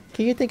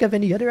you think of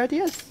any other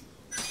ideas?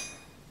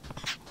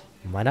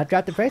 Why not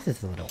drop the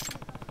prices a little?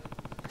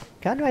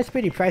 Conway's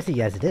pretty pricey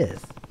as it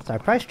is, so a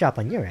price drop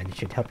on your end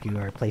should help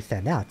your place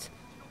stand out.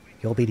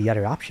 You'll be the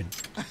other option.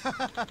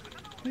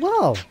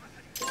 Whoa!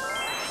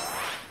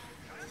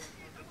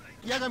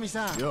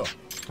 Yagami-san.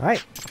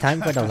 Alright,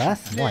 time for the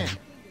last one.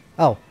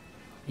 Oh,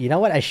 you know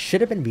what? I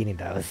should have been beating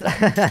those.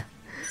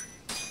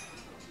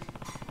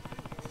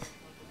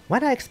 Why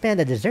not expand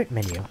the dessert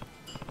menu?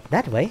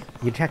 That way,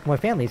 you attract more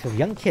families with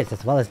young kids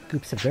as well as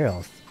groups of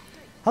girls.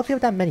 Help you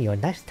with that menu, a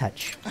nice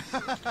touch.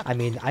 I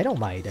mean, I don't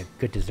mind a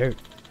good dessert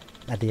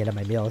at the end of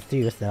my meals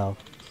too, so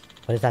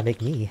what does that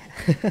make me?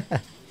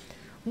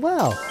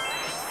 Wow!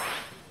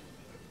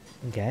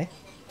 Okay.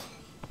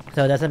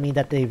 So does it mean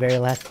that the very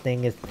last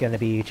thing is gonna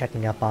be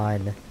checking up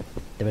on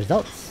the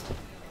results?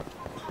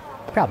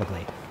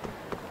 Probably.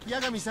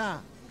 Yagami-san.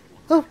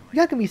 Oh,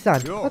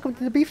 Yagami-san! Welcome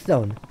to the beef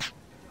zone!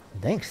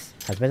 Thanks.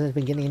 Has business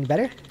been getting any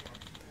better?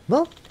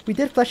 Well, we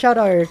did flesh out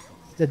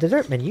the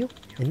dessert menu,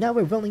 and now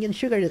we're rolling in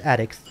sugar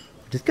addicts,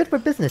 which is good for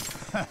business.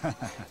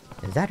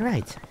 Is that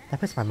right? That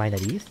puts my mind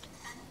at ease.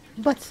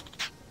 But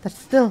that's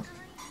still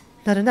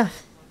not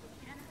enough.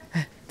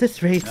 At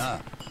this rate,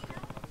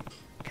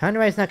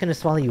 Conroy's not gonna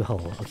swallow you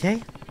whole,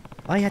 okay?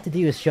 All you have to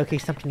do is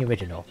showcase something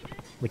original,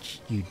 which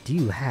you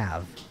do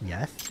have,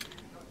 yes?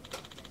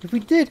 If we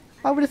did,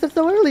 I would have said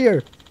so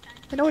earlier!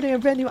 An ordering a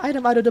brand new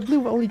item out of the blue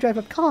will only drive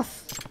up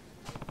costs!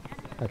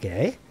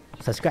 Okay,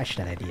 so scratch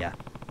that idea.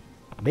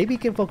 Maybe you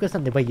can focus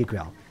on the way you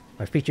grill,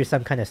 or feature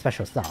some kind of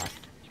special sauce.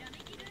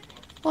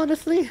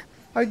 Honestly,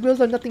 our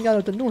grills are nothing out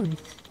of the norm,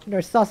 and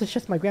our sauce is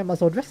just my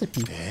grandma's old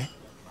recipe.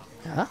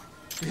 Huh?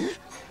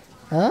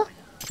 Huh?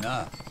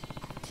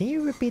 Can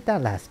you repeat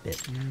that last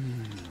bit?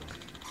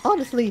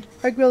 Honestly,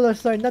 our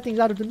grills are nothing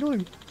out of the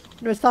norm,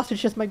 and our sauce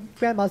is just my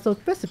grandma's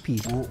old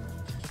recipe.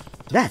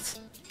 That's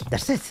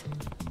it!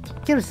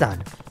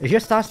 Kim-san, is your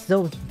sauce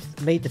still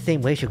made the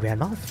same way as your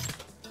grandma's?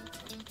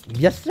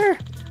 Yes, sir!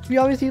 We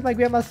always use my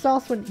grandma's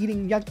sauce when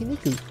eating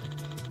yakiniku.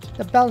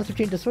 The balance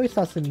between the soy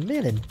sauce and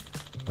mirin.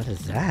 What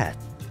is that?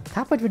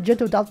 Topped with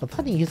gentle dollop of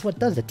honey is what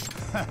does it.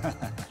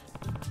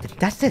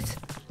 That's it!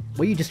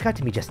 What you described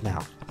to me just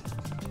now.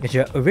 It's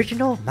your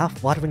original,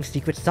 mouth-watering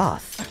secret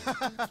sauce.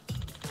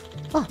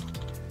 Oh,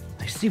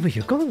 I see where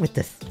you're going with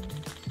this.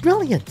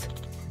 Brilliant!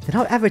 Then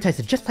I'll advertise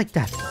it just like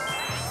that.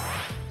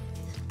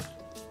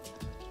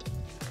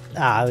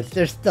 Ah,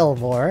 there's still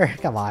more.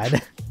 Come on.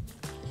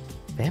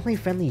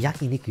 Family-friendly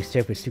yakiniku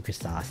served with secret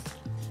sauce.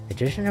 A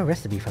traditional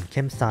recipe from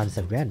Kim-san's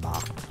grandma.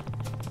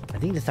 I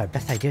think this is our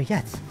best idea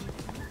yet.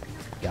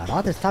 God,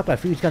 all this talk about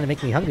food is gonna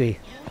make me hungry.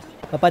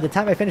 But by the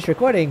time I finish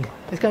recording,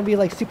 it's gonna be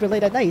like super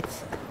late at night.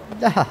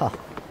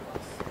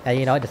 And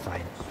you know what, it's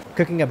fine.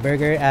 Cooking a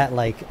burger at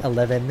like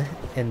 11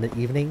 in the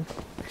evening?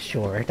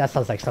 Sure, that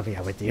sounds like something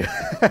I would do.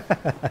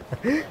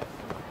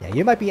 Yeah,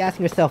 you might be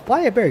asking yourself,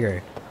 why a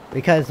burger?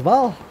 Because,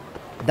 well,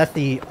 that's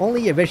the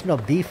only original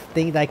beef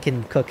thing that I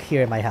can cook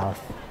here in my house.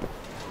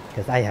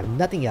 Because I have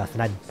nothing else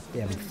and I'm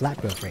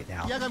flat broke right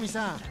now.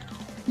 Yagami-san!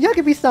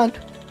 Yagami-san!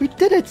 We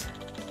did it!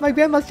 My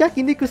grandma's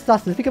yakiniku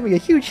sauce is becoming a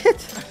huge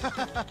hit!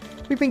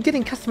 We've been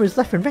getting customers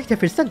left and right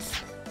ever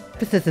since!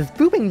 Business is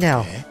booming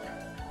now!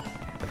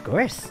 Of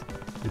course!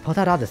 We pulled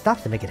out all the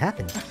stops to make it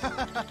happen.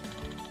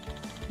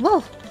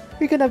 Well,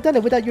 we couldn't have done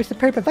it without your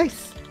superb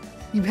advice!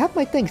 You have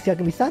my thanks,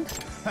 Yagami-san!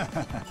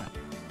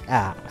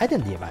 Ah, I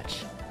didn't do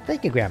much.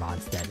 Thank you, Grandma,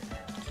 instead.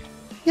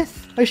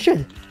 Yes, I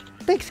should!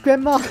 Thanks,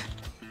 Grandma!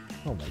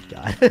 Oh my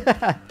god.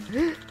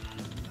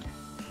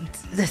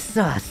 This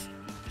sauce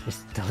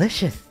is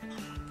delicious.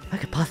 What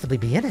could possibly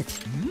be in it?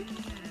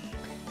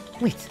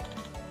 Wait,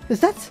 is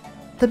that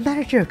the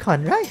manager of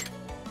Conrai?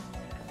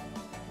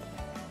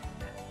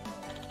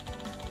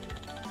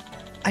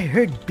 I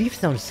heard beef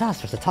stone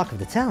sauce was the talk of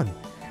the town,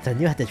 so I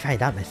knew I had to try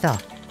it out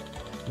myself.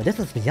 But this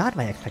was beyond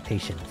my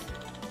expectations.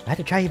 I had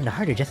to try even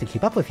harder just to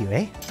keep up with you,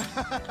 eh?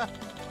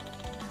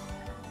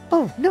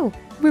 Oh no,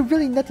 we're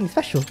really nothing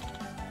special.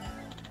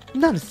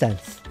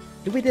 Nonsense.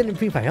 If we didn't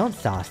improve our own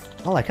sauce,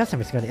 all our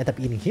customers are going to end up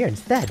eating here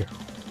instead.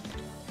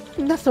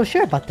 I'm not so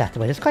sure about that,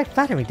 but it's quite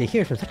flattering to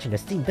hear from such an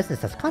esteemed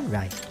business as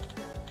Conrai.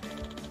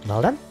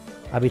 Well then,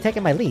 I'll be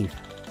taking my leave.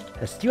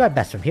 Let's do our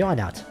best from here on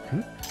out,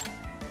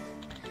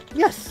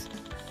 Yes!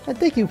 And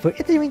thank you for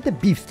entering the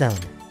beef stone.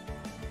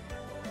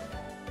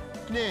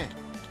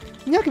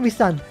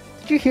 Yagami-san,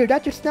 did you hear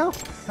that just now?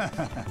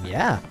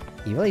 Yeah,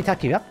 he really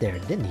talked you up there,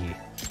 didn't he?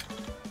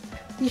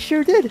 He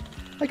sure did!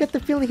 I got the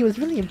feeling he was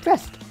really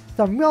impressed,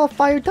 so I'm all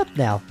fired up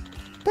now.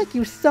 Thank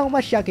you so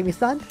much,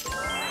 Yagami-san!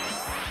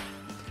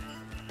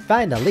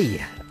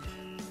 Finally!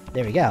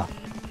 There we go.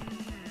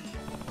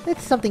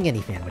 It's something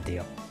any fan would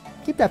do.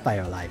 Keep that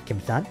fire alive,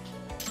 Kim-san.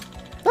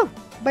 Oh,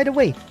 by the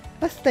way,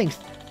 as thanks,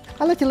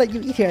 I'd like to let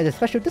you eat here at a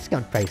special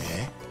discount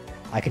price.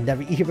 I could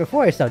never eat here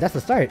before, so that's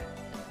a start.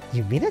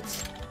 You mean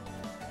it?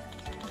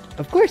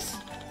 Of course!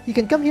 You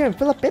can come here and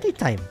fill up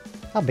anytime.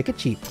 I'll make it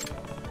cheap.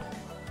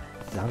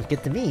 Sounds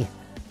good to me.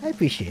 I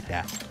appreciate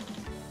that.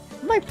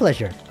 My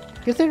pleasure.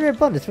 Consider a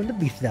bonus from the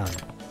beef down.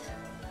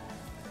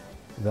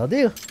 Will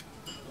do.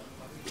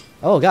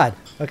 Oh god.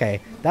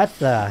 Okay, that's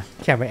the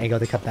camera angle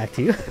to cut back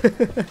to.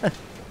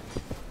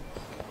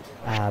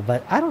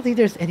 But I don't think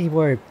there's any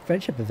more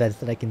friendship events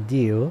that I can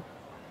do.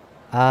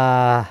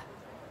 Yeah,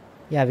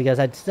 because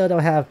I still don't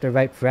have the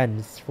right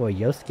friends for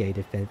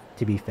Yosuke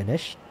to be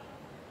finished.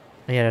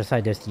 On the other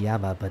side, there's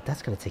Yama, but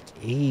that's gonna take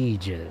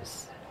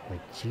ages.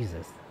 Like,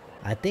 Jesus.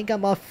 I think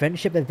I'm all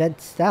friendship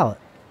events out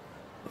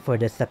for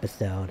this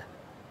episode.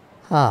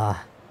 Huh.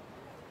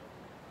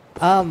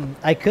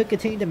 I could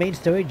continue the main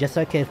story just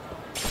so I could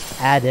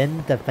add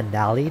in the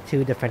finale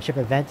to the friendship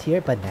event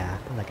here, but nah,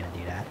 I'm not gonna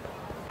do that.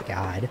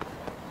 God.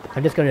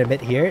 I'm just gonna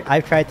admit here,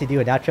 I've tried to do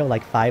an outro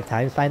like 5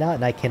 times by now,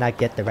 and I cannot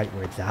get the right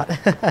words out.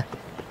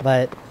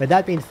 But with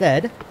that being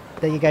said,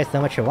 thank you guys so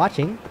much for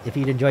watching. If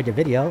you enjoyed the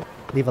video,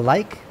 leave a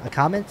like, a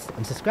comment,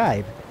 and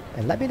subscribe.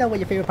 And let me know what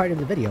your favorite part of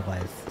the video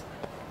was.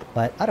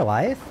 But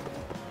otherwise,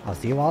 I'll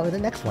see you all in the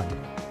next one.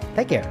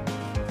 Take care.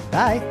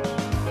 Bye!